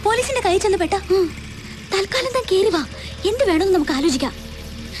പോകും? പോലീസിന്റെ കൈ ചെന്ന് പെട്ട. തൽക്കാലം താൻ കയറി വാ. എന്ത് വേണമെന്ന് നമുക്ക് ആലോചിക്കാം.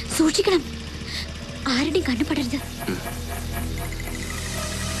 സൂക്ഷിക്കണം, ആരുടെയും കണ്ണുപെടരുത്.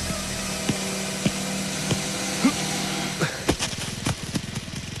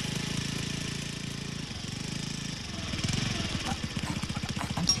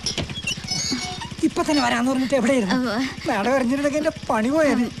 ഇപ്പൊ തന്നെ വരാന്ന് പറഞ്ഞിട്ട് എവിടെയായിരുന്നു? നട വരഞ്ഞിട്ടുണ്ടെങ്കിൽ എന്റെ പണി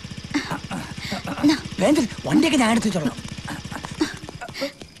പോയത്. വണ്ടിയൊക്കെ ഞാൻ എടുത്തു വെച്ചോളാം.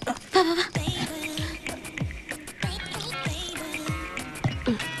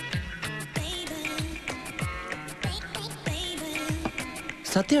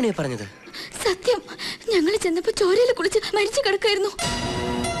 സത്യമാണ് ഈ പറഞ്ഞത്? സത്യം. ഞങ്ങൾ ചെന്നപ്പോ ചോരയിൽ കുളിച്ച് മരിച്ചു കിടക്കായിരുന്നു.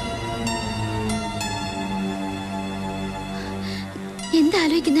 എന്താ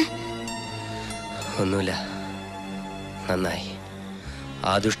ആലോചിക്കുന്നേ? ഒന്നുമില്ല. നന്നായി.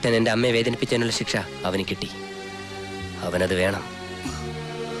 ആ ദുഷ്ടൻ എന്റെ അമ്മയെ വേദനിപ്പിച്ചതിനുള്ള ശിക്ഷ അവന് കിട്ടി. അവനത് വേണം.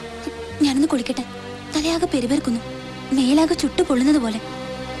 ഞാനൊന്ന് കുളിക്കട്ടെ. തലയാകെ പെരുപെരുക്കുന്നു, മേലാകെ ചുട്ടു പൊള്ളുന്നത് പോലെ.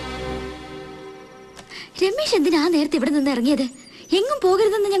 രമേശ് എന്തിനാ നേരത്തെ ഇവിടെ നിന്ന് ഇറങ്ങിയത്? എങ്ങും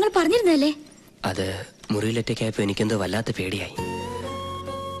പോകരുതെന്ന് ഞങ്ങൾ പറഞ്ഞിരുന്നല്ലേ? അത് മുറിയിലൊറ്റയ്ക്കായപ്പോ എനിക്കെന്തോ വല്ലാത്ത പേടിയായി.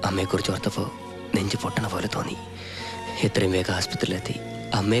 അമ്മയെക്കുറിച്ച് ഓർത്തപ്പോ നെഞ്ചു പൊട്ടണ പോലെ തോന്നി. എത്രയും വേഗം ആസ്പത്രിയിലെത്തി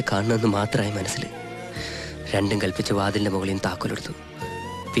അമ്മയെ കാണണമെന്ന് മാത്രമായി മനസ്സിൽ. രണ്ടും കൽപ്പിച്ച് വാതിലിന്റെ മുകളിൽ താക്കോലെടുത്തു.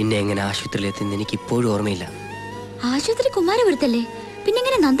 പിന്നെ എങ്ങനെ ആശുപത്രിയിലെത്തിന്ന് എനിക്ക് ഇപ്പോഴും ഓർമ്മയില്ല. ആശുപത്രി കുമാരപുരത്തല്ലേ? പിന്നെ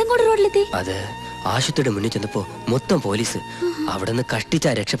എങ്ങനെ നന്ദൻകോട് റോഡിലെത്തി? അത് ആശുപത്രിയുടെ മുന്നിൽ ചെന്നപ്പോ മൊത്തം പോലീസ്. അവിടെ നിന്ന്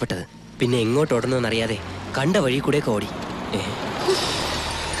കഷ്ടിച്ചാ രക്ഷപ്പെട്ടത്. പിന്നെ എങ്ങോട്ട് ഓടണമെന്നറിയാതെ കണ്ട വഴി കൂടെ ഓടി.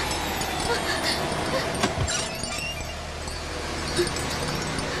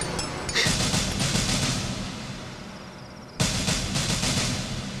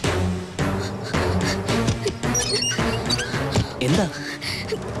 എന്താ?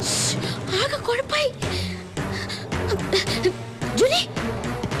 ആകെ കുഴപ്പായി. ജൂലി,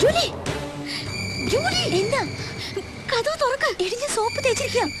 ജൂലി, എന്താ കഥവ് തുറക്ക. എടിഞ്ഞ സോപ്പ്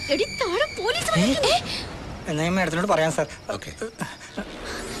തേച്ചിരിക്കാം. എടി താഴെ പോലീസ്. എന്നാ ഞാൻ മേഡത്തിനോട് പറയാം സാർ. ഓക്കെ.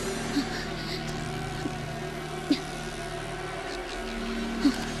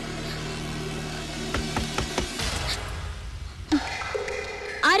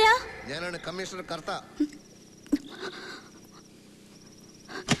 ആരാ? ഞാനാണ് കമ്മീഷണർ കർത്ത.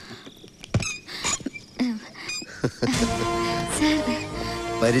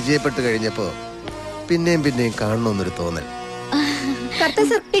 പരിചയപ്പെട്ട് കഴിഞ്ഞപ്പോ പിന്നെയും പിന്നെയും കാണണമെന്നൊരു തോന്നൽ.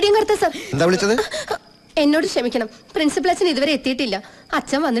 എന്താ വിളിച്ചത്? എന്നോട് ക്ഷമിക്കണം, പ്രിൻസിപ്പൽ അച്ഛൻ ഇതുവരെ എത്തിയിട്ടില്ല.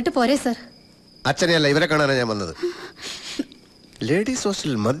 അച്ഛൻ വന്നിട്ട് പോരെ സർ? അച്ഛനെയല്ല, ഇവരെ കാണാനാണ് ഞാൻ വന്നത്. ലേഡീസ്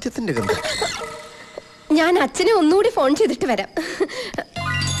ഹോസ്റ്റലിൽ മദ്യത്തിന്റെ ഗന്ധം. ഞാൻ അച്ഛനെ ഒന്നുകൂടി ഫോൺ ചെയ്തിട്ട് വരാം.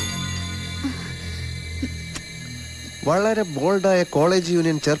 വളരെ ബോൾഡായ കോളേജ്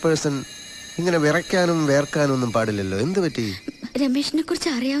യൂണിയൻ ചെയർപേഴ്സൺ ഇങ്ങനെ വിറയ്ക്കാനും വേർക്കാനും ഒന്നും പാടില്ലല്ലോ. എന്ത് പറ്റി? രമേശിനെ കുറിച്ച്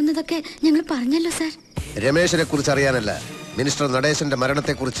അറിയാവുന്നതൊക്കെ ഞങ്ങൾ പറഞ്ഞല്ലോ സാർ. രമേശിനെ കുറിച്ച് അറിയാനല്ല, മിനിസ്റ്റർ നടേശന്റെ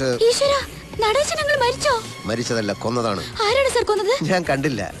മരണത്തെ കുറിച്ച്. മരിച്ചതല്ല, കൊന്നതാണ്. ആരാണ് സാർ കൊന്നത്? ഞാൻ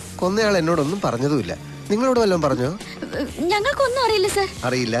കണ്ടില്ല. കൊന്നയാൾ എന്നോടൊന്നും പറഞ്ഞതുമില്ല. നിങ്ങളോട് വല്ലതും പറഞ്ഞോ? ഞങ്ങൾക്കൊന്നും അറിയില്ല സാർ.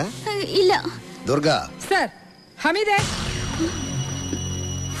 അറിയില്ല? ഇല്ല. ദുർഗ സാർ. ഹമീദേ.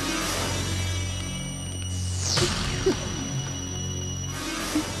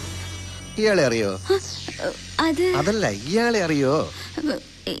 ഇയാളെ അറിയോ? അതല്ല, ഇയാളെ അറിയോ?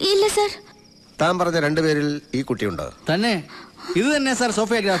 ഇല്ല സാർ. താൻ പറഞ്ഞ രണ്ടുപേരിൽ ഈ കുട്ടിയുണ്ടോ? തന്നെ. ഇത് തന്നെ സാർ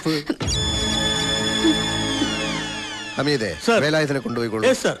സോഫിയോഗ്രാഫ്. ഹമീദേ, വേലായുധനെ കൊണ്ടുപോയിക്കോളൂ.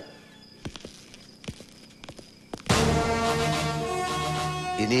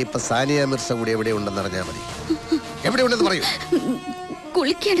 ഇനിയിപ്പൊ സാനിയ മിർസ കൂടി എവിടെ ഉണ്ടെന്ന് അറിഞ്ഞാൽ മതി. എവിടെ ഉണ്ടെന്ന് പറയൂ.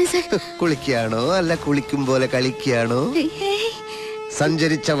 കുളിക്കാണോ അല്ല കുളിക്കും പോലെ കളിക്കാണോ?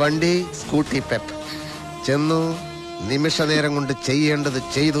 സഞ്ചരിച്ച വണ്ടി സ്കൂട്ടി പെപ്പ്. ചെന്നു, നിമിഷ നേരം കൊണ്ട് ചെയ്യേണ്ടത്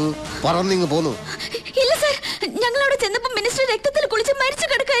ചെയ്തു, പറന്നിങ്ങ് പോന്നു. ഇല്ല സാർ, ഞങ്ങളവിടെ ചെന്നപ്പോ മിനിസ്റ്റർ രക്തത്തിൽ കുളിച്ച് മരിച്ചു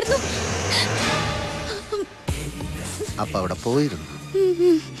കിടക്കായിരുന്നു. അപ്പൊ അവിടെ പോയിരുന്നു.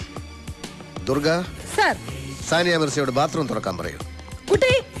 ദുർഗ സാർ, സാനിയ മിർസയോട് ബാത്റൂം തുറക്കാൻ പറയൂ.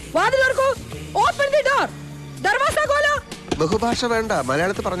 കുട്ടി, വാതിൽ തുറക്കൂ. Open the door. ദർവാസ ഖോലോ. ബഹുഭാഷ വേണ്ട,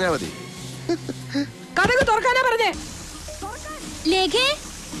 മലയാളത്തിൽ പറഞ്ഞാ മതി. കതക് തുറക്കാനാ പറഞ്ഞേ. ലേഖേ,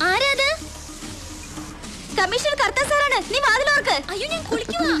 ആരാത്? കമ്മീഷണർ കർത്ത സാറാണ്. നീ വാതിൽ തുറക്ക്. അയ്യോ, ഞാൻ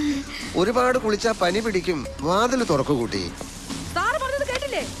കുളിക്കുവാ. ഒരുപാട് കുളിച്ചാ പനി പിടിക്കും. വാതിൽ തുറക്കു കൂട്ടി. സാർ പറഞ്ഞത്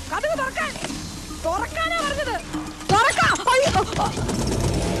കേട്ടില്ലേ? കതക് തുറക്കാൻ. തുറക്കാനാ പറഞ്ഞത്. തുറക്കാം. അയ്യോ.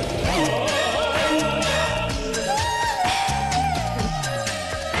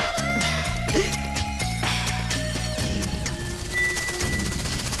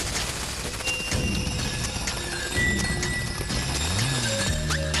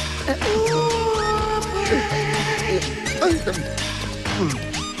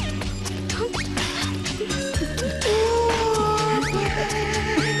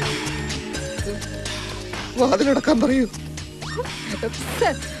 വാതിലടക്കാൻ പറയൂ.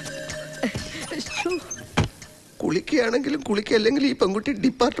 കുളിക്കുകയാണെങ്കിലും കുളിക്കല്ലെങ്കിലും ഈ പെൺകുട്ടി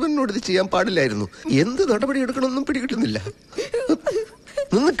ഡിപ്പാർട്ട്മെന്റിനോട് ഇത് ചെയ്യാൻ പാടില്ലായിരുന്നു. എന്ത് നടപടി എടുക്കണമെന്നും പിടികിട്ടുന്നില്ല.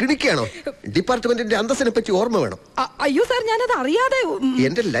 നിന്ന് കിണിക്കാണോ? ഡിപ്പാർട്ട്മെന്റിന്റെ അന്തസ്സിനെ പറ്റി ഓർമ്മ വേണം. അയ്യോ സാർ, ഞാനത് അറിയാതെ.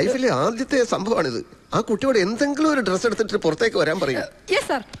 എന്റെ ലൈഫിലെ ആദ്യത്തെ സംഭവമാണിത്. ആ കുട്ടിയോട് എന്തെങ്കിലും ഒരു ഡ്രസ് എടുത്തിട്ട് പുറത്തേക്ക് വരാൻ പറയും.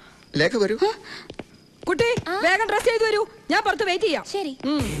 ലേഖ വരൂ. കുട്ടി, വേഗം ഡ്രസ് ചെയ്തു വരൂ. ഞാൻ പുറത്ത് വെയിറ്റ് ചെയ്യാം. ശരി.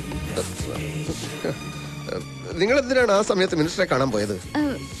 നിങ്ങൾ എന്തിനാണ് ആ സമയത്ത് മിനിസ്റ്ററെ കാണാൻ പോയത്?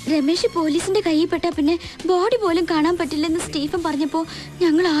 രമേശ് പോലീസിന്റെ കയ്യിൽ പെട്ടാ പിന്നെ ബോഡി പോലും കാണാൻ പറ്റില്ലെന്ന് സ്റ്റീഫൻ പറഞ്ഞപ്പോ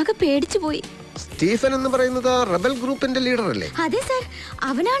ഞങ്ങൾ ആകെ പേടിച്ചു പോയി. സ്റ്റീഫൻ എന്ന് പറയുന്നത് ആ റബൽ ഗ്രൂപ്പിന്റെ ലീഡർ അല്ലേ? അതെ സാർ,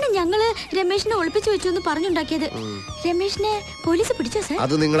 അവനാണ് ഞങ്ങള് രമേശിനെ ഒളിപ്പിച്ചു വെച്ചു എന്ന് പറഞ്ഞുണ്ടാക്കിയത്. രമേശിനെ പോലീസ് പിടിച്ചോ സാർ?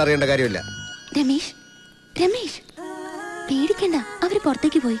 അത് നിങ്ങൾ അറിയേണ്ട കാര്യമില്ല. രമേശ്, രമേശ് പേടിക്കണ്ട, അവര്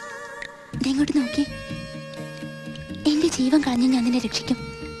പുറത്തേക്ക് പോയി. ഇങ്ങോട്ട് നോക്കി. എന്റെ ജീവൻ കളഞ്ഞ് ഞാൻ നിന്നെ രക്ഷിക്കും.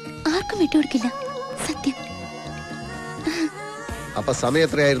 ആർക്കും വിട്ടുകൊടുക്കില്ല, സത്യം. അപ്പൊ സമയം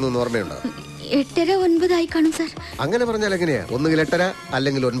എത്രയായിരുന്നു എന്ന് ഓർമ്മയുണ്ടോ? 8:30-9 കാണും സാർ. അങ്ങനെ പറഞ്ഞാൽ എങ്ങനെയാ? ഒന്നുകിൽ 8:30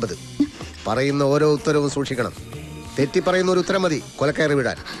 അല്ലെങ്കിൽ 9. പറയുന്ന ഓരോ ഉത്തരവും സൂക്ഷിക്കണം. തെറ്റി പറയുന്ന ഒരു ഉത്തരം മതി കൊലക്കയറി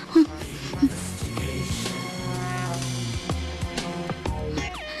വിടാൻ.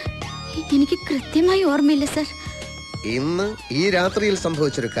 എനിക്ക് കൃത്യമായി ഓർമ്മയില്ല സാർ. ഇന്ന് ഈ രാത്രിയിൽ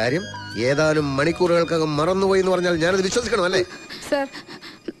സംഭവിച്ചൊരു കാര്യം ഏതാനും മണിക്കൂറുകൾക്കകം മറന്നുപോയി എന്ന് പറഞ്ഞാൽ ഞാനത് വിശ്വസിക്കണം അല്ലേ? സാർ,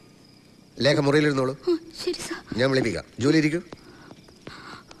 ലേഖ മുറിയിലിരുന്നോളൂ. ശരി സാർ. ഞാൻ വിളിപ്പിക്കാം. ജോലി ഇരിക്കൂ.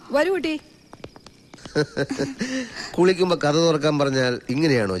 വരൂ കുട്ടി. കുളിക്കുമ്പോ കഥ തുറക്കാൻ പറഞ്ഞാൽ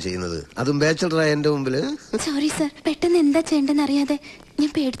ഇങ്ങനെയാണോ ചെയ്യുന്നത്? അതും ബാച്ചലറായ എന്റെ മുമ്പില്. സോറി സാർ, പെട്ടെന്ന് എന്താ ചെയ്യേണ്ടെന്ന് അറിയാതെ ഞാൻ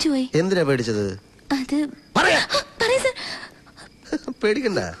പേടിച്ചു പോയി. എന്തിനാ പേടിച്ചത്? അത്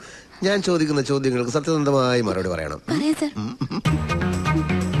പേടിക്കണ്ട. ഞാൻ ചോദിക്കുന്ന ചോദ്യങ്ങൾക്ക് സത്യസന്ധമായി മറുപടി പറയണം.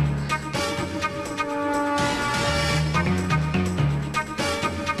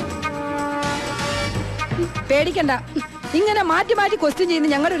 പേടിക്കണ്ട. ഇങ്ങനെ മാറ്റി മാറ്റി ക്വസ്റ്റ്യൻ ചെയ്യുന്ന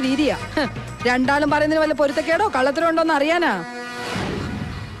ഞങ്ങളുടെ ഒരു രീതിയാ. രണ്ടാളും പറയുന്നതിന് വല്ല പൊരുത്തക്കേടോ കള്ളത്തരോ ഉണ്ടോന്ന് അറിയാനാ.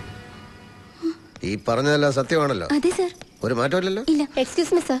 ഈ പറഞ്ഞതെല്ലാം സത്യമാണല്ലോ? അതെ സർ. ഒരു മാറ്റമില്ലല്ലോ? ഇല്ല.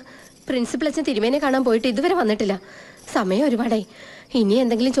 എക്സ്ക്യൂസ് മീ സർ, പ്രിൻസിപ്പൽ അച്ഛൻ തിരുമേനെ കാണാൻ പോയിട്ട് ഇതുവരെ വന്നിട്ടില്ല. സമയം ഒരുപാടായി. ഇനി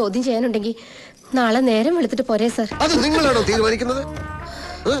എന്തെങ്കിലും ചോദ്യം ചെയ്യാനുണ്ടെങ്കിൽ നാളെ നേരം വെളുത്തിട്ട് പോരേ സർ. അത് നിങ്ങളാണോ തീരുമാനിക്കുന്നത്?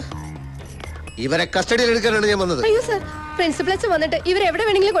 ഇവരെ കസ്റ്റഡിയിൽ എടുക്കാനാണ് ഞാൻ വന്നത്. അയ്യോ സർ, പ്രിൻസിപ്പൽ അച്ഛൻ വന്നിട്ട് ഇവരെ എവിടെ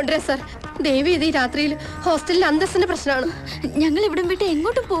വേണമെങ്കിലും കൊണ്ടുവരാം സർ. ദേവി ഇത് ഈ രാത്രിയിൽ ഹോസ്റ്റലിൽ അന്തസ്സിന്റെ പ്രശ്നമാണ്. ഞങ്ങൾ ഇവിടം വിട്ട്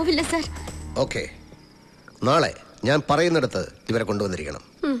എങ്ങോട്ടും പോവില്ല സർ. ഓക്കെ, നാളെ ഞാൻ പറയുന്നിടത്ത് ഇവരെ കൊണ്ടുവന്നിരിക്കണം.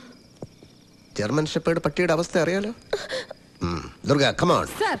 ജർമ്മൻ ഷെപ്പേർഡ് പട്ടിയുടെ അവസ്ഥ അറിയാലോ? Durga, come on.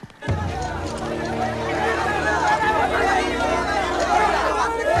 സർ,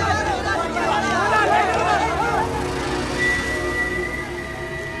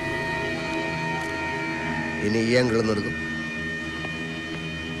 ഇനി ഈ ആംഗിൾ ഒന്ന് എടുക്കും.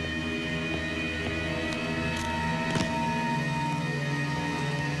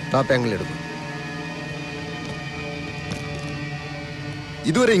 ടോപ്പ് ആംഗിൾ എടുക്കും.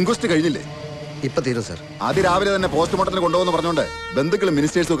 ഇതുവരെ ഇൻക്വസ്റ്റ് കഴിഞ്ഞില്ലേ? ഇപ്പൊ തീരും സർ. ആദ്യം രാവിലെ തന്നെ പോസ്റ്റ്മോർട്ടത്തിന് കൊണ്ടുപോകുന്ന പറഞ്ഞോണ്ട് ബന്ധുക്കളും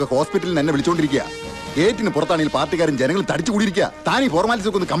മിനിസ്റ്റേഴ്സും ഒക്കെ ഹോസ്പിറ്റലിൽ എന്നെ വിളിച്ചോണ്ടിരിക്കുക. ഗേറ്റിന് പുറത്താണെങ്കിൽ പാർട്ടിക്കാരും ജനങ്ങളും തടിച്ചു കൂടിയിരിക്കുക. താൻ ഈ ഫോർമാലിറ്റീസ്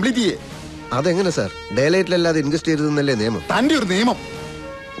ഒക്കെ ഒന്ന് കംപ്ലീറ്റ് ചെയ്യേ. അതെങ്ങനെ സാർ? ഡേ ലൈറ്റിലല്ലാതെ ഇൻവെസ്റ്റ് ചെയ്തതെന്നല്ലേ നിയമം? തന്റെ ഒരു നിയമം.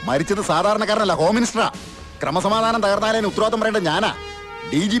 മരിച്ചത് സാധാരണക്കാരനല്ല, ഹോം മിനിസ്റ്ററാ. ക്രമസമാധാനം തകർന്നാലേ ഉത്തരവാദിത്തം പറയേണ്ട ഞാനാ.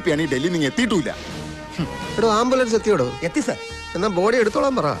 DGP ആണ് ഈ ഡൽഹി നിങ്ങൾ എത്തിയിട്ടില്ല. എടോ, ആംബുലൻസ് എത്തിയോടോ? എത്തി സർ. എന്നാ ബോഡി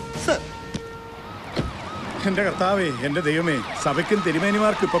എടുത്തോളാൻ പറ. എന്റെ കർത്താവേ, എന്റെ ദൈവമേ, സഭയ്ക്കും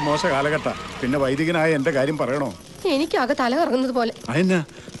തിരുമേനിമാർക്കും ഇപ്പൊ മോശ കാലഘട്ട. പിന്നെ വൈദികനായ എന്റെ കാര്യം പറയണോ? എനിക്കാകെ തല കറങ്ങുന്നത് പോലെ. അതെന്നാ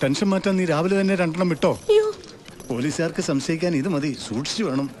ടെൻഷൻ മാറ്റാൻ നീ രാവിലെ തന്നെ 2 വിട്ടോ? പോലീസുകാർക്ക് സംശയിക്കാൻ ഇത് മതി. സൂക്ഷിച്ചു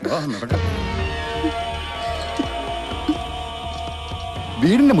വേണം. നടക്കാം.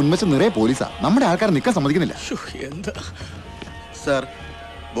 വീടിന്റെ മുൻവശം നിറയെ പോലീസാ. നമ്മുടെ ആൾക്കാർ നിൽക്കാൻ സമ്മതിക്കുന്നില്ല. എന്താ സർ,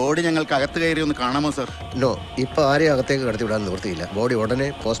 ബോഡി ഞങ്ങൾക്ക് അകത്ത് കയറി ഒന്ന് കാണാമോ സർ? നോ, ഇപ്പൊ ആരെയും അകത്തേക്ക് കടത്തി വിടാൻ നിവൃത്തിയില്ല. ബോഡി ഉടനെ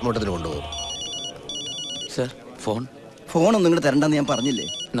പോസ്റ്റ്മോർട്ടത്തിന് കൊണ്ടുപോകും. സർ, ഫോണൊന്നും ഇങ്ങോട്ട് തരണ്ടെന്ന് ഞാൻ പറഞ്ഞില്ലേ?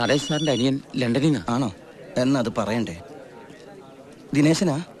 നടേശ് സാറിന്റെ അനിയൻ ലണ്ടനിൽ നിന്ന്. ആണോ? എന്നാ അത് പറയണ്ടേ?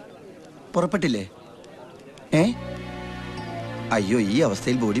 ദിനേശനാ? പുറപ്പെട്ടില്ലേ? അയ്യോ, ഈ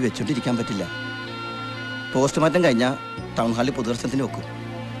അവസ്ഥയിൽ ബോഡി വെച്ചോണ്ടിരിക്കാൻ പറ്റില്ല. പോസ്റ്റ്മോർട്ടം കഴിഞ്ഞാൽ ടൗൺ ഹാളിൽ പൊതുദർശനത്തിന് വെക്കും.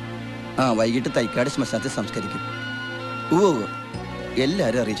 വൈകിട്ട് തൈക്കാട് ശ്മശാനത്തിൽ സംസ്കരിക്കും.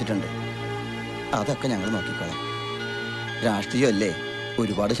 എല്ലാവരും അറിയിച്ചിട്ടുണ്ട്. അതൊക്കെ ഞങ്ങൾ നോക്കിക്കോളാം. രാഷ്ട്രീയമല്ലേ,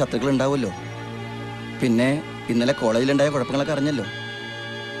 ഒരുപാട് ശത്രുക്കൾ ഉണ്ടാവുമല്ലോ. പിന്നെ ഇന്നലെ കോളേജിലുണ്ടായ കുഴപ്പങ്ങളൊക്കെ അറിഞ്ഞല്ലോ.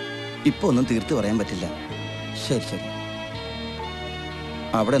 ഇപ്പൊ ഒന്നും തീർത്ത് പറയാൻ പറ്റില്ല. ശരി.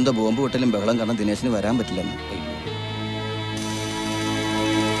 അവിടെ എന്തോ ബോംബ് പൊട്ടലും ബഹളം കാരണം ദിനേശിന് വരാൻ പറ്റില്ലെന്ന്.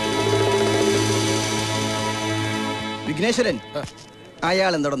 വിഘ്നേശ്വരൻ,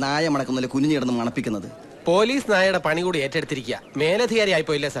 അയാൾ എന്തോ നായ മണക്കുന്നതിൽ കുനിഞ്ഞു കിടന്ന് മണപ്പിക്കുന്നത്? പോലീസ് നായയുടെ പണി കൂടി ഏറ്റെടുത്തിരിക്കുക. മേലധികാരി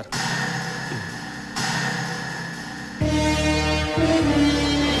ആയിപ്പോയില്ലേ സാർ?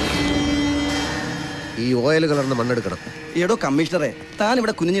 ഈ ഓയിൽ കലർന്ന മണ്ണെടുക്കണം. എടോ കമ്മീഷണറെ, താൻ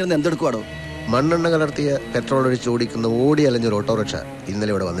ഇവിടെ കുനിഞ്ഞിരുന്ന് എന്തെടുക്കുവാടോ? മണ്ണെണ്ണ കലർത്തിയ പെട്രോൾ ഒഴിച്ച് ഓടിക്കുന്ന ഓടി അലഞ്ഞൊരു ഓട്ടോറിക്ഷ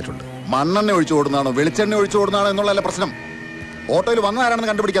ഇന്നലെ ഇവിടെ വന്നിട്ടുണ്ട്. മണ്ണെണ്ണ ഒഴിച്ചു ഓടുന്നതാണോ വെളിച്ചെണ്ണ ഒഴിച്ചു ഓടുന്നതാണോ എന്നുള്ള പ്രശ്നം? ഓട്ടോയിൽ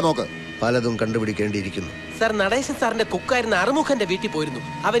വന്നതാരാണെന്ന് കണ്ടുപിടിക്കാൻ നോക്ക്. പലതും കണ്ടുപിടിക്കേണ്ടിയിരിക്കുന്നു. സാർ, നടേശൻ സാറിന്റെ കുക്കായിരുന്ന അറുമുഖന്റെ വീട്ടിൽ പോയിരുന്നു.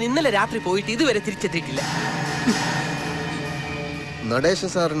 അവൻ ഇന്നലെ രാത്രി പോയിട്ട് ഇതുവരെ തിരിച്ചെത്തിയിട്ടില്ല. നടേശൻ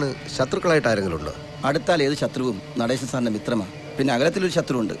സാറിന് ശത്രുക്കളായിട്ട് ആരെങ്കിലും ഉണ്ടോ? അടുത്താൽ ഏത് ശത്രുവും നടേശൻ സാറിന്റെ മിത്രമാണ്. പിന്നെ അകലത്തിലൊരു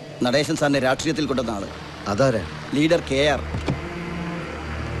ശത്രുവുണ്ട്. നടേശൻ സാറിന്റെ രാഷ്ട്രീയത്തിൽ കൊണ്ടുവന്ന ആള്. അതാരാ? Leader KR.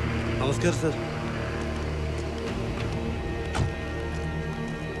 നമസ്കാരം സർ.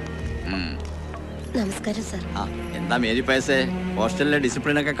 നമസ്കാരം സർ. എന്താ മേരി പയസേ, ഹോസ്റ്റലിലെ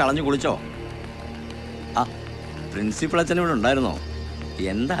ഡിസിപ്ലിനൊക്കെ കളഞ്ഞു കുളിച്ചോ? പ്രിൻസിപ്പൽ അച്ഛൻ ഇവിടെ ഉണ്ടായിരുന്നോ?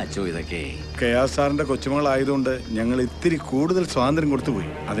 എന്താ അച്ചോ ഇതൊക്കെ? KR സാറിന്റെ കൊച്ചുമകളായതുകൊണ്ട് ഞങ്ങൾ ഇത്തിരി കൂടുതൽ സ്വാതന്ത്ര്യം കൊടുത്തുപോയി.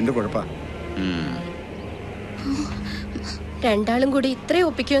 അതിന്റെ കുഴപ്പാ. രണ്ടാളും കൂടി ഇത്രയും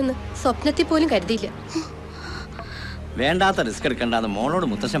ഒപ്പിക്കുമെന്ന് സ്വപ്നത്തിൽ പോലും കരുതിയില്ല. വേണ്ടാത്ത റിസ്ക് എടുക്കണ്ടെന്ന് മോളോട്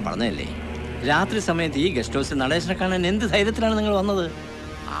മുത്തശ്ശൻ പറഞ്ഞതല്ലേ? രാത്രി സമയത്ത് ഈ ഗസ്റ്റ് ഹൗസിൽ നടേശനെ കാണാൻ എന്ത് ധൈര്യത്തിലാണ് നിങ്ങൾ വന്നത്?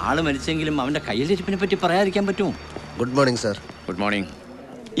 ആള് മരിച്ചെങ്കിലും അവന്റെ കയ്യിലിരിപ്പിനെ പറ്റി പറയാതിരിക്കാൻ പറ്റുമോ? Good morning sir. Good morning.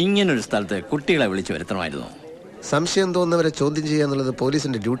 ഇങ്ങനൊരു സ്ഥലത്ത് കുട്ടികളെ വിളിച്ചു വരുത്തണമായിരുന്നു. സംശയം തോന്നുന്നവരെ ചോദ്യം ചെയ്യുക എന്നുള്ളത്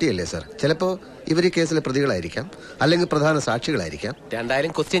പോലീസിന്റെ ഡ്യൂട്ടി അല്ലേ സർ? ചിലപ്പോ ഇവർ ഈ കേസിലെ പ്രതികളായിരിക്കാം, അല്ലെങ്കിൽ പ്രധാന സാക്ഷികളായിരിക്കാം.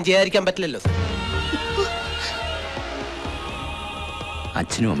 രണ്ടായാലും ക്വസ്റ്റ്യൻ ചെയ്യാതിരിക്കാൻ പറ്റില്ലല്ലോ.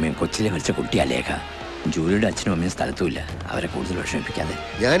 അച്ഛനും അമ്മയും കൊച്ചിലെ മരിച്ച കുട്ടിയാ ലേഖ. ജൂലിയുടെ അച്ഛനും അമ്മയും സ്ഥലത്തുമില്ല. അവരെ കൂടുതൽ വിഷമിപ്പിക്കാതെ.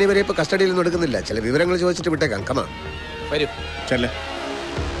 ഞാൻ ഇവരെ ഇപ്പൊ കസ്റ്റഡിയിലൊന്നും എടുക്കുന്നില്ല. ചില വിവരങ്ങൾ ചോദിച്ചിട്ട് വിട്ടേക്കാം. കമാ വരൂ.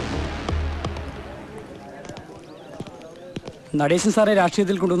 നടേശൻ സാറെ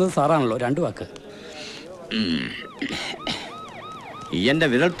രാഷ്ട്രീയത്തിൽ കൊണ്ടുവന്നത് സാറാണല്ലോ. 2 വാക്ക്. എന്റെ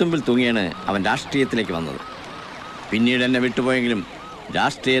വിരൽത്തുമ്പിൽ തൂങ്ങിയാണ് അവൻ രാഷ്ട്രീയത്തിലേക്ക് വന്നത്. പിന്നീട് എന്നെ വിട്ടുപോയെങ്കിലും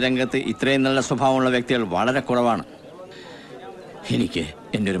രാഷ്ട്രീയ രംഗത്ത് ഇത്രയും നല്ല സ്വഭാവമുള്ള വ്യക്തികൾ വളരെ കുറവാണ്. എനിക്ക്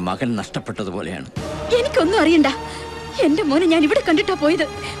എൻ്റെ ഒരു മകൻ നഷ്ടപ്പെട്ടതുപോലെയാണ്. എനിക്കൊന്നും അറിയണ്ട. എന്റെ മോനെ ഞാൻ ഇവിടെ കണ്ടിട്ടാ പോയത്.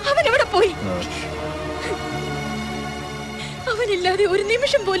 അവൻ എവിടെ പോയി? അവനില്ലാതെ ഒരു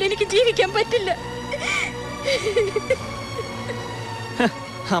നിമിഷം പോലും എനിക്ക് ജീവിക്കാൻ പറ്റില്ല.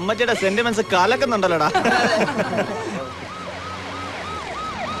 അമ്മച്ചിയുടെ സെന്റിമെന്റ്സ് കലക്കുന്നുണ്ടല്ലോടാ.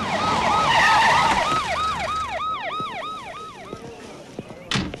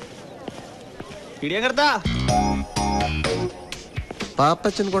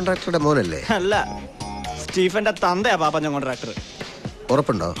 പാപ്പച്ചൻ കോൺട്രാക്ടറുടെ മോനല്ലേ? അല്ല, സ്റ്റീഫന്റെ തന്തയാ പാപ്പച്ചൻ കോൺട്രാക്ടർ.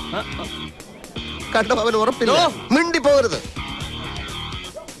 ഉറപ്പുണ്ടോ? കണ്ടോ, അവൻ ഉറപ്പില്ല. മിണ്ടി പോകരുത്.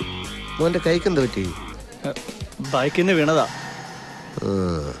 മോന്റെ കൈക്കെന്ത് പറ്റി? ബൈക്കിൽ നിന്ന് വീണതാ.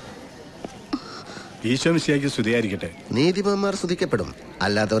 ഈശോമിശിഹായ്ക്ക് സ്തുതിയായിരിക്കട്ടെ. നീതിമാന്മാർ സ്തുതിക്കപ്പെടും,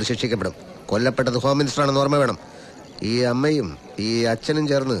 അല്ലാത്തവർ ശിക്ഷിക്കപ്പെടും. കൊല്ലപ്പെട്ടത് ഹോം മിനിസ്റ്റർ ആണെന്ന് ഓർമ്മ വേണം. ഈ അമ്മയും ഈ അച്ഛനും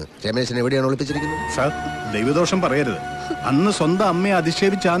ചേർന്ന് രമേശിനെ എവിടെയാണ് ഒളിപ്പിച്ചിരിക്കുന്നത്? സാർ, ദൈവദോഷം പറയരുത്. അന്ന് സ്വന്തം അമ്മയെ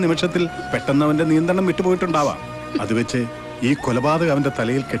അധിക്ഷേപിച്ച ആ നിമിഷത്തിൽ പെട്ടെന്ന് അവന്റെ നിയന്ത്രണം വിട്ടുപോയിട്ടുണ്ടാവാം. അത് വെച്ച് ഈ കൊലപാതകം അവന്റെ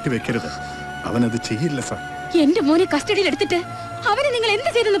തലയിൽ കെട്ടിവെക്കരുത്. അവനത് ചെയ്യില്ല സാർ. എന്റെ മോനെ കസ്റ്റഡിയിൽ എടുത്തിട്ട് അവനെ നിങ്ങൾ എന്ത്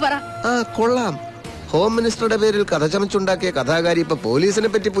ചെയ്തെന്ന് പറ. ആ കൊള്ളാം. ഹോം മിനിസ്റ്ററുടെ പേരിൽ കഥ ചമച്ചുണ്ടാക്കിയ കഥാകാരി ഇപ്പൊ പോലീസിനെ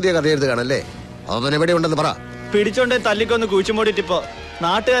പറ്റി പുതിയ കഥ എഴുതുകയാണല്ലേ? അവൻ എവിടെ ഉണ്ടെന്ന് പറ. പിടിച്ചോണ്ട് തല്ലിക്കൊന്ന് കുഴിച്ചുമൂടിട്ടിപ്പോ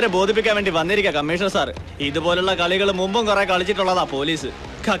നാട്ടുകാരെ ബോധിപ്പിക്കാൻ വേണ്ടി വന്നിരിക്കുക കമ്മീഷണർ സാർ. ഇതുപോലുള്ള കളികൾ മുമ്പും കുറെ കളിച്ചിട്ടുള്ളതാ പോലീസ്.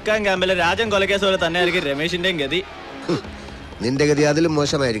 കക്കാൻ ക്യാമ്പിലെ രാജൻ കൊലക്കേസ് പോലെ തന്നെ ആയിരിക്കും രമേശിന്റെയും ഗതി. നിന്റെ ഗതി അതിലും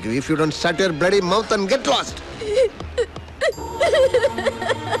മോശമായിരിക്കും. If you don't shut your bloody mouth and get lost.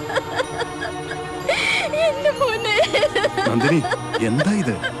 Nandini, എന്താ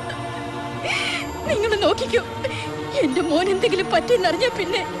ഇത്? നിങ്ങൾ നോക്കിക്കോ. എന്റെ മോൻ എന്തെങ്കിലും പറ്റിയെന്നറിഞ്ഞ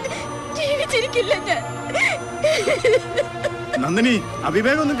പിന്നെ ജീവിച്ചിരിക്കില്ല ഞാൻ. നന്ദിനി,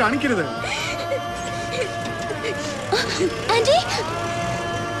 അവിവേകം ഒന്നും കാണിക്കരുത്. ആന്റി,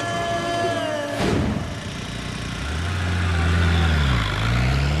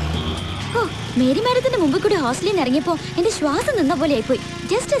 മേരി മാഡത്തിന്റെ മുമ്പിൽ കൂടി ഹോസ്റ്റലിൽ നിന്ന് ഇറങ്ങിയപ്പോ എന്റെ ശ്വാസം നിന്ന പോലെ ആയിപ്പോയി.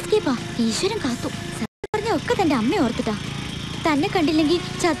 ജസ്റ്റ് എസ്കേപ്പാ. ഈശ്വരൻ കാത്തു. പറഞ്ഞ ഒക്കെ തന്റെ അമ്മ ഓർത്തിട്ടാ. തന്നെ കണ്ടില്ലെങ്കിൽ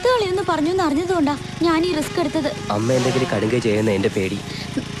ചത്തുകളെന്ന് പറഞ്ഞു അറിഞ്ഞതുകൊണ്ടാ ഞാൻ ഈ റിസ്ക് എടുത്തത്. അമ്മ എന്തെങ്കിലും കടുങ്ക ചെയ്യുന്ന എന്റെ പേടി.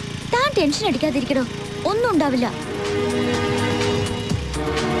 താൻ ടെൻഷൻ അടിക്കാതിരിക്കടോ, ഒന്നും ഉണ്ടാവില്ല.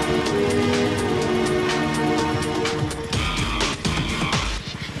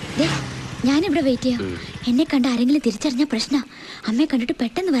 ഞാനിവിടെ വെയിറ്റ് ചെയ്യാം. എന്നെ കണ്ട ആരെങ്കിലും തിരിച്ചറിഞ്ഞ പ്രശ്ന. അമ്മയെ കണ്ടിട്ട്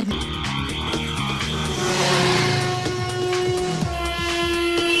പെട്ടെന്ന് വരണം.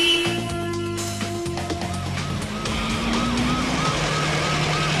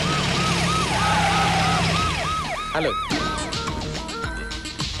 ഹലോ,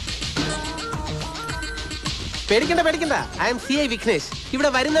 പേടിക്കണ്ട. I M CI Vignesh. ഇവിടെ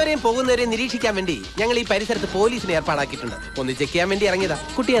വരുന്നവരെയും പോകുന്നവരെയും നിരീക്ഷിക്കാൻ വേണ്ടി ഞങ്ങൾ ഈ പരിസരത്ത് പോലീസിനെ ഏർപ്പാടാക്കിയിട്ടുണ്ട്. ഒന്ന് ചെക്ക് ചെയ്യാൻ വേണ്ടി ഇറങ്ങിയതാ.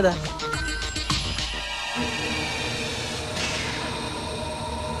 കുട്ടിയേതാ?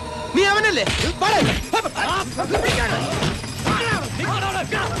 നീ അവനല്ലേ?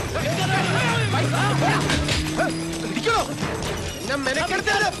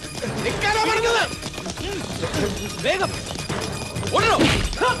 വേഗം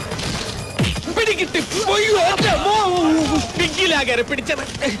പിടികിട്ടി പിടിക്കിലാകെ പിടിച്ചത്.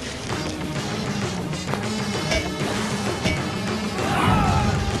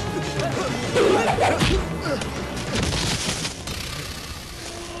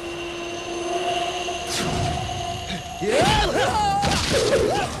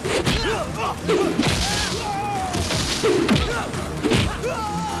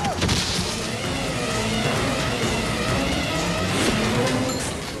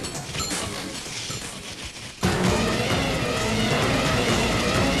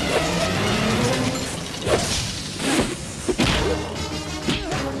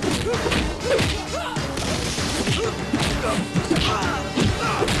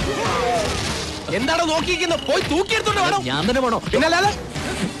 എന്താണോ നോക്കിയിരിക്കുന്നത്? പോയി തൂക്കിയെടുത്തോണ്ട് വേണം. ഞാൻ തന്നെ വേണോ? പിന്നല്ലാതെ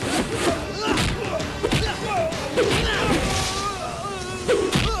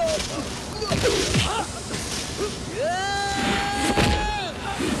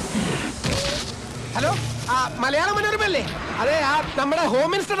ഹലോ, മലയാള മനോരമല്ലേ? അതെ, നമ്മുടെ ഹോം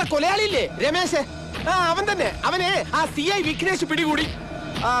മിനിസ്റ്ററുടെ കൊലയാളിയില്ലേ രമേശ്? അവൻ തന്നെ. അവനെ CI വിഘ്നേഷ് പിടികൂടി.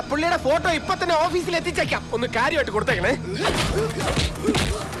 പുള്ളിയുടെ ഫോട്ടോ ഇപ്പൊ തന്നെ ഓഫീസിൽ എത്തിച്ചേക്കാം. ഒന്ന് കാര്യമായിട്ട് കൊടുത്തേക്കണേ.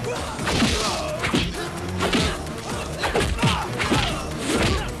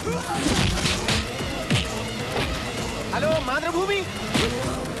 ഹലോ, മാതൃഭൂമി.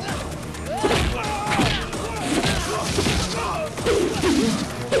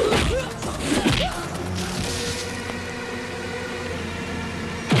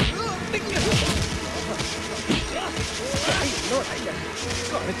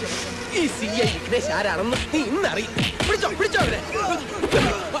 ഈ CI വിഘ്നേഷ് ആരാണെന്ന് നീ ഇന്നറിയും. പിടിച്ചോ അവരെ.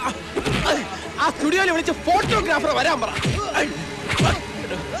 ആ സ്റ്റുഡിയോയിൽ വിളിച്ച് ഫോട്ടോഗ്രാഫർ വരാൻ പറ.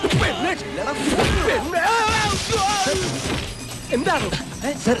 എന്താണ്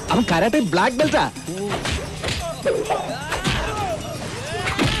സർ? അവൻ കരാട്ടെ ബ്ലാക്ക് ബെൽറ്റാ.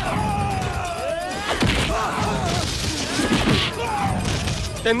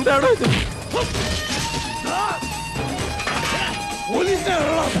 എന്താണോ ഇത്?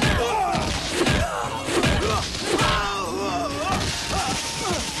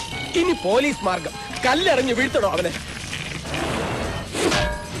 ഇനി പോലീസ് മാർഗം കല്ലെറിഞ്ഞ് വീഴ്ത്തണോ അവനെ?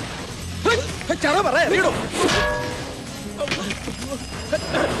 ചറ പറ എറിയണോ?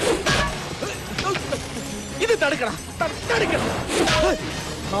 ഇത് തടുക്കണം.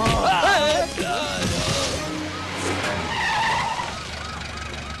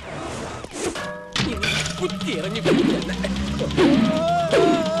 കുത്തി ഇറങ്ങി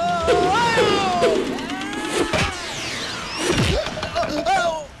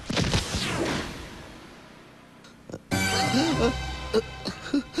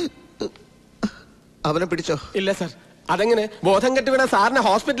അവനെ പിടിച്ചോ? ഇല്ല സാർ. അതെങ്ങനെ? ബോധം കെട്ട് വീണ സാറിനെ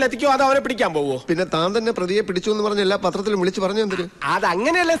ഹോസ്പിറ്റലിൽ എത്തിക്കോ അതോ അവനെ പിടിക്കാൻ പോവോ? പിന്നെ താൻ തന്നെ പ്രതിയെ പിടിച്ചു എന്ന് പറഞ്ഞ എല്ലാ പത്രത്തിലും വിളിച്ചു പറഞ്ഞു എന്തിന്?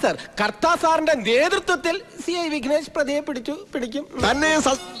 അതങ്ങനെയല്ലേ സാർ. കർത്താ സാറിന്റെ നേതൃത്വത്തിൽ CI വിഘ്നേഷ് പ്രതിയെ പിടിക്കും. തന്നെ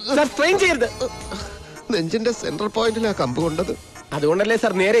ട്രെയിൻ ചെയ്യരുത്. നെഞ്ചിന്റെ സെൻട്രൽ പോയിന്റിലാ കമ്പ് കൊണ്ടത്. അതുകൊണ്ടല്ലേ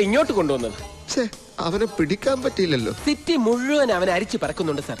സാർ നേരെ ഇങ്ങോട്ട് കൊണ്ടുവന്നത്. അവനെ പിടിക്കാൻ പറ്റിയില്ലല്ലോ. സിറ്റി മുഴുവൻ അവൻ അരിച്ചു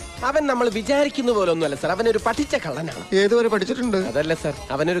പറക്കുന്നുണ്ട് സാർ. അവൻ നമ്മൾ വിചാരിക്കുന്ന പോലെ ഒന്നുമല്ല സാർ. അവനൊരു പഠിച്ച കള്ളനാണ്. ഏതുവരെ പഠിച്ചിട്ടുണ്ട്? അതല്ല സാർ,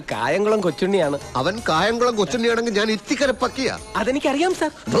 അവനൊരു കായംകുളം കൊച്ചുണ്ണിയാണ്. അവൻ കായംകുളം കൊച്ചുണ്ണിയാണെങ്കിൽ ഞാൻ ഇത്തിക്കര പക്കിയ. അതെനിക്കറിയാം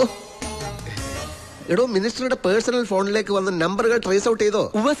സാർ. എടോ, മിനിസ്റ്ററുടെ പേഴ്സണൽ ഫോണിലേക്ക് വന്ന നമ്പറുകൾ ട്രേസ് ഔട്ട് ചെയ്തോ?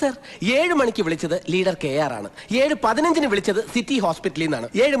 ഉവ്വ് സാർ. 7 മണിക്ക് വിളിച്ചത് ലീഡർ KR ആണ്. 7:15 വിളിച്ചത് സിറ്റി ഹോസ്പിറ്റലിൽ നിന്നാണ്.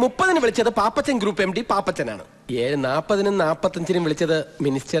 7:30 വിളിച്ചത് പാപ്പച്ചൻ ഗ്രൂപ്പ് MD പാപ്പച്ചനാണ്. 7:40 45 വിളിച്ചത്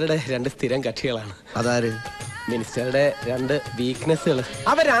മിനിസ്റ്ററുടെ 2 സ്ഥിരം കക്ഷികളാണ്. അതാര്? മിനിസ്റ്ററുടെ 2 വീക്ക്നെസ്സുകൾ.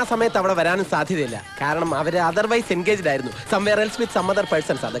 അവർ ആ സമയത്ത് അവിടെ വരാനും സാധ്യതയില്ല. കാരണം അവര് അതർവൈസ് എൻഗേജ്ഡ് ആയിരുന്നു. Somewhere else with some other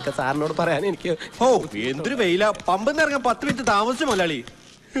persons. അതൊക്കെ സാറിനോട് പറയാൻ എനിക്ക്. എന്തൊരു വെയില. പമ്പെന്ന് ഇറങ്ങാൻ 10 മിനിറ്റ് താമസിച്ചു മുതലാളി.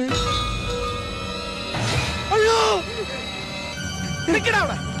 അയ്യോ, നിക്കടാ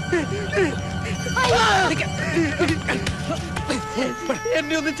അവിടെ.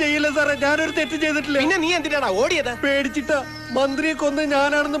 എന്നെ ഒന്നും ചെയ്യില്ല സാറേ, ഞാനൊരു തെറ്റ് ചെയ്തിട്ടില്ല. പിന്നെ നീ എന്തിനാടാ ഓടിയത്? പേടിച്ചിട്ടാ. മന്ത്രിയെ കൊന്ന്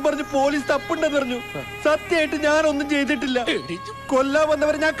ഞാനാണെന്ന് പറഞ്ഞ് പോലീസ് തപ്പുണ്ടെന്ന് പറഞ്ഞു. സത്യമായിട്ട് ഞാനൊന്നും ചെയ്തിട്ടില്ല. കൊല്ലാൻ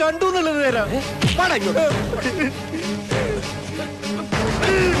വന്നവരെ ഞാൻ കണ്ടു എന്നുള്ളത് നേരാ.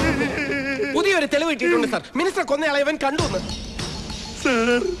 പുതിയൊരു തെളിവ് കിട്ടിയിട്ടുണ്ട് സാർ. മിനിസ്റ്റർ കൊന്നയാളെ ഇവൻ കണ്ടു.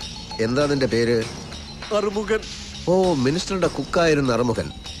 സാർ, എന്താ നിന്റെ പേര്? അറുമുഖൻ. ഓ, മിനിസ്റ്ററുടെ കുക്കായിരുന്ന അറുമുഖൻ.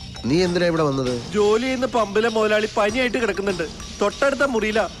 നീ എന്തിനാ ഇവിടെ വന്നത്? ജോലി ചെയ്യുന്ന പമ്പിലെ മുതലാളി പനിയായിട്ട് കിടക്കുന്നുണ്ട്. തൊട്ടടുത്ത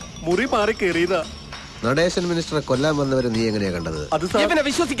മുറിയില. മുറി മാറി കയറിയതാ. നടേശൻ മിനിസ്റ്ററെ കൊല്ലാൻ വന്നവരെ നീ എങ്ങനെയാ കണ്ടത്? ഇവനെ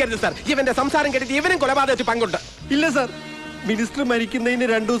വിശ്വസിക്കരുത് സാർ. ഇവന്റെ സംസാരം കേട്ടിട്ട് ഇവനും കൊലപാതകത്തിൽ പങ്കുണ്ട്. ഇല്ല സാർ, മിനിസ്റ്റർ മരിക്കുന്നതിന്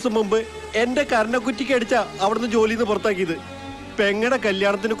 2 ദിവസം മുമ്പ് എന്റെ കർണക്കുറ്റിക്ക് അടിച്ച അവിടുന്ന് ജോലിയിൽ നിന്ന് പുറത്താക്കിയത്. പെങ്ങടെ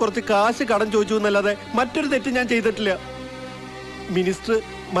കല്യാണത്തിന് കുറച്ച് കാശ് കടം ചോദിച്ചു എന്നല്ലാതെ മറ്റൊരു തെറ്റ് ഞാൻ ചെയ്തിട്ടില്ല. മിനിസ്റ്റർ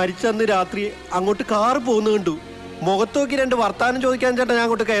മരിച്ചന്ന് രാത്രി അങ്ങോട്ട് കാറ് പോകുന്ന കണ്ടു. മുഖത്ത് നോക്കി 2 വർത്താനം ചോദിക്കാൻ ചേട്ടാ ഞാൻ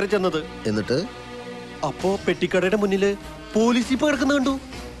അങ്ങോട്ട് കയറി ചെന്നത്. എന്നിട്ട് അപ്പോ പെട്ടിക്കടയുടെ മുന്നില് പോലീസ് ജീപ്പ് കിടക്കുന്ന കണ്ടു.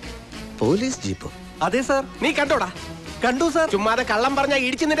 Police jeep? അതെ സാർ. നീ കണ്ടോടാ? കണ്ടു സാർ. ചുമ്മാതെ കള്ളം പറഞ്ഞ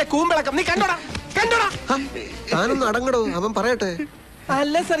ഇടിച്ചു നിന്റെ കൂമ്പിളക്കം. നീ കണ്ടോടാ? താനൊന്ന് അടങ്ങടോ, അവൻ പറയട്ടെ.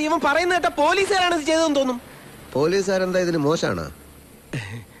 അല്ല സാർ, ഇവൻ പറയുന്ന കേട്ട പോലീസുകാരാണ് ഇത് ചെയ്തതെന്ന് തോന്നും. പോലീസുകാരെന്താ ഇതിന് മോശാണ്?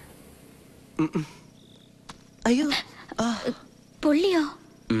 അയ്യോ, പൊള്ളിയോ?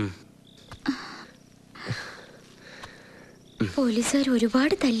 പോലീസുകാർ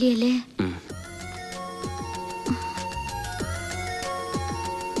ഒരുപാട് തല്ലിയല്ലേ?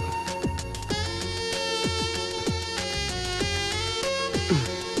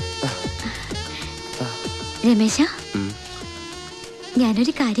 രമേശ,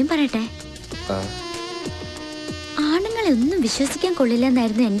 ഞാനൊരു കാര്യം പറയട്ടെ. ആണുങ്ങളെ ഒന്നും വിശ്വസിക്കാൻ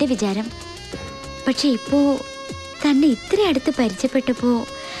കൊള്ളില്ലെന്നായിരുന്നു എന്റെ വിചാരം. പക്ഷെ ഇപ്പോ തന്നെ ഇത്ര അടുത്ത് പരിചയപ്പെട്ടപ്പോ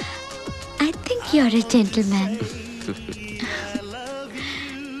I think you are A gentleman.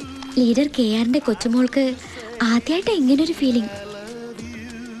 Leader KRന്റെ കൊച്ചുമോൾക്ക് ആദ്യമായിട്ട് ഇങ്ങനൊരു ഫീലിംഗ്.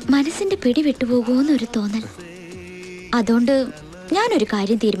 മനസ്സിന്റെ പിടി വിട്ടുപോകുമെന്നൊരു തോന്നൽ. അതുകൊണ്ട് ഞാനൊരു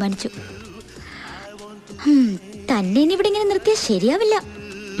കാര്യം തീരുമാനിച്ചു. തന്നെ ഇനി ഇവിടെ ഇങ്ങനെ നിർത്തിയാൽ ശരിയാവില്ല.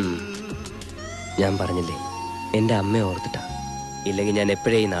 ഞാൻ പറഞ്ഞില്ലേ, എന്റെ അമ്മയെ ഓർത്തിട്ടാ. ഇല്ലെങ്കിൽ ഞാൻ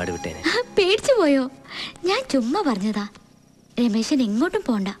എപ്പോഴേ ഈ നാട് വിട്ടേനെ. പേടിച്ചു പോയോ? ഞാൻ ചുമ്മാ പറഞ്ഞതാ. രമേശൻ എങ്ങോട്ടും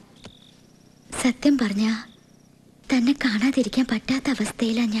പോണ്ട. സത്യം പറഞ്ഞ തന്നെ കാണാതിരിക്കാൻ പറ്റാത്ത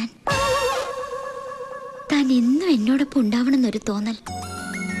അവസ്ഥയിലാ ഞാൻ. താൻ എന്നും എന്നോടൊപ്പം ഉണ്ടാവണമെന്നൊരു തോന്നൽ.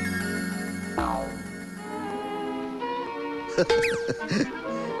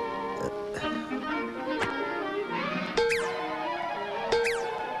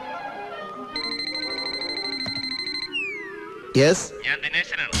 യെസ്,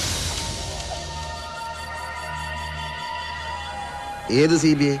 ഏത്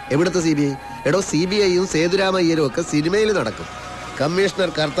CBI? എവിടുത്തെ CBI? എടോ, CBIയും സേതുരാമയ്യരും ഒക്കെ സിനിമയിൽ നടക്കും. കമ്മീഷണർ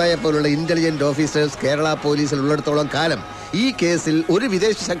കർത്തായെ പോലുള്ള ഇന്റലിജന്റ് ഓഫീസേഴ്സ് കേരള പോലീസിൽ ഉള്ളിടത്തോളം കാലം ഈ കേസിൽ ഒരു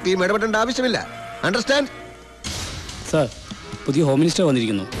വിദേശ ശക്തിയും ഇടപെടേണ്ട ആവശ്യമില്ല. അണ്ടർസ്റ്റാൻഡ്? സർ, പുതിയ ഹോം മിനിസ്റ്റർ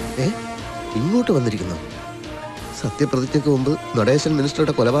വന്നിരിക്കുന്നു. ഇങ്ങോട്ട് വന്നിരിക്കുന്നു? സത്യപ്രതിജ്ഞയ്ക്ക് മുമ്പ് നടേശൻ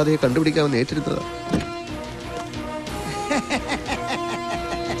മിനിസ്റ്ററുടെ കൊലപാതകയെ കണ്ടുപിടിക്കാമെന്ന് ഏറ്റെടുത്തതാ.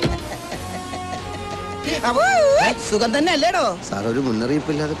 സുഖം തന്നെ അല്ലേടോ? സാർ, ഒരു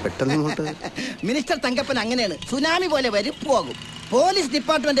മുന്നറിയിപ്പില്ലാതെ പെട്ടെന്ന് ഇങ്ങോട്ട്. മിനിസ്റ്റർ തങ്കപ്പൻ അങ്ങനെയാണ്, സുനാമി പോലെ വരും പോകും. പോലീസ്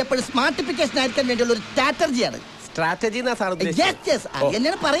ഡിപ്പാർട്ട്മെന്റ് എപ്പോഴും സ്മാർട്ടിഫിക്കേഷൻ ആയിരിക്കാൻ വേണ്ടിയുള്ള ഒരു സ്ട്രാറ്റജിയാണ്.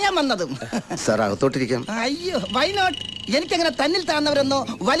 എന്നെയാണ് പറയാൻ വന്നതും. സാർ, അകത്തോട്ടിരിക്കാം. അയ്യോ, വൈ നോട്ട്? എനിക്കങ്ങനെ തന്നിൽ താഴ്ന്നവരെന്നോ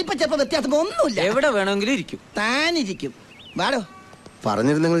വലിപ്പച്ചെറുപ്പ വ്യത്യാസമോ ഒന്നുമില്ല. എവിടെ വേണമെങ്കിലും ഇരിക്കും. താനിരിക്കും. വാടോ.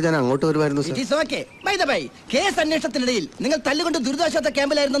 പറഞ്ഞിരുന്നെങ്കിൽ ഞാൻ അങ്ങോട്ട് വരുമായിരുന്നു. കേസ് അന്വേഷണത്തിനിടയിൽ നിങ്ങൾ തല്ലുകൊണ്ട് ദുരിതാശ്വാസ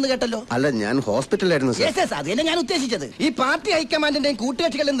ക്യാമ്പിലായിരുന്നെന്ന് കേട്ടല്ലോ. അല്ല, ഞാൻ ഹോസ്പിറ്റലായിരുന്നു. അത് തന്നെ ഞാൻ ഉദ്ദേശിച്ചത്. ഈ പാർട്ടി ഹൈക്കമാൻഡിന്റെയും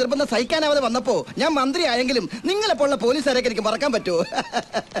കൂട്ടുകക്ഷികളുടെയും നിർബന്ധം സഹിക്കാനാവാതെ വന്നപ്പോ ഞാൻ മന്ത്രി ആയെങ്കിലും നിങ്ങളെപ്പോലുള്ള പോലീസുകാരൊക്കെ എനിക്ക് മറക്കാൻ പറ്റുമോ?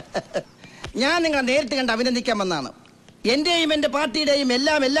 ഞാൻ നിങ്ങളെ നേരിട്ട് കണ്ട് അഭിനന്ദിക്കാൻ വന്നാണ്. എന്റെയും എന്റെ പാർട്ടിയുടെയും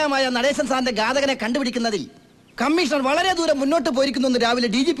എല്ലാമായ നടേശൻ സാറിന്റെ ഘാതകനെ കണ്ടുപിടിക്കുന്നതിൽ കമ്മീഷണർ വളരെ ദൂരം മുന്നോട്ട് പോയിരിക്കുന്നു രാവിലെ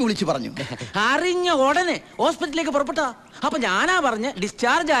DGP വിളിച്ചു പറഞ്ഞു. അറിഞ്ഞ ഉടനെ ഹോസ്പിറ്റലിലേക്ക് പുറപ്പെട്ടാ. അപ്പൊ ഞാനാ പറഞ്ഞ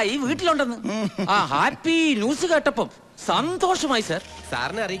ഡിസ്ചാർജ് ആയി വീട്ടിലുണ്ടെന്ന്. ആ ഹാപ്പി ന്യൂസ് കേട്ടപ്പം സന്തോഷമായി സർ.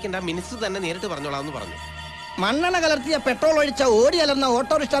 സാറിനെ അറിയിക്കേണ്ട, മിനിസ്റ്റർ തന്നെ നേരിട്ട് പറഞ്ഞോളാം എന്ന് പറഞ്ഞു. മണ്ണെണ്ണ കലർത്തിയ പെട്രോൾ ഒഴിച്ച ഓടി അലർന്ന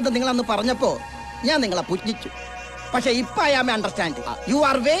ഓട്ടോറിക്ഷ നിങ്ങൾ അന്ന് പറഞ്ഞപ്പോ ഞാൻ നിങ്ങളെ പുച്ഛിച്ചു. പക്ഷെ ഇപ്പൊ I am understand. You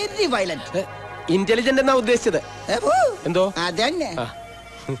are very violent. Intelligent എന്നാ ഉദ്ദേശിച്ചത്. എന്തോ അതന്നെ.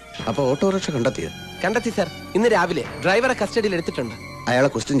 അപ്പൊ ഓട്ടോറിക്ഷ കണ്ടെത്തി സർ. ഇന്ന് രാവിലെ ഡ്രൈവറെ കസ്റ്റഡിയിൽ എടുത്തിട്ടുണ്ട്. അയാളെ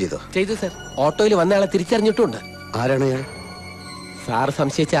ക്വസ്റ്റ്യൻ ചെയ്തു സർ. ഓട്ടോയിൽ വന്ന ആളെ തിരിച്ചറിഞ്ഞിട്ടുണ്ട്. ആരാണ് അയാൾ? സാർ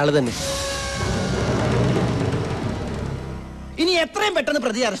സംശയിച്ച ആള് തന്നെ. ഇനി എത്രയും പെട്ടെന്ന്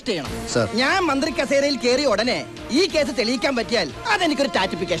പ്രതി അറസ്റ്റ് ചെയ്യണം. സർ, ഞാൻ മന്ത്രി കസേരയിൽ കയറിയ ഉടനെ ഈ കേസ് തെളിയിക്കാൻ പറ്റിയാൽ അതെനിക്കൊരു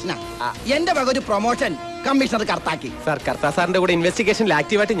ടാറ്റിഫിക്കേഷനാ. എന്റെ വക ഒരു പ്രൊമോഷൻ കമ്മീഷണർ കർത്താക്കി. സാർ, കർത്താ സാറിന്റെ കൂടെ ഇൻവെസ്റ്റിഗേഷനിൽ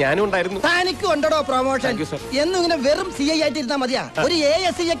ആക്റ്റീവായിട്ട് ഞാനും ഉണ്ടായിരുന്നു. തനിക്ക് ഉണ്ടോ പ്രൊമോഷൻ? എന്നും ഇങ്ങനെ വെറും CI ആയിട്ട് ഇരുന്നാ മതിയാ? ഒരു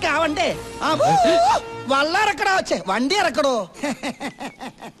ASI ഒക്കെ ആവണ്ടേ? വള്ളറക്കടോ, വണ്ടി ഇറക്കടോ.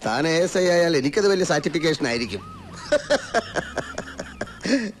 താൻ ASI ആയാൽ എനിക്കത് വലിയ സാറ്റിഫിക്കേഷൻ ആയിരിക്കും.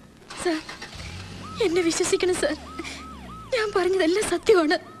 സർ, എന്നെ വിശ്വസിക്കണം സർ. ഞാൻ പറഞ്ഞതെല്ലാം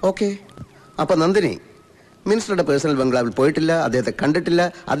സത്യമാണ്. ഓക്കെ. അപ്പൊ നന്ദിനി മിനിസ്റ്ററുടെ പേഴ്സണൽ ബംഗ്ലാവിൽ പോയിട്ടില്ല, അദ്ദേഹത്തെ കണ്ടിട്ടില്ല,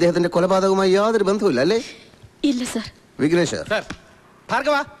 അദ്ദേഹത്തിന്റെ കൊലപാതകവുമായി യാതൊരു ബന്ധവുമില്ല അല്ലേ? ഇല്ല സർ. വിഘ്നേഷ് സർ,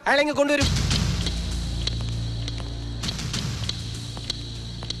 ഭാർഗവ അയാളെങ്ങ് കൊണ്ടുവരും.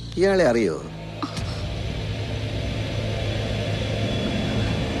 ഇയാളെ അറിയോ?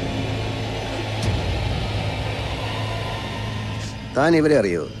 താൻ ഇവരെ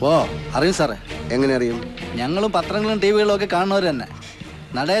അറിയോ? അറിയും സാറേ. എങ്ങനെ അറിയും? ഞങ്ങളും പത്രങ്ങളും ടിവികളും ഒക്കെ കാണുന്നവർ തന്നെ.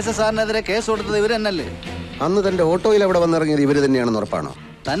 നടേശ സാറിനെതിരെ കേസ് കൊടുത്തത് ഇവർ തന്നെയല്ലേ? അന്ന് തന്റെ ഓട്ടോയിൽ അവിടെ വന്നിറങ്ങിയത് ഇവര് തന്നെയാണെന്ന് ഉറപ്പാണോ?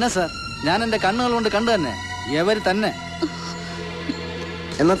 തന്നെ സാർ, ഞാൻ എന്റെ കണ്ണുകൾ കൊണ്ട് കണ്ടു തന്നെ. ഇവര് തന്നെ.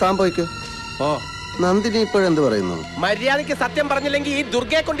 എന്നാ താൻ പോയിക്കോ. നന്ദിനി ഇപ്പോഴെന്ത് പറയുന്നു? മര്യാദയ്ക്ക് സത്യം പറഞ്ഞില്ലെങ്കിൽ ഈ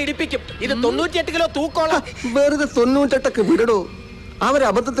ദുർഗയെ കൊണ്ട് ഇടിപ്പിക്കും. ഇത് 98 കിലോ തൂക്കോളാം. വെറുതെ 98 വിടടോ. അവർ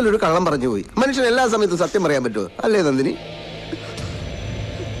അബദ്ധത്തിൽ ഒരു കള്ളം പറഞ്ഞു പോയി. മനുഷ്യൻ എല്ലാ സമയത്തും സത്യം പറയാൻ പറ്റുമോ? അല്ലേ നന്ദിനി?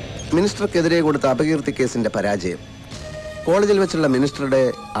 മിനിസ്റ്റർക്കെതിരെ കൊടുത്ത അപകീർത്തി കേസിന്റെ പരാജയം, കോളേജിൽ വെച്ചുള്ള മിനിസ്റ്ററുടെ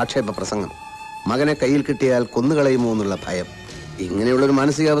ആക്ഷേപ പ്രസംഗം, മകനെ കയ്യിൽ കിട്ടിയാൽ കൊന്നുകളയുമോ എന്നുള്ള ഭയം, ഇങ്ങനെയുള്ളൊരു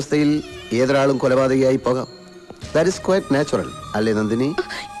മാനസികാവസ്ഥയിൽ ഏതൊരാളും കൊലപാതകയായി പോകാം. ദാറ്റ് ഈസ് ക്വൈറ്റ് നാച്ചുറൽ അല്ലേ നന്ദിനി?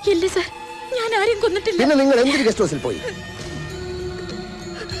 ഇല്ല സർ, ഞാൻ ആരെയും കൊന്നിട്ടില്ല. പിന്നെ നിങ്ങൾ എന്തൊരു ഗസ്റ്റ് ഹൗസിൽ പോയി?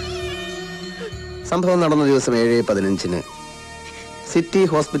 സംഭവം നടന്ന ദിവസം 7:15 സിറ്റി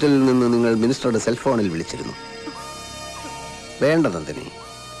ഹോസ്പിറ്റലിൽ നിന്ന് നിങ്ങൾ മിനിസ്റ്ററുടെ സെൽഫോണിൽ വിളിച്ചിരുന്നു. വേണ്ട നന്ദിനി,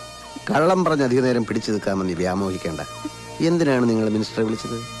 കള്ളം പറഞ്ഞ് അധിക നേരം പിടിച്ചു നിൽക്കാമെന്ന് വ്യാമോഹിക്കേണ്ട. എന്തിനാണ് നിങ്ങൾ മിനിസ്റ്ററെ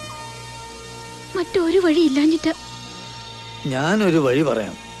വിളിച്ചത്? മറ്റൊരു വഴി ഇല്ലാഞ്ഞിട്ട്. ഞാനൊരു വഴി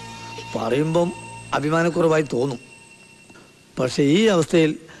പറയാം. പറയുമ്പം അഭിമാനക്കുറവായി തോന്നും. പക്ഷെ ഈ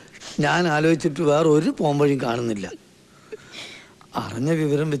അവസ്ഥയിൽ ഞാൻ ആലോചിച്ചിട്ട് വേറെ ഒരു പോംവഴിയും കാണുന്നില്ല. അറിഞ്ഞ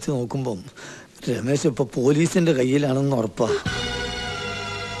വിവരം വെച്ച് നോക്കുമ്പം രമേശ് ഇപ്പൊ പോലീസിന്റെ കയ്യിലാണെന്ന് ഉറപ്പാ.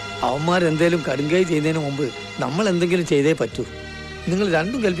 അവന്മാരെന്തേലും കടുങ്കൈ ചെയ്യുന്നതിന് മുമ്പ് നമ്മൾ എന്തെങ്കിലും ചെയ്തേ പറ്റൂ. നിങ്ങൾ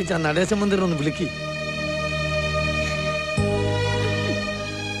രണ്ടും കൽപ്പിച്ച നടേശ മന്ദിരം ഒന്ന് വിളിക്ക്.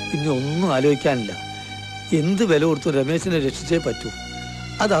 ഇനി ഒന്നും ആലോചിക്കാനില്ല. എന്ത് വില കൊടുത്തു രമേശിനെ രക്ഷിച്ചേ പറ്റൂ.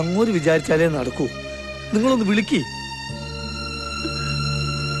 അത് അങ്ങോട്ട് വിചാരിച്ചാലേ നടക്കൂ. നിങ്ങളൊന്ന് വിളിക്ക്.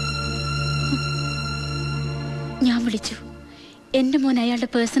 ഞാൻ വിളിച്ചു. എന്റെ മോൻ അയാളുടെ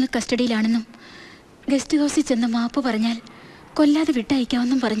പേഴ്സണൽ കസ്റ്റഡിയിലാണെന്നും ഗസ്റ്റ് ഹൗസിൽ ചെന്ന് മാപ്പ് പറഞ്ഞാൽ കൊല്ലാതെ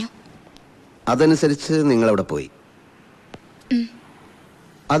വിട്ടയക്കാമെന്നും പറഞ്ഞു. അതനുസരിച്ച് നിങ്ങൾ അവിടെ പോയി.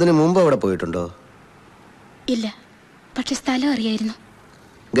 അതിനു മുമ്പ് അവിടെ പോയിട്ടുണ്ടോ? ഇല്ല, പക്ഷെ സ്ഥലം അറിയായിരുന്നു.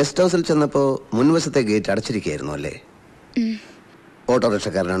 ഗസ്റ്റ് ഹൗസിൽ ചെന്നപ്പോ മുൻവശത്തെ ഗേറ്റ് അടച്ചിരിക്കുകയായിരുന്നു അല്ലേ?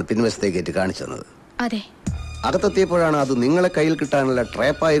 ഓട്ടോറിക്ഷക്കാരനാണ് പിൻവശത്തെ ഗേറ്റ് കാണിച്ചു തന്നത്. അതെ. അകത്തെത്തിയപ്പോഴാണ് അത് നിങ്ങളെ കയ്യിൽ കിട്ടാനുള്ള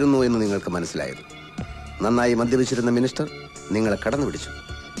ട്രാപ്പായിരുന്നു എന്ന് നിങ്ങൾക്ക് മനസ്സിലായത്. നന്നായി മദ്യപിച്ചിരുന്ന മിനിസ്റ്റർ നിങ്ങളെ കടന്നു പിടിച്ചു.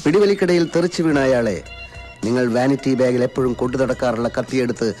 പിടിവലിക്കിടയിൽ തെറിച്ചു വീണ അയാളെ നിങ്ങൾ വാനിറ്റി ബാഗിൽ എപ്പോഴും കൊണ്ടു നടക്കാറുള്ള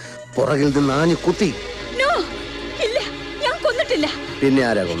കത്തിയെടുത്ത് പുറകിൽ നിന്ന് ആഞ്ഞു കുത്തി. പിന്നെ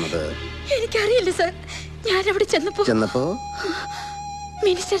ആരാ കൊന്നത്? എനിക്കറിയില്ല സർ. ഞാൻ അവിടെ ചെന്നപ്പോ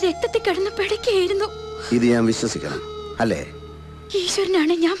മിനിസ്റ്റർ രക്തത്തിൽ കിടന്ന് പിടയ്ക്കായിരുന്നു. ഇത് ഞാൻ വിശ്വസിക്കണം അല്ലേ?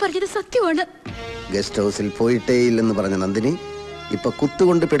 ഈശ്വരനാണ്, ഞാൻ പറഞ്ഞത് സത്യമാണ്. ഗസ്റ്റ് ഹൗസിൽ പോയിട്ടേയില്ലെന്ന് പറഞ്ഞ നന്ദിനി ഇപ്പൊ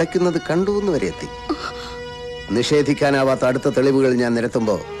കുത്തുകൊണ്ട് പിടയ്ക്കുന്നത് കണ്ടു എന്ന് വരെ എത്തി. നിഷേധിക്കാനാവാത്ത അടുത്ത തെളിവുകൾ ഞാൻ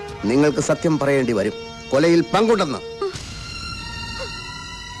നിരത്തുമ്പോ നിങ്ങൾക്ക് സത്യം പറയേണ്ടി വരും. കൊലയിൽ പങ്കുണ്ടെന്ന്.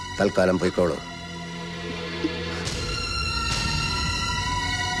 തൽക്കാലം പോയിക്കോളൂ.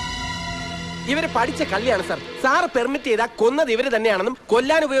 ഇവര് പഠിച്ച കള്ളിയാണ് സാർ. സാറ് പെർമിറ്റ് ചെയ്താൽ കൊന്നത് ഇവര് തന്നെയാണെന്നും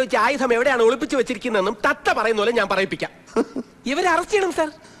കൊല്ലാൻ ഉപയോഗിച്ച ആയുധം എവിടെയാണ് ഒളിപ്പിച്ചു വെച്ചിരിക്കുന്നതെന്നും തത്ത പറയുന്ന പോലെ ഞാൻ പറയിപ്പിക്കാം. ഇവരെ അറസ്റ്റ് ചെയ്യണം സാർ.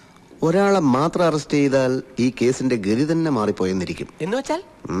 ഒരാളെ മാത്രം അറസ്റ്റ് ചെയ്താൽ ഈ കേസിന്റെ ഗതി തന്നെ മാറിപ്പോയെന്നിരിക്കും. എന്ന് വെച്ചാൽ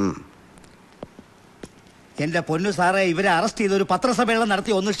എന്റെ പൊന്നു സാറേ, ഇവരെ അറസ്റ്റ് ചെയ്ത് ഒരു പത്രസമ്മേളനം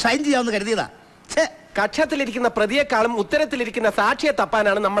നടത്തി ഒന്ന് ഷൈൻ ചെയ്യാമെന്ന് കരുതിയതാ. കക്ഷത്തിലിരിക്കുന്ന പ്രതിയെക്കാളും ഉത്തരത്തിലിരിക്കുന്ന സാക്ഷിയെ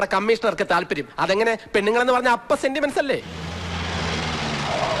തപ്പാനാണ് നമ്മുടെ കമ്മീഷണർക്ക് താല്പര്യം. അതെങ്ങനെ? പെണ്ണുങ്ങളെന്ന് പറഞ്ഞ അപ്പ സെന്റിമെന്റ്സ് അല്ലേ?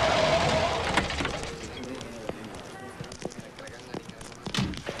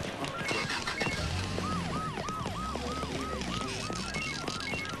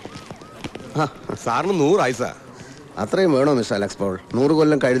 സാറിന് 100 ആയുസാ. അത്രയും വേണോ മിസ്റ്റർ അലക്സ് പോൾ? 100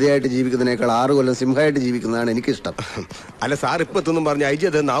 കൊല്ലം കഴുതിയായിട്ട് ജീവിക്കുന്നതിനേക്കാൾ 6 കൊല്ലം സിംഹമായിട്ട് ജീവിക്കുന്നതാണ് എനിക്കിഷ്ടം. അല്ല സാർ ഇപ്പൊ എത്തുന്നും പറഞ്ഞ ഐജി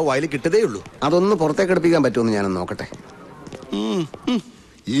അത് നാവ് വായിൽ കിട്ടതേ ഉള്ളൂ. അതൊന്ന് പുറത്തേക്ക് എടുപ്പിക്കാൻ പറ്റുമെന്ന് ഞാനൊന്ന് നോക്കട്ടെ.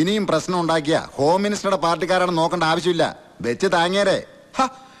 ഇനിയും പ്രശ്നം ഉണ്ടാക്കിയ ഹോം മിനിസ്റ്ററുടെ പാർട്ടിക്കാരാണ് നോക്കേണ്ട ആവശ്യമില്ല. വെച്ച് താങ്ങിയരെ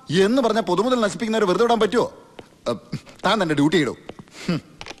എന്ന് പറഞ്ഞ പൊതുമുതൽ നശിപ്പിക്കുന്നവർ വെറുതെ വിടാൻ പറ്റുമോ? താൻ തന്റെ ഡ്യൂട്ടി ഇടും.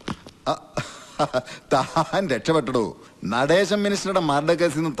 താൻ രക്ഷപ്പെട്ടിടൂ. നടേശൻ മിനിസ്റ്ററുടെ മർഡർ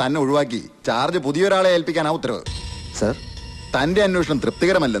കേസിൽ നിന്ന് തന്നെ ഒഴിവാക്കി ചാർജ് പുതിയൊരാളെ ഏൽപ്പിക്കാനാ ഉത്തരവ്. സർ, തന്റെ അന്വേഷണം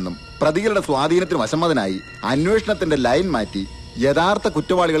തൃപ്തികരമല്ലെന്നും പ്രതികളുടെ സ്വാധീനത്തിന് വശംവദനായി അന്വേഷണത്തിന്റെ ലൈൻ മാറ്റി യഥാർത്ഥ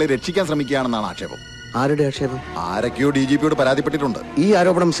കുറ്റവാളികളെ രക്ഷിക്കാൻ ശ്രമിക്കുകയാണെന്നാണ് ആക്ഷേപം. ആരുടെ ആക്ഷേപം? ആരൊക്കെയോ DGPയോട് പരാതിപ്പെട്ടിട്ടുണ്ട്. ഈ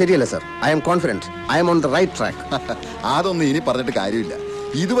ആരോപണം ശരിയല്ല sir. I M confident. I M on the right track. അതൊന്നും ഇനി പറഞ്ഞിട്ട് കാര്യമില്ല.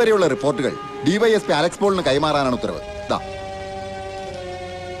 ഇതുവരെയുള്ള റിപ്പോർട്ടുകൾ DYSP അലക്സ് പോളിന് കൈമാറാനാണ് ഉത്തരവ്.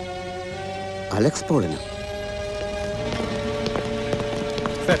 അലക്സ് പോളിന്?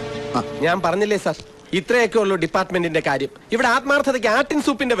 ഞാൻ പറഞ്ഞില്ലേ സാർ, ഇത്രയൊക്കെ ഉള്ളൂ ഡിപ്പാർട്ട്മെന്റിന്റെ കാര്യം. ഇവിടെ ആത്മാർത്ഥതയ്ക്ക് ആട്ടിൻ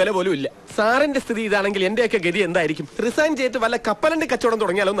സൂപ്പിന്റെ വില പോലും ഇല്ല. സാറിന്റെ സ്ഥിതി ഇതാണെങ്കിൽ എന്റെയൊക്കെ ഗതി എന്തായിരിക്കും? റിസൈൻ ചെയ്തിട്ട് വല്ല കപ്പലണ്ടി കച്ചവടം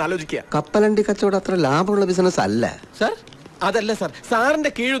തുടങ്ങിയാലോ എന്ന് ആലോചിക്കുക. കപ്പലണ്ടി കച്ചവടം അത്ര ലാഭമുള്ള ബിസിനസ് അല്ല സാർ. അതല്ല സാർ,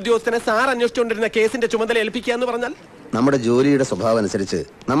 സാറിന്റെ കീഴുദ്യോഗസ്ഥനെ സാർ അന്വേഷിച്ചുകൊണ്ടിരുന്ന കേസിന്റെ ചുമതല ഏൽപ്പിക്കുക എന്ന് പറഞ്ഞാൽ നമ്മുടെ ജോലിയുടെ സ്വഭാവം അനുസരിച്ച്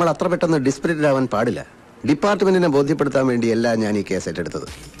നമ്മൾ അത്ര പെട്ടെന്ന് ഡിസ്പിരിറ്റഡ് ആവാൻ പാടില്ല. ഡിപ്പാർട്ട്മെന്റിനെ ബോധ്യപ്പെടുത്താൻ വേണ്ടിയല്ല ഞാൻ ഈ കേസ് ഏറ്റെടുത്തത്.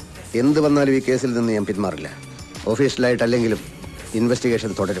 എന്ത് വന്നാലും ഈ കേസിൽ നിന്ന് ഞാൻ പിന്മാറില്ല. ഒഫീഷ്യലായിട്ടല്ലെങ്കിലും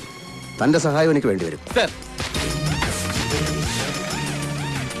ഇൻവെസ്റ്റിഗേഷൻ തുടരും. തന്റെ സഹായം എനിക്ക് വേണ്ടി വരും.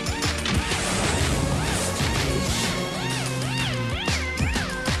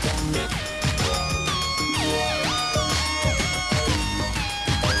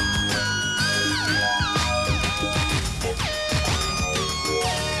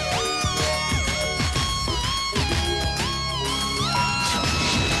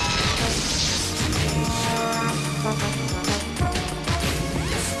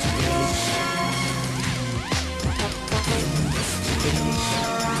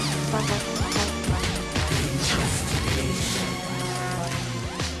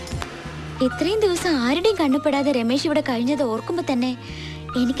 ഇത്രയും ദിവസം ആരുടെയും കണ്ണുപെടാതെ രമേശ് ഇവിടെ കഴിഞ്ഞത് ഓർക്കുമ്പോ തന്നെ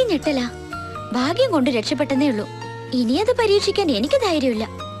എനിക്ക് ഞെട്ടല. ഭാഗ്യം കൊണ്ട് രക്ഷപ്പെട്ടെന്നേ ഉള്ളൂ. ഇനി അത് പരീക്ഷിക്കാൻ എനിക്ക് ധൈര്യമില്ല.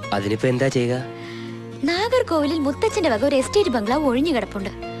 അതിനിപ്പോ എന്താ ചെയ്യുക? നാഗർകോവിലിൽ മുത്തച്ഛന്റെ വക ഒരു എസ്റ്റേറ്റ് ബംഗ്ലാവ് ഒഴിഞ്ഞു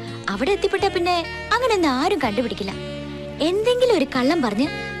കിടപ്പുണ്ട്. അവിടെ എത്തിപ്പെട്ട പിന്നെ അങ്ങനെയൊന്നും ആരും കണ്ടുപിടിക്കില്ല. എന്തെങ്കിലും ഒരു കള്ളം പറഞ്ഞ്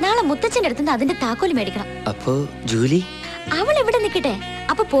നാളെ മുത്തച്ഛന്റെ അടുത്തുനിന്ന് അതിന്റെ താക്കോല് മേടിക്കണം. അപ്പോ ജൂലി അവൾ ഇവിടെ നിൽക്കട്ടെ.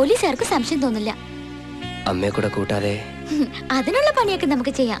 അപ്പൊ പോലീസുകാർക്ക് സംശയം തോന്നില്ല. അമ്മയെ കൂടെ കൂട്ടാതെ അതിനുള്ള പണിയൊക്കെ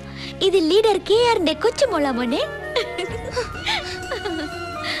നമുക്ക് ചെയ്യാം. ഇത് ലീഡർ KRന്റെ കൊച്ചുമോള മോനെ.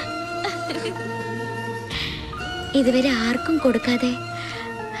 ഇതുവരെ ആർക്കും കൊടുക്കാതെ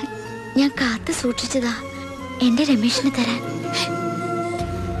ഞാൻ കാത്തു സൂക്ഷിച്ചതാ എന്റെ രമേശിന് തരാൻ.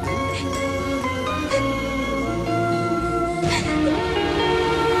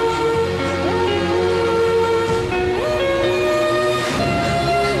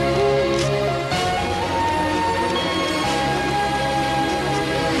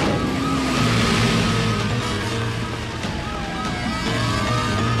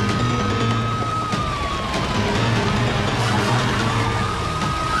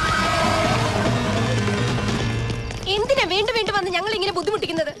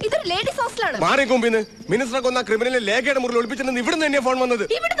 പറയുന്നത്? ഇതൊരു ലേഡീസ് ഹോസ്റ്റലാണ്. മാറി കുമ്പിന്ന് മിനിസ്റ്ററെ കൊന്ന ക്രിമിനലിനെ ലേഖയുടെ മുറിൽ ഒളിപ്പിച്ചെന്ന് ഇവിടുന്ന് തന്നെയാ ഫോൺ വന്നത്.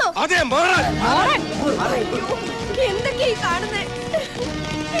 ഇവിടുന്നോ? അതെ, മാറാൻ. എന്തൊക്കെയാ കാണുന്നേ?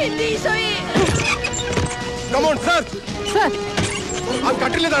 എന്റെ ഈശോയെ. Come on, sir. ആ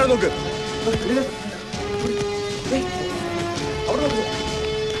കട്ടിലെ താഴെ നോക്ക്.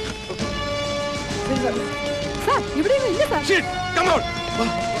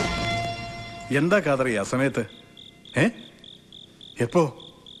 എന്താ കാതറി ആ സമയത്ത്? എപ്പോ?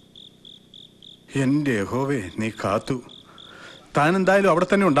 എന്റെ യഹോവേ, നീ കാത്തു. താൻ എന്തായാലും അവിടെ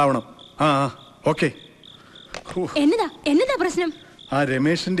തന്നെ ഉണ്ടാവണം. ആ ഓക്കെ. എന്നതാ പ്രശ്നം? ആ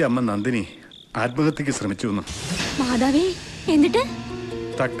രമേശിന്റെ അമ്മ നന്ദിനി ആത്മഹത്യക്ക് ശ്രമിച്ചു. മാതാവേ, എന്നിട്ട്?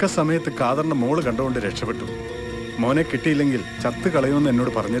 തക്ക സമയത്ത് കാതറിന്റെ മോള് കണ്ടുകൊണ്ട് രക്ഷപ്പെട്ടു. മോനെ കിട്ടിയില്ലെങ്കിൽ ചത്ത് കളയുമെന്ന്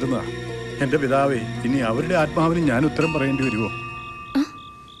എന്നോട് പറഞ്ഞിരുന്നതാ. എന്റെ പിതാവേ, ഇനി അവരുടെ ആത്മാവിന് ഞാൻ ഉത്തരം പറയേണ്ടി വരുമോ?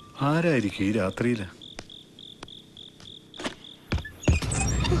 ആരായിരിക്കും ഈ രാത്രിയില്?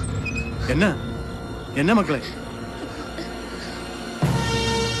 എന്നാ മക്കളെ?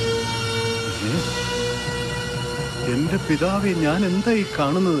 എന്റെ പിതാവേ, ഞാൻ എന്താ ഈ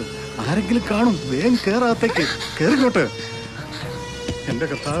കാണുന്നത്? ആരെങ്കിലും കാണും. വേഗം കേറാത്തേക്ക് കേറിക്കോട്ടെ. എന്റെ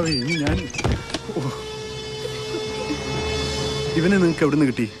കർത്താവേ, ഇനി ഞാൻ ഇവനെ നിങ്ങക്ക് എവിടുന്ന്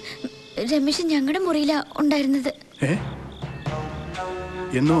കിട്ടി? രമേശൻ ഞങ്ങളുടെ മുറിയിലാ ഉണ്ടായിരുന്നത്.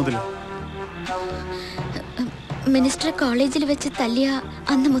 എന്നു മുതൽ? മിനിസ്റ്റർ കോളേജിൽ വെച്ച് തല്ലിയ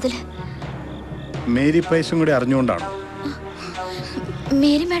അന്ന് മുതൽ. മേരി പൈസും കൂടി അറിഞ്ഞുകൊണ്ടാണോ?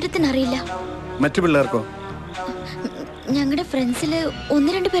 മേരി മാഡത്തിന് അറിയില്ല. മറ്റു പിള്ളേർക്കോ? ഞങ്ങളുടെ ഫ്രണ്ട്സില്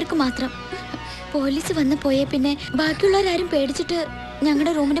 1-2 പേർക്ക് മാത്രം. പോലീസ് വന്ന് പോയേ പിന്നെ ബാക്കിയുള്ളവരാരും പേടിച്ചിട്ട്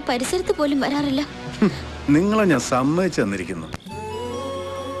ഞങ്ങളുടെ റൂമിന്റെ പരിസരത്ത് പോലും വരാറില്ല. നിങ്ങളെ ഞാൻ സമ്മതിച്ചു തന്നിരിക്കുന്നു.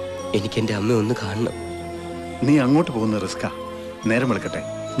 എനിക്ക് എന്റെ അമ്മ ഒന്ന് കാണണം. നീ അങ്ങോട്ട് പോകുന്ന റിസ്കാ. നേരം വെളുക്കട്ടെ,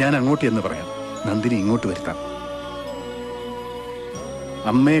 ഞാൻ അങ്ങോട്ട് എന്ന് പറയാം. നന്ദിനി ഇങ്ങോട്ട് വരുത്താം.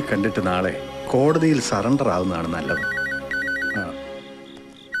 അമ്മയെ കണ്ടിട്ട് നാളെ കോടതിയിൽ സറണ്ടർ ആവുന്നതാണ് നല്ലത്.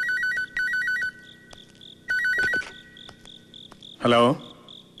 ഹലോ.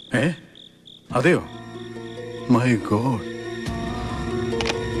 അതെയോ? My God.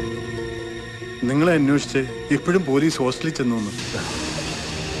 നിങ്ങളെ അന്വേഷിച്ച് ഇപ്പോഴും പോലീസ് ഹോസ്റ്റലിൽ ചെന്നു.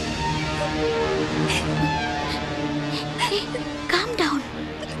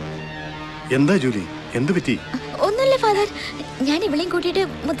 എന്താ ജൂലി, എന്ത് പറ്റി? ഒന്നുമില്ല ഫാദർ, ഞാൻ ഇവളെയും കൂട്ടിയിട്ട്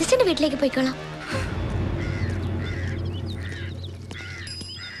മുത്തച്ഛന്റെ വീട്ടിലേക്ക് പോയിക്കോളാം.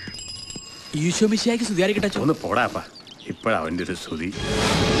 ഒന്ന് പോടാപ്പാ, ഇപ്പഴാ അവന്റെ ഒരു സ്തുതി.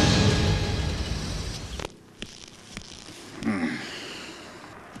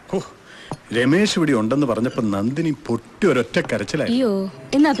 രമേശ് ഇവിടെ ഉണ്ടെന്ന് പറഞ്ഞപ്പോ നന്ദിനി പൊട്ടി ഒരൊറ്റ കരച്ചിലായി. അയ്യോ,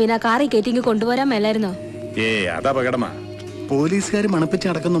 എന്നാ പിന്നെ കാറി കയറ്റിങ് കൊണ്ടുവരാൻ മേലായിരുന്നോ? അതപകടമാ. പോലീസുകാർ മണപ്പിച്ച്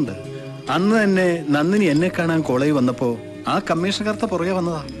നടക്കുന്നുണ്ട്. അന്ന് തന്നെ നന്ദിനി എന്നെ കാണാൻ കോളേജിൽ വന്നപ്പോ ആ കമ്മീഷണർത്ത പുറകെ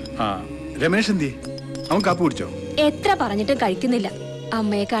വന്നതാ. രമേശ് എന്തി? അവൻ കാപ്പി കുടിച്ചോ? എത്ര പറഞ്ഞിട്ടും കഴിക്കുന്നില്ല.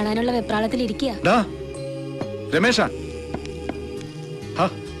 അമ്മയെ കാണാനുള്ള വെപ്രാളത്തിൽ ഇരിക്കുക. രമേശാ,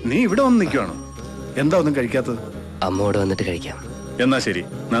 നീ ഇവിടെ വന്ന് നിൽക്കുവാണോ? എന്താ ഒന്നും കഴിക്കാത്തത്? അമ്മോട് വന്നിട്ട് കഴിക്കാം. എന്നാ ശരി,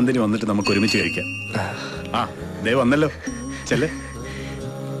 നന്ദിനി വന്നിട്ട് നമുക്ക് ഒരുമിച്ച് കഴിക്കാം. ദേ വന്നല്ലോ, ചെല്ലേ.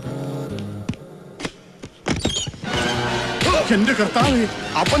 എന്റെ കർത്താവേ,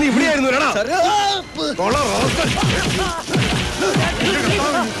 അപ്പൊ നീ ഇവിടെയായിരുന്നു.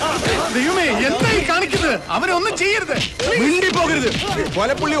 ദൈവമേ, എന്തായി കാണിക്കുന്നത്? അവനെ ഒന്നും ചെയ്യരുത്, മിണ്ടി പോകരുത്.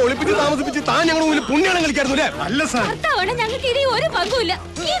 കൊലപ്പുള്ളി ഒളിപ്പിച്ച് താമസിപ്പിച്ച് താൻ ഞങ്ങളുടെ മുന്നിൽ പുണ്യാളം കളിക്കായിരുന്നു. അല്ല സാർ, ഞങ്ങൾക്ക് ഇനി ഒരു പങ്കുമില്ല.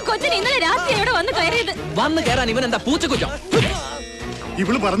 ഈ കൊച്ചിന് ഇന്നലെ രാത്രി എവിടെ വന്ന് കയറിയത്? വന്ന് കയറാൻ ഇവൻ എന്താ പൂച്ചക്കുറ്റം?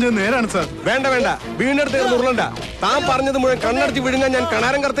 ഇവള് പറഞ്ഞത് നേരാണ് സാർ. വേണ്ട വീണ്ടെടുത്ത് ഉരുളണ്ട. താൻ പറഞ്ഞത് മുഴുവൻ കണ്ണടച്ച് വിഴുങ്ങാൻ ഞാൻ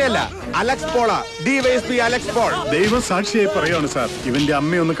കണാരം കർത്തയല്ല. അലക്സ് പോള, ഡിവൈഎസ്പി അലക്സ് പോൾ. ദൈവം സാക്ഷിയായി പറയാണ് സാർ. ഇവന്റെ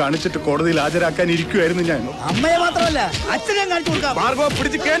അമ്മയൊന്ന് കാണിച്ചിട്ട് കോടതിയിൽ ഹാജരാക്കാൻ ഇരിക്കുവായിരുന്നു ഞാൻ. അമ്മയെ മാത്രമല്ല അച്ഛനെ കാണിച്ചു കൊടുക്കാം. മാർഗോ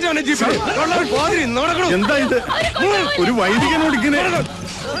പിടിച്ച് കേന്ദ്രമാണ് ജീപ്പിൽ. എന്താ ഇത്? ഒരു വൈദികനോട് ഇങ്ങനെ?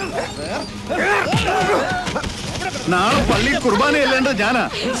 നാളെ പള്ളിയിൽ കുർബാനയല്ലാണ്ട് ഞാനാ.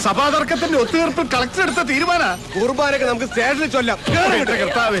 സഭാതർക്കത്തിന്റെ ഒത്തുതീർപ്പ് കളക്ടർ എടുത്ത തീരുമാന. കുർബാനൊക്കെ നമുക്ക് സ്റ്റേഷനിൽ ചൊല്ലാം.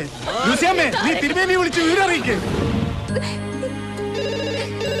 കർത്താവേ, ലുസിയമ്മേ, നീ തിരുമേനിയെ വിളിച്ച് വിവരറിയിക്കേ.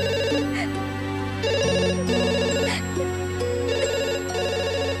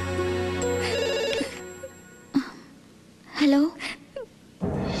 ഹലോ.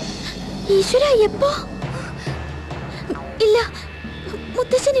 ഈശ്വര, എപ്പോ? ഇല്ല,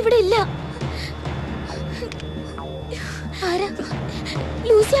 മുത്തശ്ശൻ ഇവിടെ ഇല്ല. ആരാ?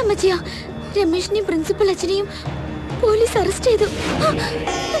 ലൂസി അമ്മച്ചിയാ. രമേഷിനെയും പ്രിൻസിപ്പൽ അച്ഛനെയും പോലീസ് അറസ്റ്റ് ചെയ്തു.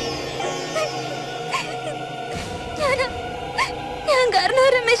 ഞാൻ കാരണോ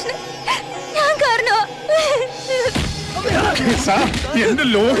രമേഷിന്? ഞാൻ കാരണോ? എന്റെ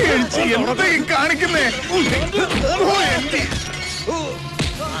ലോഹി കഴിച്ച് എന്താ കാണിക്കുന്നേ?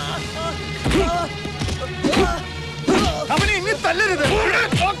 ചെയ്യരുത്.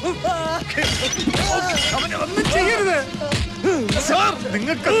 അവനെ ഒന്നും ചെയ്യരുത്. സാർ,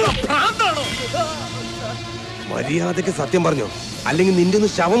 നിങ്ങൾക്ക് ഭ്രാന്താണോ? മര്യാദക്ക് സത്യം പറഞ്ഞോ, അല്ലെങ്കിൽ നിന്റെ ഒന്ന്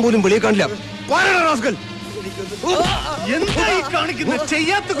ശവം പോലും വെളിയെ കാണില്ല. എന്തായി കാണിക്കുന്നത്?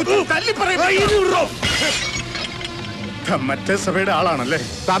 ചെയ്യാത്ത കുറ്റം തല്ലി പറയുന്നു. മറ്റേ സഭയുടെ ആളാണല്ലേ?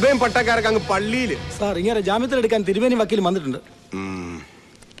 സഭയും പട്ടക്കാരൊക്കെ അങ്ങ് പള്ളിയില്. സാർ, ഇങ്ങനെ ജാമ്യത്തിലെടുക്കാൻ തിരുമേനി വക്കീൽ വന്നിട്ടുണ്ട്.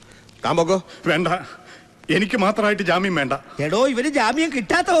 താമ്പോക്കോ? വേണ്ട, എനിക്ക് മാത്രമായിട്ട് ജാമ്യം വേണ്ട. എടോ, ഇവര് ജാമ്യം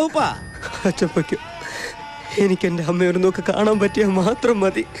കിട്ടാത്ത വകുപ്പാ. അച്ഛപ്പയ്ക്ക് എനിക്ക് എന്റെ അമ്മയൊരു നോക്ക് കാണാൻ പറ്റിയാൽ മാത്രം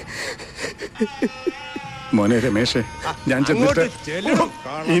മതി. മോനെ രമേശേ, ഞാൻ ചെന്നിട്ട്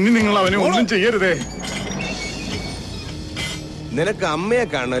ഇനി നിങ്ങൾ അവനെ ഒന്നും ചെയ്യരുതേ. നിനക്ക് അമ്മയെ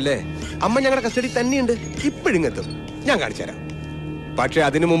കാണണല്ലേ? അമ്മ ഞങ്ങളുടെ കസ്റ്റഡി തന്നെയുണ്ട്. ഇപ്പോഴിങ്ങെത്തും, ഞാൻ കാണിച്ചു തരാം. പക്ഷെ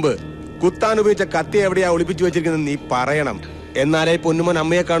അതിനു മുമ്പ് കുത്താൻ ഉപയോഗിച്ച കത്തി എവിടെയാ ഒളിപ്പിച്ചു വെച്ചിരിക്കുന്നത് നീ പറയണം. എന്നാലേ പൊന്നുമോൻ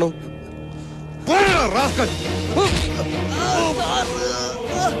അമ്മയെ കാണൂ.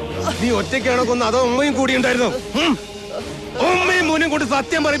 നീ ഒറ്റയ്ക്കാണോ കൊന്ന്, അതോ ഉമ്മയും കൂടി ഉണ്ടായിരുന്നു? ഉമ്മയും മോനും കൊണ്ട്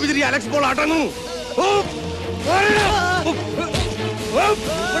സത്യം പറയിപ്പിച്ചിട്ട് അലക്സ് പോൾ അടങ്ങും.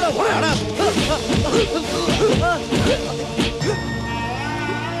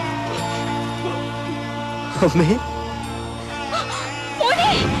 അമ്മേ,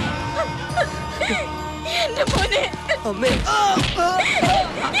 എന്റെ മോനെ, അമ്മേ,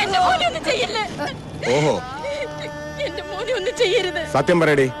 എന്റെ മോനെ ഒന്നും ചെയ്യല്ലേ. ഓഹോ, എന്റെ മോനെ ഒന്നും ചെയ്യരുത്. സത്യം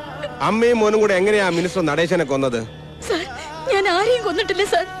പറയടി, അമ്മയും മോനും കൂടെ എങ്ങനെയാ മിനിസ്റ്റർ നടേശനെ കൊന്നത്? സാർ, ഞാൻ ആരെയും കൊന്നിട്ടില്ല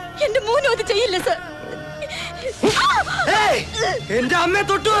സാർ. എന്റെ മോനും അത് ചെയ്യില്ല സാർ. എന്റെ അമ്മയെ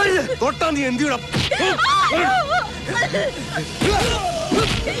തൊട്ടുപോയത്. തൊട്ടാ നീ എന്ത് ചെയ്യണം?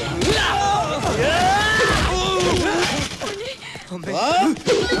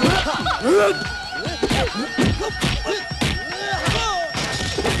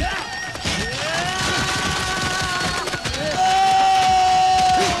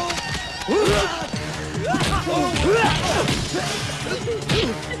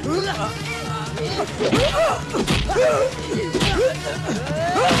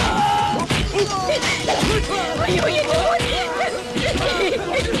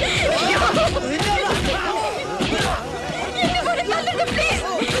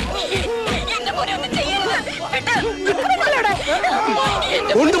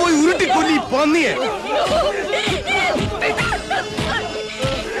 കൊണ്ടുപോയി ഉരുട്ടിക്കൊല്ലി പന്നിയെ.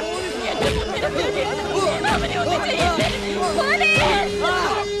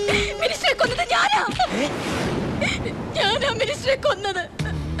 മിനിസ്റ്ററെ കൊന്നത് ഞാനാ. ഞാനാ മിനിസ്റ്ററെ കൊന്നത്.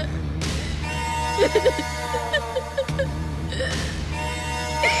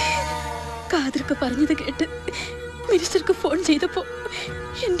 കാതർക്ക് പറഞ്ഞത് കേട്ട് മിനിസ്റ്റർക്ക് ഫോൺ ചെയ്തപ്പോ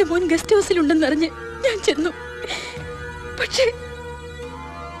എന്റെ മോൻ ഗസ്റ്റ് ഹൗസിലുണ്ടെന്നറിഞ്ഞ് ഞാൻ ചെന്നു. പക്ഷേ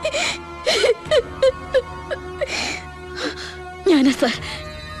ഞാനാ സാർ,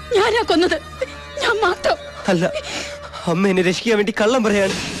 ഞാനാ കൊന്നത്. ഞാൻ മാത്രം. അല്ല, അമ്മ എന്നെ രക്ഷിക്കാൻ വേണ്ടി കള്ളം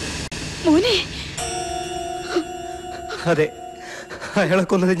പറയാണ്. മോനെ, അതെ, അയാളെ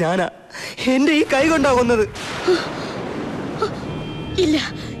കൊന്നത് ഞാനാ. എന്റെ ഈ കൈ കൊണ്ടാ കൊന്നത്. ഇല്ല,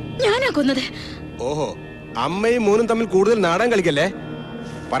 ഞാനാ കൊന്നത്. ഓഹോ, അമ്മയും മോനും തമ്മിൽ കൂടുതൽ നാടൻ കളിക്കല്ലേ?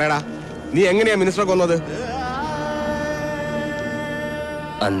 പറയടാ, നീ എങ്ങനെയാ മിനിസ്റ്ററെ കൊന്നത്?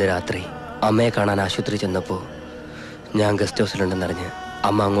 അന്ന് രാത്രി അമ്മയെ കാണാൻ ആശുപത്രി ചെന്നപ്പോ ഞാൻ ഗസ്റ്റ് ഹൗസിലുണ്ടെന്നറിഞ്ഞ്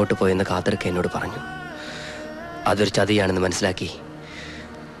അമ്മ അങ്ങോട്ട് പോയെന്ന് കാതർക്ക് എന്നോട് പറഞ്ഞു. അതൊരു ചതിയാണെന്ന് മനസ്സിലാക്കി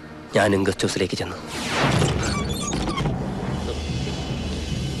ഞാനും ഗസ്റ്റ് ഹൗസിലേക്ക് ചെന്നു.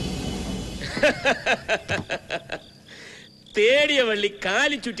 തേടിയ വള്ളി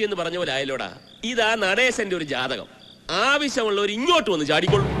കാലി ചുറ്റി എന്ന് പറഞ്ഞ പോലെ ആയല്ലോടാ. ഇതാ നടേശന്റെ ഒരു ജാതകം. ആവശ്യമുള്ളവർ ഇങ്ങോട്ട് വന്ന്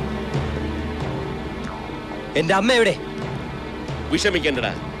ചാടിക്കൊള്ളു. എന്റെ അമ്മ എവിടെ?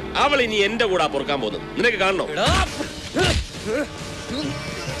 വിഷമിക്കണ്ടടാ, അവൾ ഇനി എന്റെ കൂടെ പൊറുക്കാൻ പോകുന്നു. നിനക്ക് കാണണോ?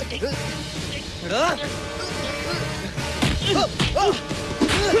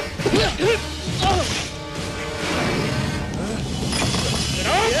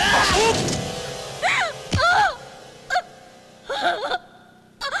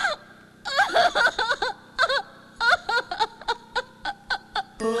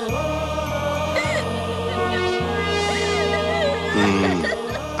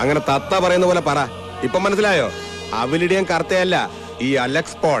 അങ്ങനെ തത്ത പറയുന്ന പോലെ പറ. ഇപ്പൊ മനസ്സിലായോ? അവലിടെയും കർത്തയല്ല, ഈ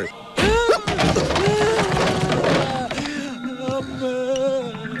അലക്സ് പോൾ.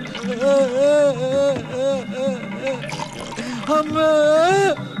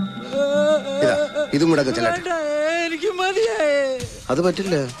 ഇതും കൂടെ ചെല്ലട്ടെ. എനിക്ക് മതിയായേ. അത്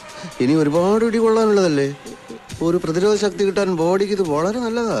പറ്റില്ല, ഇനി ഒരുപാട് ഇടി കൊള്ളാനുള്ളതല്ലേ. ഒരു പ്രതിരോധ ശക്തി കിട്ടാൻ ബോഡിക്ക് ഇത് വളരെ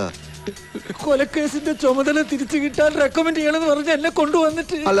നല്ലതാ. കൊലക്കേസിന്റെ ചുമതല തിരിച്ചു കിട്ടാൻ റെക്കമെൻഡ് ചെയ്യണമെന്ന് പറഞ്ഞ് എന്നെ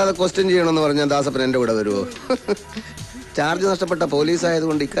കൊണ്ടുവന്നിട്ട്. അല്ലാതെ ക്വസ്റ്റ്യൻ ചെയ്യണമെന്ന് പറഞ്ഞാൽ ദാസപ്പൻ എന്റെ കൂടെ വരുമോ? ചാർജ് നഷ്ടപ്പെട്ട പോലീസ്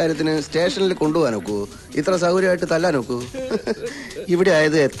ആയതുകൊണ്ട് ഇക്കാര്യത്തിന് സ്റ്റേഷനിൽ കൊണ്ടുപോകാൻ നോക്കൂ. ഇത്ര സൗകര്യമായിട്ട് തല്ലാൻ നോക്കൂ. ഇവിടെ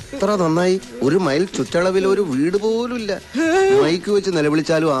ആയത് എത്ര നന്നായി. 1 മൈൽ ചുറ്റളവിൽ ഒരു വീട് പോലും ഇല്ല. മൈക്ക് വെച്ച്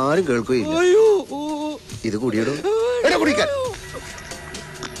നിലവിളിച്ചാലും ആരും കേൾക്കുകയില്ല. ഇത് കുടിയിടും. കുടിക്കാൻ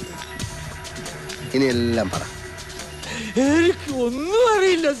ഇനി എല്ലാം പറ. എനിക്ക് ഒന്നും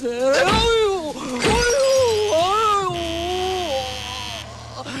അറിയില്ല സാർ.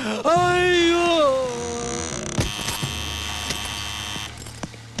 അയ്യോ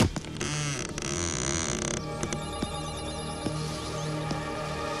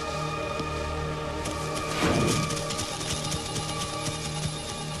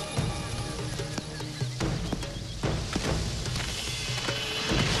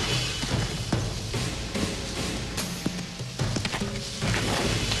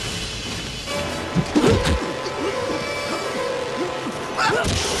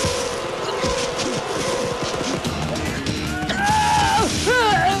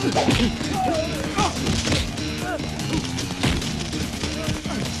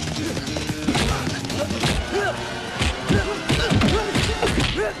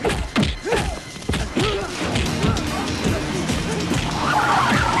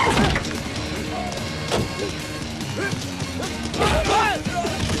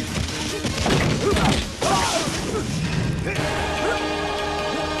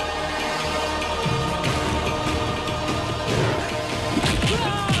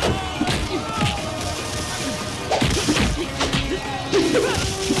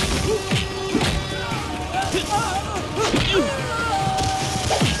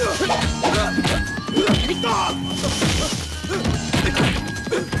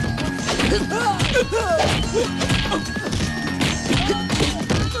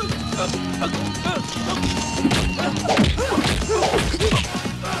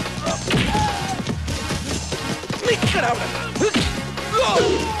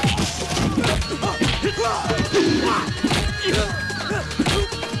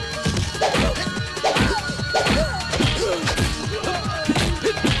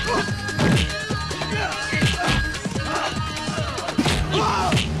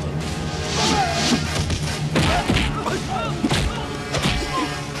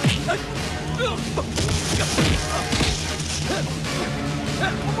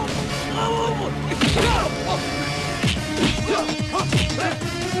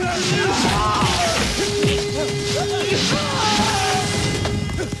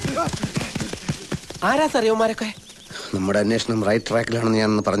ആരാ സാർ യുവമാരൊക്കെ? നമ്മുടെ അന്വേഷണം റൈറ്റ് ട്രാക്കിലാണെന്ന്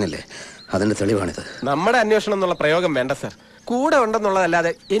ഞാനൊന്ന് പറഞ്ഞില്ലേ, അതിന്റെ തെളിവാണിത്. നമ്മുടെ അന്വേഷണം എന്നുള്ള പ്രയോഗം വേണ്ട സാർ. കൂടെ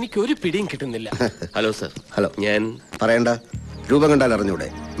ഉണ്ടെന്നുള്ളതല്ലാതെ എനിക്കൊരു പിടിയും കിട്ടുന്നില്ല. Hello sir. ഹലോ. ഞാൻ പറയണ്ട, രൂപം കണ്ടാൽ അറിഞ്ഞൂടെ?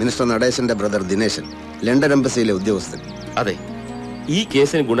 മിനിസ്റ്റർ നടേശന്റെ ബ്രദർ ദിനേശൻ, ലണ്ടൻ എംബസിയിലെ ഉദ്യോഗസ്ഥൻ. അതെ, ഈ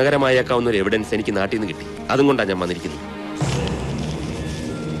കേസിന് ഗുണകരമായേക്കാവുന്ന ഒരു എവിഡൻസ് എനിക്ക് നാട്ടിൽ നിന്ന് കിട്ടി. അതും കൊണ്ടാണ് ഞാൻ വന്നിരിക്കുന്നത്.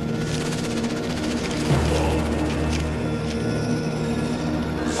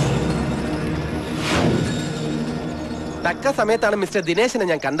 തക്ക സമയത്താണ് മിസ്റ്റർ ദിനേശനെ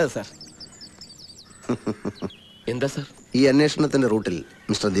ഞാൻ കണ്ടത് സാർ. എന്താ സാർ? ഈ അന്വേഷണത്തിന്റെ റൂട്ടിൽ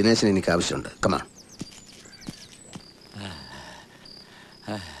മിസ്റ്റർ ദിനേശൻ എനിക്ക് ആവശ്യമുണ്ട്. കമാ.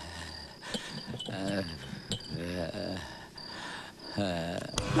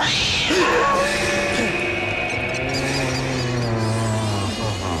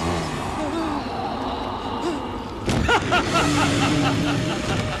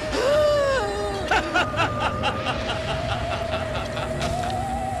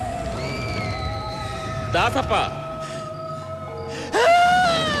 ദാസപ്പ,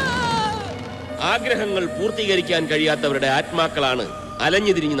 ആഗ്രഹങ്ങൾ പൂർത്തീകരിക്കാൻ കഴിയാത്തവരുടെ ആത്മാക്കളാണ്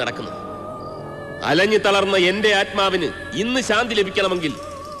അലഞ്ഞു തിരിഞ്ഞു നടക്കുന്നത്. അലഞ്ഞു തളർന്ന എന്റെ ആത്മാവിന് ഇന്ന് ശാന്തി ലഭിക്കണമെങ്കിൽ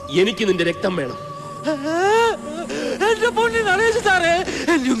എനിക്ക് നിന്റെ രക്തം വേണം.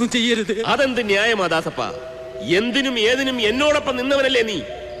 ഒന്നും ചെയ്യരുത്. അതെന്ത് ന്യായമാ ദാസപ്പ? എന്തിനും ഏതിനും എന്നോടൊപ്പം നിന്നവനല്ലേ നീ?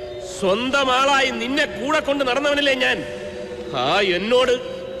 സ്വന്തം ആളായി നിന്നെ കൂടെ കൊണ്ട് നടന്നവനല്ലേ ഞാൻ? ആ എന്നോട്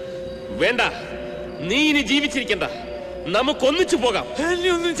വേണ്ട, നീ ഇനി ജീവിച്ചിരിക്കണ്ട, നമുക്കൊന്നിച്ചു പോകാം. എന്നെ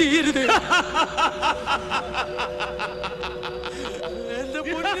ഒന്നും ചെയ്യരുത്. എന്റെ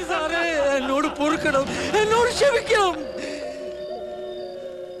പൊന്നു സാറേ, എന്നോട് പൊറുക്കണം, എന്നോട് ക്ഷമിക്കണം.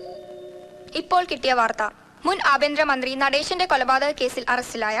 ഇപ്പോൾ കിട്ടിയ വാർത്ത. മുൻ ആഭ്യന്തരമന്ത്രി നടേശന്റെ കൊലപാതക കേസിൽ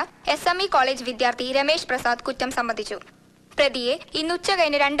അറസ്റ്റിലായ SME കോളേജ് വിദ്യാർത്ഥി രമേശ് പ്രസാദ് കുറ്റം സമ്മതിച്ചു. പ്രതിയെ ഇന്ന്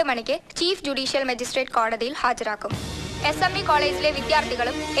ഉച്ചകഴിഞ്ഞ് 2 മണിക്ക് ചീഫ് ജുഡീഷ്യൽ മജിസ്ട്രേറ്റ് കോടതിയിൽ ഹാജരാക്കും. SME കോളേജിലെ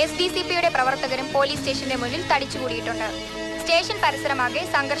വിദ്യാർത്ഥികളും SDCPയുടെ പ്രവർത്തകരും പോലീസ് സ്റ്റേഷന്റെ മുന്നിൽ തടിച്ചുകൂടിയിട്ടുണ്ട്. സ്റ്റേഷൻ പരിസരമാകെ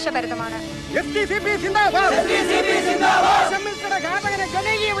സംഘർഷഭരിതമാണ്.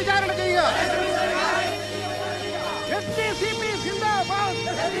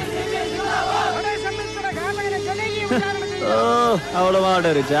 ഓ അവളുമാരുടെ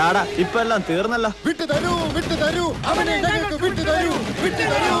ഒരു ചാട ഇപ്പൊ എല്ലാം തീർന്നല്ലോ. വിട്ടു തരൂ വിട്ടു തരൂ അവനെ ഞങ്ങൾക്ക് വിട്ടു തരൂ വിട്ടു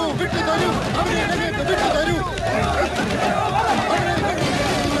തരൂ വിട്ടു തരൂ അവനെ ഞങ്ങൾക്ക് വിട്ടു തരൂ.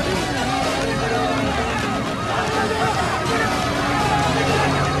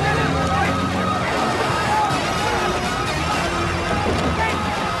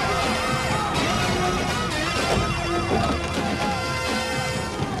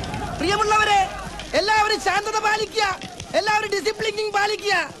 പ്രിയമുള്ളവരെ, എല്ലാവരും ശാന്തത പാലിക്കുക, എല്ലാവരും ഡിസിപ്ലിനിങ്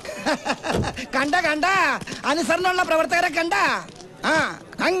പാലിക്കുക. കണ്ട അനുസരണമുള്ള പ്രവർത്തകരെ കണ്ട.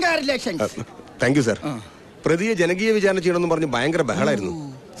 കൺഗ്രാറ്റുലേഷൻസ്. Thank you sir. പ്രതിയെ ജനകീയ വിചാരണ ചെയ്യണമെന്ന് പറഞ്ഞ് ഭയങ്കര ബഹളായിരുന്നു.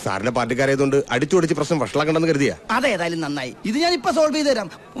 സാറിന്റെ പാർട്ടിക്കാരായതുകൊണ്ട് അടിച്ചോടിച്ച് പ്രശ്നം വഷളാക്കണ്ടെന്ന് കരുതിയാ. അതേതായാലും നന്നായി. ഇത് ഞാൻ ഇപ്പൊ സോൾവ് ചെയ്ത് തരാം.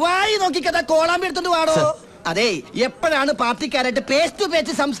 വായി നോക്കിക്കഥ കോളാമ്പി എടുത്തോണ്ട് വാടോ. അതെ, എപ്പോഴാണ് പാർട്ടിക്കാരായിട്ട് പേസ് ടു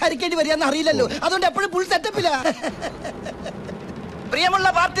പേസ് സംസാരിക്കേണ്ടി വരികയെന്ന് അറിയില്ലല്ലോ. അതുകൊണ്ട് എപ്പോഴും ഫുൾ സെറ്റപ്പില്ല. പ്രിയമുള്ള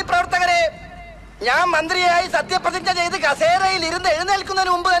പാർട്ടി പ്രവർത്തകരെ, ഞാൻ മന്ത്രിയായി സത്യപ്രതിജ്ഞ ചെയ്ത് കസേരയിൽ ഇരുന്ന്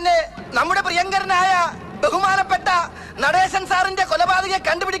എഴുന്നേൽക്കുന്നതിന് മുമ്പ് തന്നെ നമ്മുടെ പ്രിയങ്കരനായ ബഹുമാനപ്പെട്ട നടേശൻ സാറിന്റെ കൊലപാതകയെ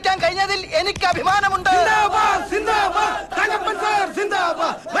കണ്ടുപിടിക്കാൻ കഴിഞ്ഞതിൽ എനിക്ക് അഭിമാനമുണ്ട്.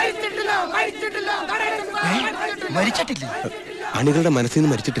 മരിച്ചിട്ടില്ല. അണികളുടെ മനസ്സിൽ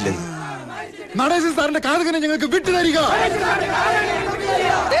നിന്ന് മരിച്ചിട്ടില്ലെന്ന്. നടേശൻ സാറിന്റെ കാതകനെ ഞങ്ങൾക്ക് വിട്ടുതരിക.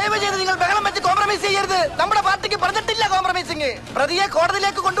 ദയവ് ചെയ്ത് നിങ്ങൾ ബഹളം വെച്ച് കോംപ്രമൈസ് ചെയ്യരുത്. നമ്മുടെ പാർട്ടിക്ക് പറഞ്ഞിട്ടില്ല കോംപ്രമൈസിങ്. പ്രതിയെ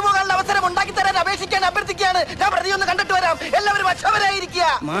കോടതിയിലേക്ക് കൊണ്ടുപോകാനുള്ള അവസരം ഉണ്ടാക്കി തരാൻ അപേക്ഷിക്കാൻ അഭ്യർത്ഥിക്കുകയാണ്. ഞാൻ പ്രതിയെ ഒന്ന് കണ്ടിട്ട് വരാം. എല്ലാവരും അക്ഷമരായിരിക്കുക.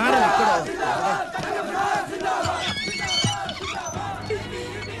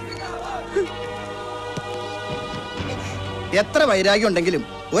 എത്ര വൈരാഗ്യം ഉണ്ടെങ്കിലും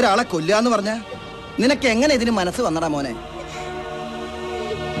ഒരാളെ കൊല്ലാന്ന് പറഞ്ഞ നിനക്ക് എങ്ങനെ ഇതിന് മനസ്സ് വന്നടാ മോനെ?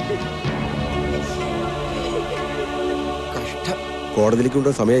 കോടതിയിലേക്ക്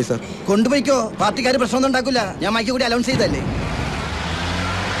കൊണ്ടുപോകാൻ സമയമായി സാർ. കൊണ്ടുപോയിക്കോ, പാർട്ടിക്കാർ പ്രശ്നമൊന്നും ഉണ്ടാക്കില്ല. ഞാൻ മൈക്ക് കൂടി അലൗൺസ് ചെയ്തല്ലേ.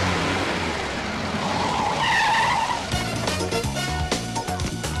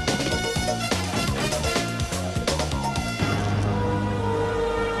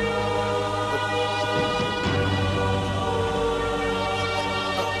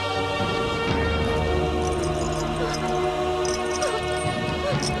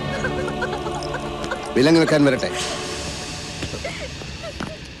 വിലങ്ങ് വെക്കാൻ വരട്ടെ.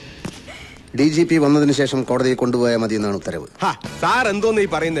 DGP വന്നതിന് ശേഷം കോടതിയിൽ കൊണ്ടുപോയാൽ മതി എന്നാണ് ഉത്തരവ്. സാർ എന്തോന്ന് ഈ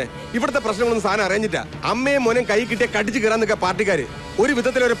പറയുന്നേ? ഇവിടുത്തെ പ്രശ്നങ്ങളൊന്നും സാധനം അറിഞ്ഞിട്ടാ. അമ്മയും മോനും കൈ കിട്ടിയ കടിച്ചു കയറാൻ നിൽക്കുക പാർട്ടിക്കാര്. ഒരു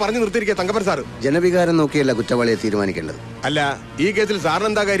വിധത്തിൽ അവരെ പറഞ്ഞു നിർത്തിയിരിക്കുക തങ്കപ്പൻ സാറ്. ജനവികാരം നോക്കിയല്ല കുറ്റവാളിയെ തീരുമാനിക്കേണ്ടത്. അല്ല, ഈ കേസിൽ സാറിന്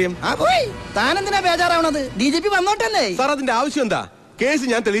എന്താ കാര്യം? താനെന്തിനാ ബേജാറാവണത്? DGP വന്നോട്ടല്ലേ. സാർ അതിന്റെ ആവശ്യം എന്താ?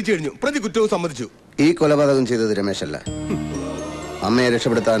 കേസ് ഞാൻ തെളിയിച്ചു കഴിഞ്ഞു. പ്രതി കുറ്റവും സമ്മതിച്ചു. ഈ കൊലപാതകം ചെയ്തത് രമേശല്ല. അമ്മയെ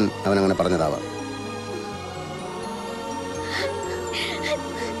രക്ഷപ്പെടുത്താൻ അവൻ അങ്ങനെ പറഞ്ഞതാവാം.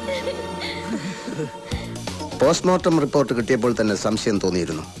 പോസ്റ്റ്മോർട്ടം റിപ്പോർട്ട് കിട്ടിയപ്പോൾ തന്നെ സംശയം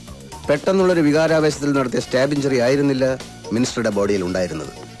തോന്നിയിരുന്നു. പെട്ടെന്നുള്ളൊരു വികാരാവേശത്തിൽ നടത്തിയ സ്റ്റാബ് ഇഞ്ചറി ആയിരുന്നില്ല മിനിസ്റ്ററുടെ ബോഡിയിൽ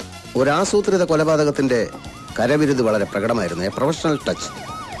ഉണ്ടായിരുന്നത്. ഒരാസൂത്രിത കൊലപാതകത്തിന്റെ കരവിരുത് വളരെ പ്രകടമായിരുന്നു. A professional touch.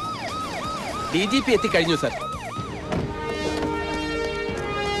 DGP എത്തിക്കഴിഞ്ഞു സർ.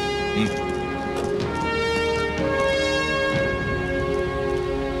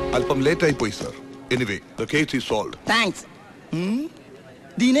 അല്പം ലേറ്റ് ആയി പോയി sir. Anyway the case is solved. Thanks.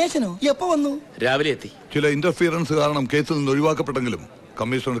 ദിനേശനോ എപ്പോ വന്നു? രാവിലെ എത്തി. ചില ഇന്റർഫിയറൻസ് കാരണം കേസിൽ നിന്ന് ഒഴിവാക്കപ്പെട്ടെങ്കിലും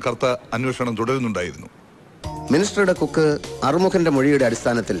കമ്മീഷണർ കർത്ത അന്വേഷണം തുടരുന്നുണ്ടായിരുന്നു. മിനിസ്റ്ററുടെ കുക്ക് അറുമുഖന്റെ മൊഴിയുടെ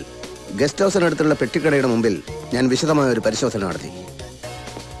അടിസ്ഥാനത്തിൽ ഗസ്റ്റ് ഹൗസിനടുത്തുള്ള പെട്ടിക്കടയുടെ മുമ്പിൽ ഞാൻ വിശദമായ ഒരു പരിശോധന നടത്തി.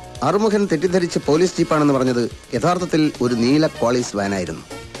 അറുമുഖൻ തെറ്റിദ്ധരിച്ച് പോലീസ് ജീപ്പാണെന്ന് പറഞ്ഞത് യഥാർത്ഥത്തിൽ ഒരു നീല ക്വാളിസ് വാനായിരുന്നു.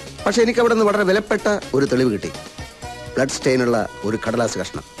 പക്ഷെ എനിക്ക് അവിടെ നിന്ന് വളരെ വിലപ്പെട്ട ഒരു തെളിവ് കിട്ടി. ബ്ലഡ് സ്റ്റെയിനുള്ള ഒരു കടലാസ്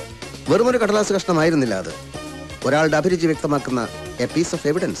കഷ്ണം. വെറുമൊരു കടലാസ് കഷ്ണമായിരുന്നില്ല അത്. ഒരാളുടെ അഭിരുചി വ്യക്തമാക്കുന്ന എ പീസ് ഓഫ്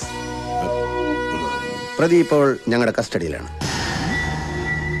എവിഡൻസ്. പ്രതി ഇപ്പോൾ ഞങ്ങളുടെ കസ്റ്റഡിയിലാണ്.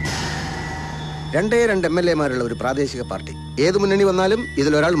 2 MLA-മാരുള്ള ഒരു പ്രാദേശിക പാർട്ടി. ഏത് മുന്നണി വന്നാലും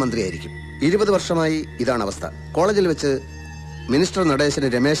ഇതിലൊരാൾ മന്ത്രിയായിരിക്കും. 20 വർഷമായി ഇതാണ് അവസ്ഥ. കോളേജിൽ വെച്ച് മിനിസ്റ്റർ നടേശന്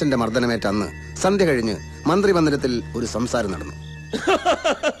രമേശന്റെ മർദ്ദനമേറ്റ അന്ന് സന്ധ്യ കഴിഞ്ഞ് മന്ത്രിമന്ദിരത്തിൽ ഒരു സംസാരം നടന്നു.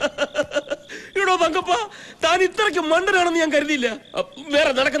 താൻ ഇത്രയ്ക്ക് മണ്ടനാണെന്ന് ഞാൻ കരുതിയില്ല.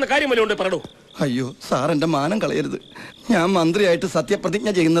 വേറെ നടക്കുന്ന കാര്യമല്ലോ ഉണ്ട്, പറയൂ. അയ്യോ സാർ, എന്റെ മാനം കളയരുത്. ഞാൻ മന്ത്രിയായിട്ട് സത്യപ്രതിജ്ഞ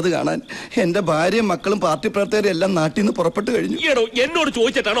ചെയ്യുന്നത് കാണാൻ എന്റെ ഭാര്യയും മക്കളും പാർട്ടി പ്രവർത്തകരും എല്ലാം നാട്ടിൽ നിന്ന് പുറപ്പെട്ടു കഴിഞ്ഞു. എന്നോട്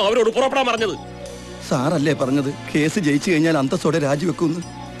ചോദിച്ചിട്ടാണോ അവരോട് പുറപ്പെടാൻ പറഞ്ഞത്? സാറല്ലേ പറഞ്ഞത് കേസ് ജയിച്ചു കഴിഞ്ഞാൽ അന്തസ്സോടെ രാജിവെക്കുന്നു.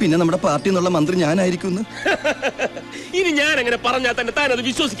 പിന്നെ നമ്മുടെ പാർട്ടി എന്നുള്ള മന്ത്രി ഞാനായിരിക്കുന്നു. ഇനി ഞാൻ എങ്ങനെ പറഞ്ഞാൽ തന്നെ താൻ അത്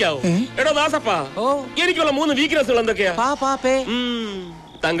വിശ്വസിക്കാവോ? എടോ ദാസപ്പാ, എനിക്കുള്ള 3 വീക്ക്നെസ്സുകൾ എന്തൊക്കെയാ?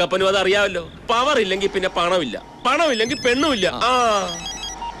 തങ്കപ്പനും അത് അറിയാമല്ലോ. പവർ ഇല്ലെങ്കിൽ പിന്നെ പണമില്ല, പണമില്ലെങ്കിൽ പെണ്ണുമില്ല.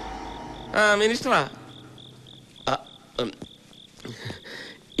 മിനിസ്റ്ററാ,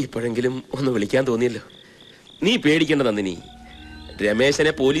 ഇപ്പോഴെങ്കിലും ഒന്ന് വിളിക്കാൻ തോന്നിയല്ലോ. നീ പേടിക്കേണ്ട നന്ദിനി.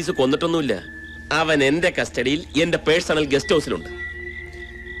 രമേശനെ പോലീസ് കൊന്നിട്ടൊന്നുമില്ല. അവൻ എന്റെ കസ്റ്റഡിയിൽ എന്റെ പേഴ്സണൽ ഗസ്റ്റ് ഹൗസിലുണ്ട്.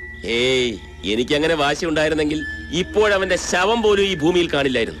 ഏയ്, എനിക്കങ്ങനെ വാശി ഉണ്ടായിരുന്നെങ്കിൽ ഇപ്പോഴവന്റെ ശവം പോലും ഈ ഭൂമിയിൽ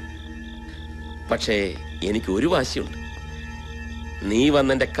കാണില്ലായിരുന്നു. പക്ഷേ എനിക്ക് ഒരു വാശിയുണ്ട്. നീ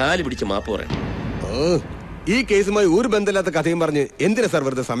വന്നെന്റെ കാല് പിടിച്ച് മാപ്പ് പറയണം. ഈ കേസുമായി ഒരു ബന്ധമില്ലാത്ത കഥയും പറഞ്ഞ് എന്തിനാ സാർ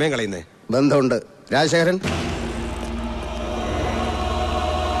വെറുതെ സമയം കളയുന്നേ? ബന്ധമുണ്ട്. രാജശേഖരൻ,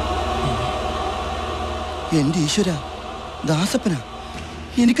 എന്റെ ഈശ്വര, ദാസപ്പന,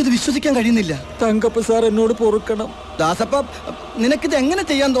 എനിക്കത് വിശ്വസിക്കാൻ കഴിയുന്നില്ല. തങ്കപ്പ സാർ എന്നോട് പൊറുക്കണം. ദാസപ്പ, നിനക്കിത് എങ്ങനെ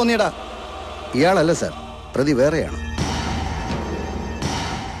ചെയ്യാൻ തോന്നിയടാ? ഇയാളല്ല സാർ, പ്രതി വേറെയാണ്.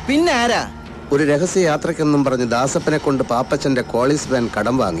 പിന്നെ ആരാ? ഒരു രഹസ്യ യാത്രക്കെന്നും പറഞ്ഞ് ദാസപ്പനെ കൊണ്ട് പാപ്പച്ചന്റെ കോളീസ് വാൻ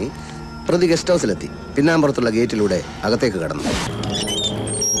കടം വാങ്ങി പ്രതി ഗസ്റ്റ് ഹൗസിലെത്തി. പിന്നാമ്പുറത്തുള്ള ഗേറ്റിലൂടെ അകത്തേക്ക് കടന്നു.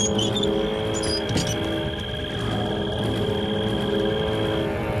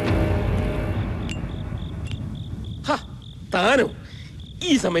 താനോ?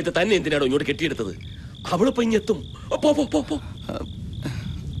 ഈ സമയത്ത് തന്നെ എന്തിനാണോ ഇങ്ങോട്ട് കെട്ടിയെടുത്തത്? അവളിപ്പോ ഇങ്ങെത്തും.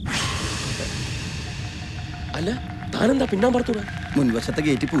 അല്ല, താനെന്താ പിന്നാമ്പുറത്തൂടെ? മുൻവശത്തെ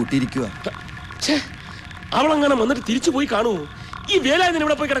ഗേറ്റ് പൂട്ടിയിരിക്കുക. അവളങ്ങനെ വന്നിട്ട് തിരിച്ചു പോയി കാണുമോ? ഈ വേലായുധൻ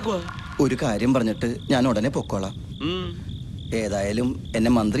ഇവിടെ പോയി കിടക്കുക. ഒരു കാര്യം പറഞ്ഞിട്ട് ഞാൻ ഉടനെ പൊക്കോളാം. ഏതായാലും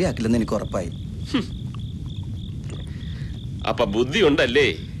എന്നെ മന്ത്രിയാക്കില്ലെന്ന് എനിക്ക് ഉറപ്പായി. അപ്പൊ ബുദ്ധി ഉണ്ടല്ലേ?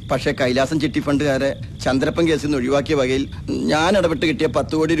 പക്ഷെ കൈലാസം ചിട്ടി ഫണ്ടുകാരെ ചന്ദ്രപ്പൻ കേസിൽ നിന്ന് ഒഴിവാക്കിയ വകയിൽ ഞാൻ ഇടപെട്ട് കിട്ടിയ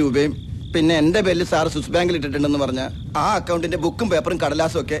 10 കോടി രൂപയും പിന്നെ എന്റെ പേരിൽ സാർ സ്വിസ് ബാങ്കിൽ ഇട്ടിട്ടുണ്ടെന്ന് പറഞ്ഞ ആ അക്കൗണ്ടിന്റെ ബുക്കും പേപ്പറും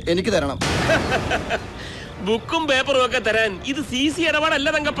കടലാസും ഒക്കെ എനിക്ക് തരണം. ബുക്കും പേപ്പറും ഒക്കെ തരാൻ ഇത് CC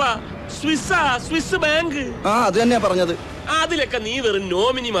ഇടപാടല്ല തങ്കപ്പ, സ്വിസ് ബാങ്ക്. അത് തന്നെയാ പറഞ്ഞത്. അതിലൊക്കെ നീ വെറും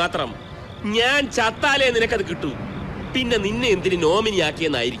നോമിനി മാത്രം. ഞാൻ ചത്താലേ നിനക്കത് കിട്ടൂ. പിന്നെ നിന്നെ എന്തിന് നോമിനി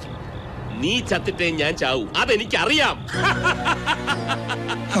ആക്കിയെന്നായിരിക്കും. നീ ചത്തിട്ടേ ഞാൻ ചാവൂ, അതെനിക്കറിയാം.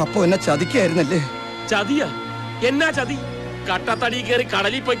 അപ്പൊ എന്നെ ചതിക്കായിരുന്നല്ലേ? ചതിയാ? എന്നാ ചതി? കട്ടത്തടി കയറി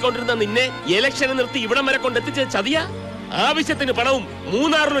കടലിൽ പോയിക്കൊണ്ടിരുന്ന നിന്നെ ഇലക്ഷന് നിർത്തി ഇവിടം വരെ കൊണ്ടെത്തിച്ചത് ചതിയാ? ആവശ്യത്തിന് പണവും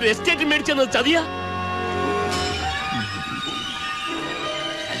മൂന്നാറിലൊരു എസ്റ്റേറ്റ് മേടിച്ചെന്നത് ചതിയാ?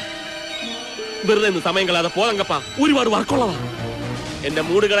 വെറുതെ സമയം കളയാതെ പോതങ്കപ്പ, ഒരുപാട് വർക്കുള്ളതാ. എന്റെ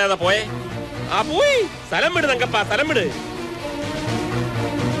മൂട് കളയാതെ പോയേ. പോയി സ്ഥലം വിട് തങ്കപ്പ, സ്ഥലം വിട്.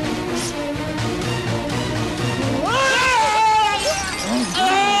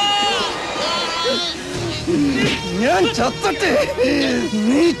 ഞാൻ ചത്തട്ടെ,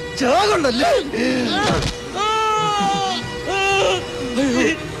 നീ ചാകണ്ടല്ലേ?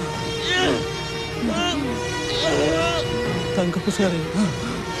 തങ്കപ്പ സാറേ,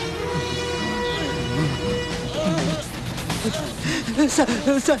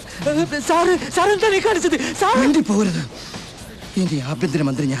 പോകരുത്. ഇനി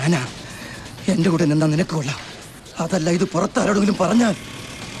ആഭ്യന്തരമന്ത്രി ഞാനാ. എന്റെ കൂടെ നിന്നാ നിനക്ക് കൊള്ളാം. അതല്ല ഇത് പുറത്താരോടെങ്കിലും പറഞ്ഞാൽ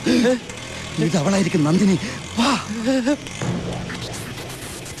ഇത് അവളായിരിക്കും നന്ദിനി. വാ,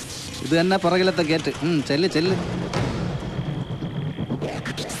 ഇത് തന്നെ പുറകിലത്തെ ഗേറ്റ്. ചെല്ല് ചെല്ല്.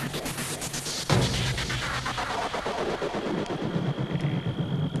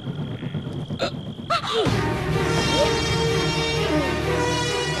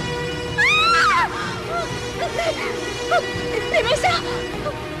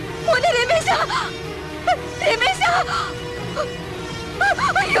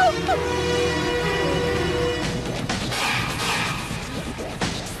 അയ്യോ,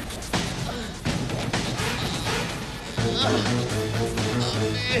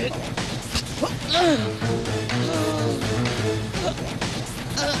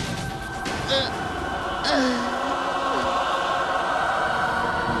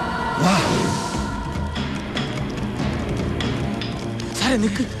 സാറേ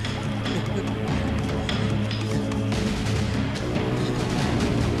നിക്ക്.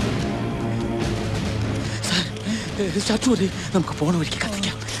 നമുക്ക് പോണ വഴിക്ക്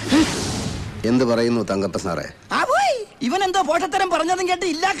കത്തിക്കാം. എന്ത് പറയുന്നു തങ്കപ്പ സാറേ? ഇവൻ എന്തോ പോഷത്തരം പറഞ്ഞതും കേട്ട്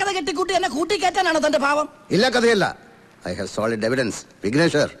ഇല്ലാക്കഥ കെട്ടിക്കൂട്ടി എന്നെ കൂട്ടിക്കയറ്റാനാണോ തന്റെ ഭാവം? ഇല്ല, കഥയല്ല. I have solid evidence.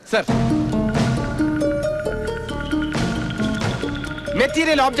 Vigneshwar sir,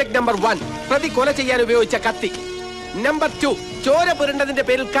 material object number 1 പ്രതി കൊല ചെയ്യാൻ ഉപയോഗിച്ച കത്തി. നമ്പർ 2 ചോര പുരണ്ടതിന്റെ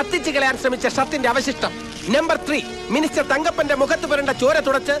പേരിൽ കത്തിച്ചു കളയാൻ ശ്രമിച്ച ഷർട്ടിന്റെ അവശിഷ്ടം. നമ്പർ 3 മിനിസ്റ്റർ തങ്കപ്പന്റെ മുഖത്ത് പുരണ്ട ചോര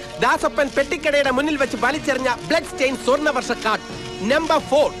തുടച്ച് ദാസപ്പൻ പെട്ടിക്കടയുടെ മുന്നിൽ വെച്ച് വലിച്ചെറിഞ്ഞ blood stain Swarnavarsha card. Number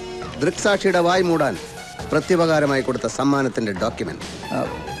 4 ദൃക്സാക്ഷിയുടെ വായ് മൂടാൻ പ്രത്യുപകാരമായി കൊടുത്ത സമ്മാനത്തിന്റെ ഡോക്യുമെന്റ്.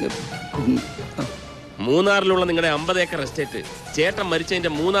 മൂന്നാറിലുള്ള നിങ്ങളുടെ 50 ഏക്കർ എസ്റ്റേറ്റ് ചേട്ടൻ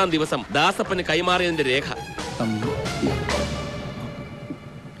മരിച്ചതിന്റെ 3-ാം ദിവസം ദാസപ്പന് കൈമാറിയതിന്റെ രേഖ.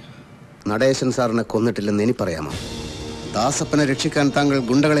 നടേശൻ സാറിനെ കൊന്നിട്ടില്ലെന്ന് ഇനി പറയാമോ? ദാസപ്പനെ രക്ഷിക്കാൻ താങ്കൾ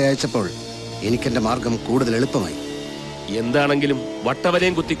ഗുണ്ടകളെ അയച്ചപ്പോൾ എനിക്കെന്റെ മാർഗം കൂടുതൽ എളുപ്പമായി. എന്താണെങ്കിലും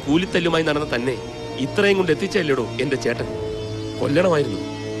വട്ടവരെയും കുത്തി കൂലിത്തല്ലുമായി നടന്ന തന്നെ ഇത്രയും കൊണ്ട് എത്തിച്ചല്ലേടോ എന്റെ ചേട്ടൻ. കൊല്ലണമായിരുന്നു.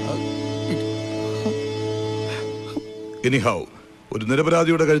 എനിഹാവ് ഒരു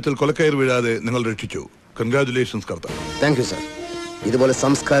നിരപരാധിയുടെ കഴുത്തിൽ കൊലക്കയർ വീഴാതെ നിങ്ങൾ രക്ഷിച്ചു. Congratulations Kartha. Thank you sir. ഇതുപോലെ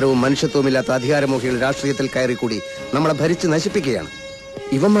സംസ്കാരവും മനുഷ്യത്വവും ഇല്ലാത്ത അധികാരമോഹികൾ രാഷ്ട്രീയത്തിൽ കയറി കൂടി നമ്മളെ ഭരിച്ച് നശിപ്പിക്കുകയാണ്.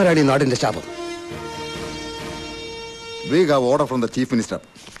 ഇവന്മാരാണ് ഈ നാടിന്റെ ശാപം. We have order from the Chief Minister.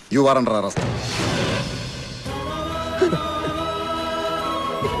 You are under arrest.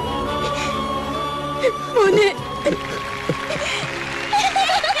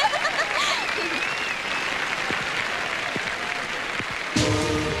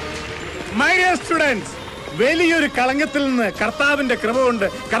 My dear students, വലിയൊരു കളങ്കത്തിൽ നിന്ന് കർത്താവിന്റെ കൃപ കൊണ്ട്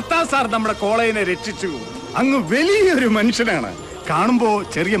കർത്താവ് സാർ നമ്മുടെ കോളേജിനെ രക്ഷിച്ചു. അങ്ങ് വലിയൊരു മനുഷ്യനാണ്. കാണുമ്പോ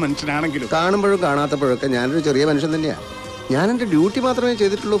ചെറിയ മനുഷ്യനാണെങ്കിലും കാണുമ്പോഴും കാണാത്തപ്പോഴൊക്കെ ഞാനൊരു ചെറിയ മനുഷ്യൻ തന്നെയാണ്. ഞാൻ എന്റെ ഡ്യൂട്ടി മാത്രമേ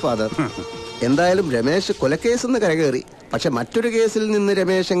ചെയ്തിട്ടുള്ളൂ ഫാദർ. എന്തായാലും രമേശ് കൊലക്കേസ് എന്ന് കരകയറി. പക്ഷെ മറ്റൊരു കേസിൽ നിന്ന്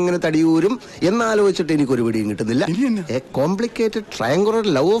രമേശ് എങ്ങനെ തടിയൂരും എന്നാലോചിച്ചിട്ട് എനിക്കൊരു പിടിയും കിട്ടുന്നില്ല. A complicated triangular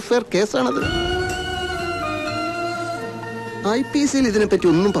love affair കേസാണത്. IPCയിൽ ഇതിനെപ്പറ്റി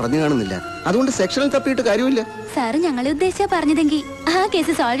ഒന്നും പറഞ്ഞു കാണുന്നില്ല. അതുകൊണ്ട് സെക്ഷനിൽ തപ്പിയിട്ട് കാര്യമില്ല. സാറ് ഞങ്ങളെ ഉദ്ദേശിച്ചാ പറഞ്ഞതെങ്കിൽ ആ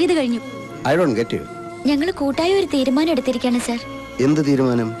കേസ് സോൾവ് ചെയ്ത് കഴിഞ്ഞു. I don't get you. ഞങ്ങൾ കൂട്ടായി ഒരു തീരുമാനം എടുത്തിരിക്കുകയാണ് സാർ. എന്ത്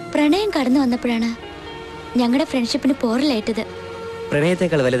തീരുമാനം? പ്രണയം കടന്നു വന്നപ്പോഴാണ് ഞങ്ങളുടെ ഫ്രണ്ട്ഷിപ്പിന് പോറലേറ്റത്.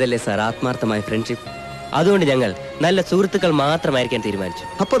 പ്രണയത്തെക്കാൾ വലുതല്ലേ സാർ ആത്മാർത്ഥമായ ഫ്രണ്ട്ഷിപ്പ്? അതുകൊണ്ട് ഞങ്ങൾ നല്ല സുഹൃത്തുക്കൾ മാത്രമായിരിക്കാൻ തീരുമാനിച്ചു.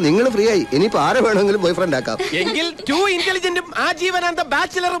 അപ്പൊ നിങ്ങൾ ഫ്രീ ആയി. ഇനിയിപ്പോ ആരെ വേണമെങ്കിലും ബോയ് ഫ്രണ്ട് ആക്കാം. എങ്കിൽ ടു ഇന്റലിജന്റും ആജീവനാന്ത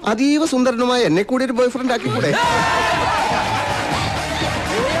ബാച്ചിലറും അതീവ സുന്ദരനുമായ എന്നെ കൂടി ഒരു ബോയ് ഫ്രണ്ട് ആക്കി കൂടെ?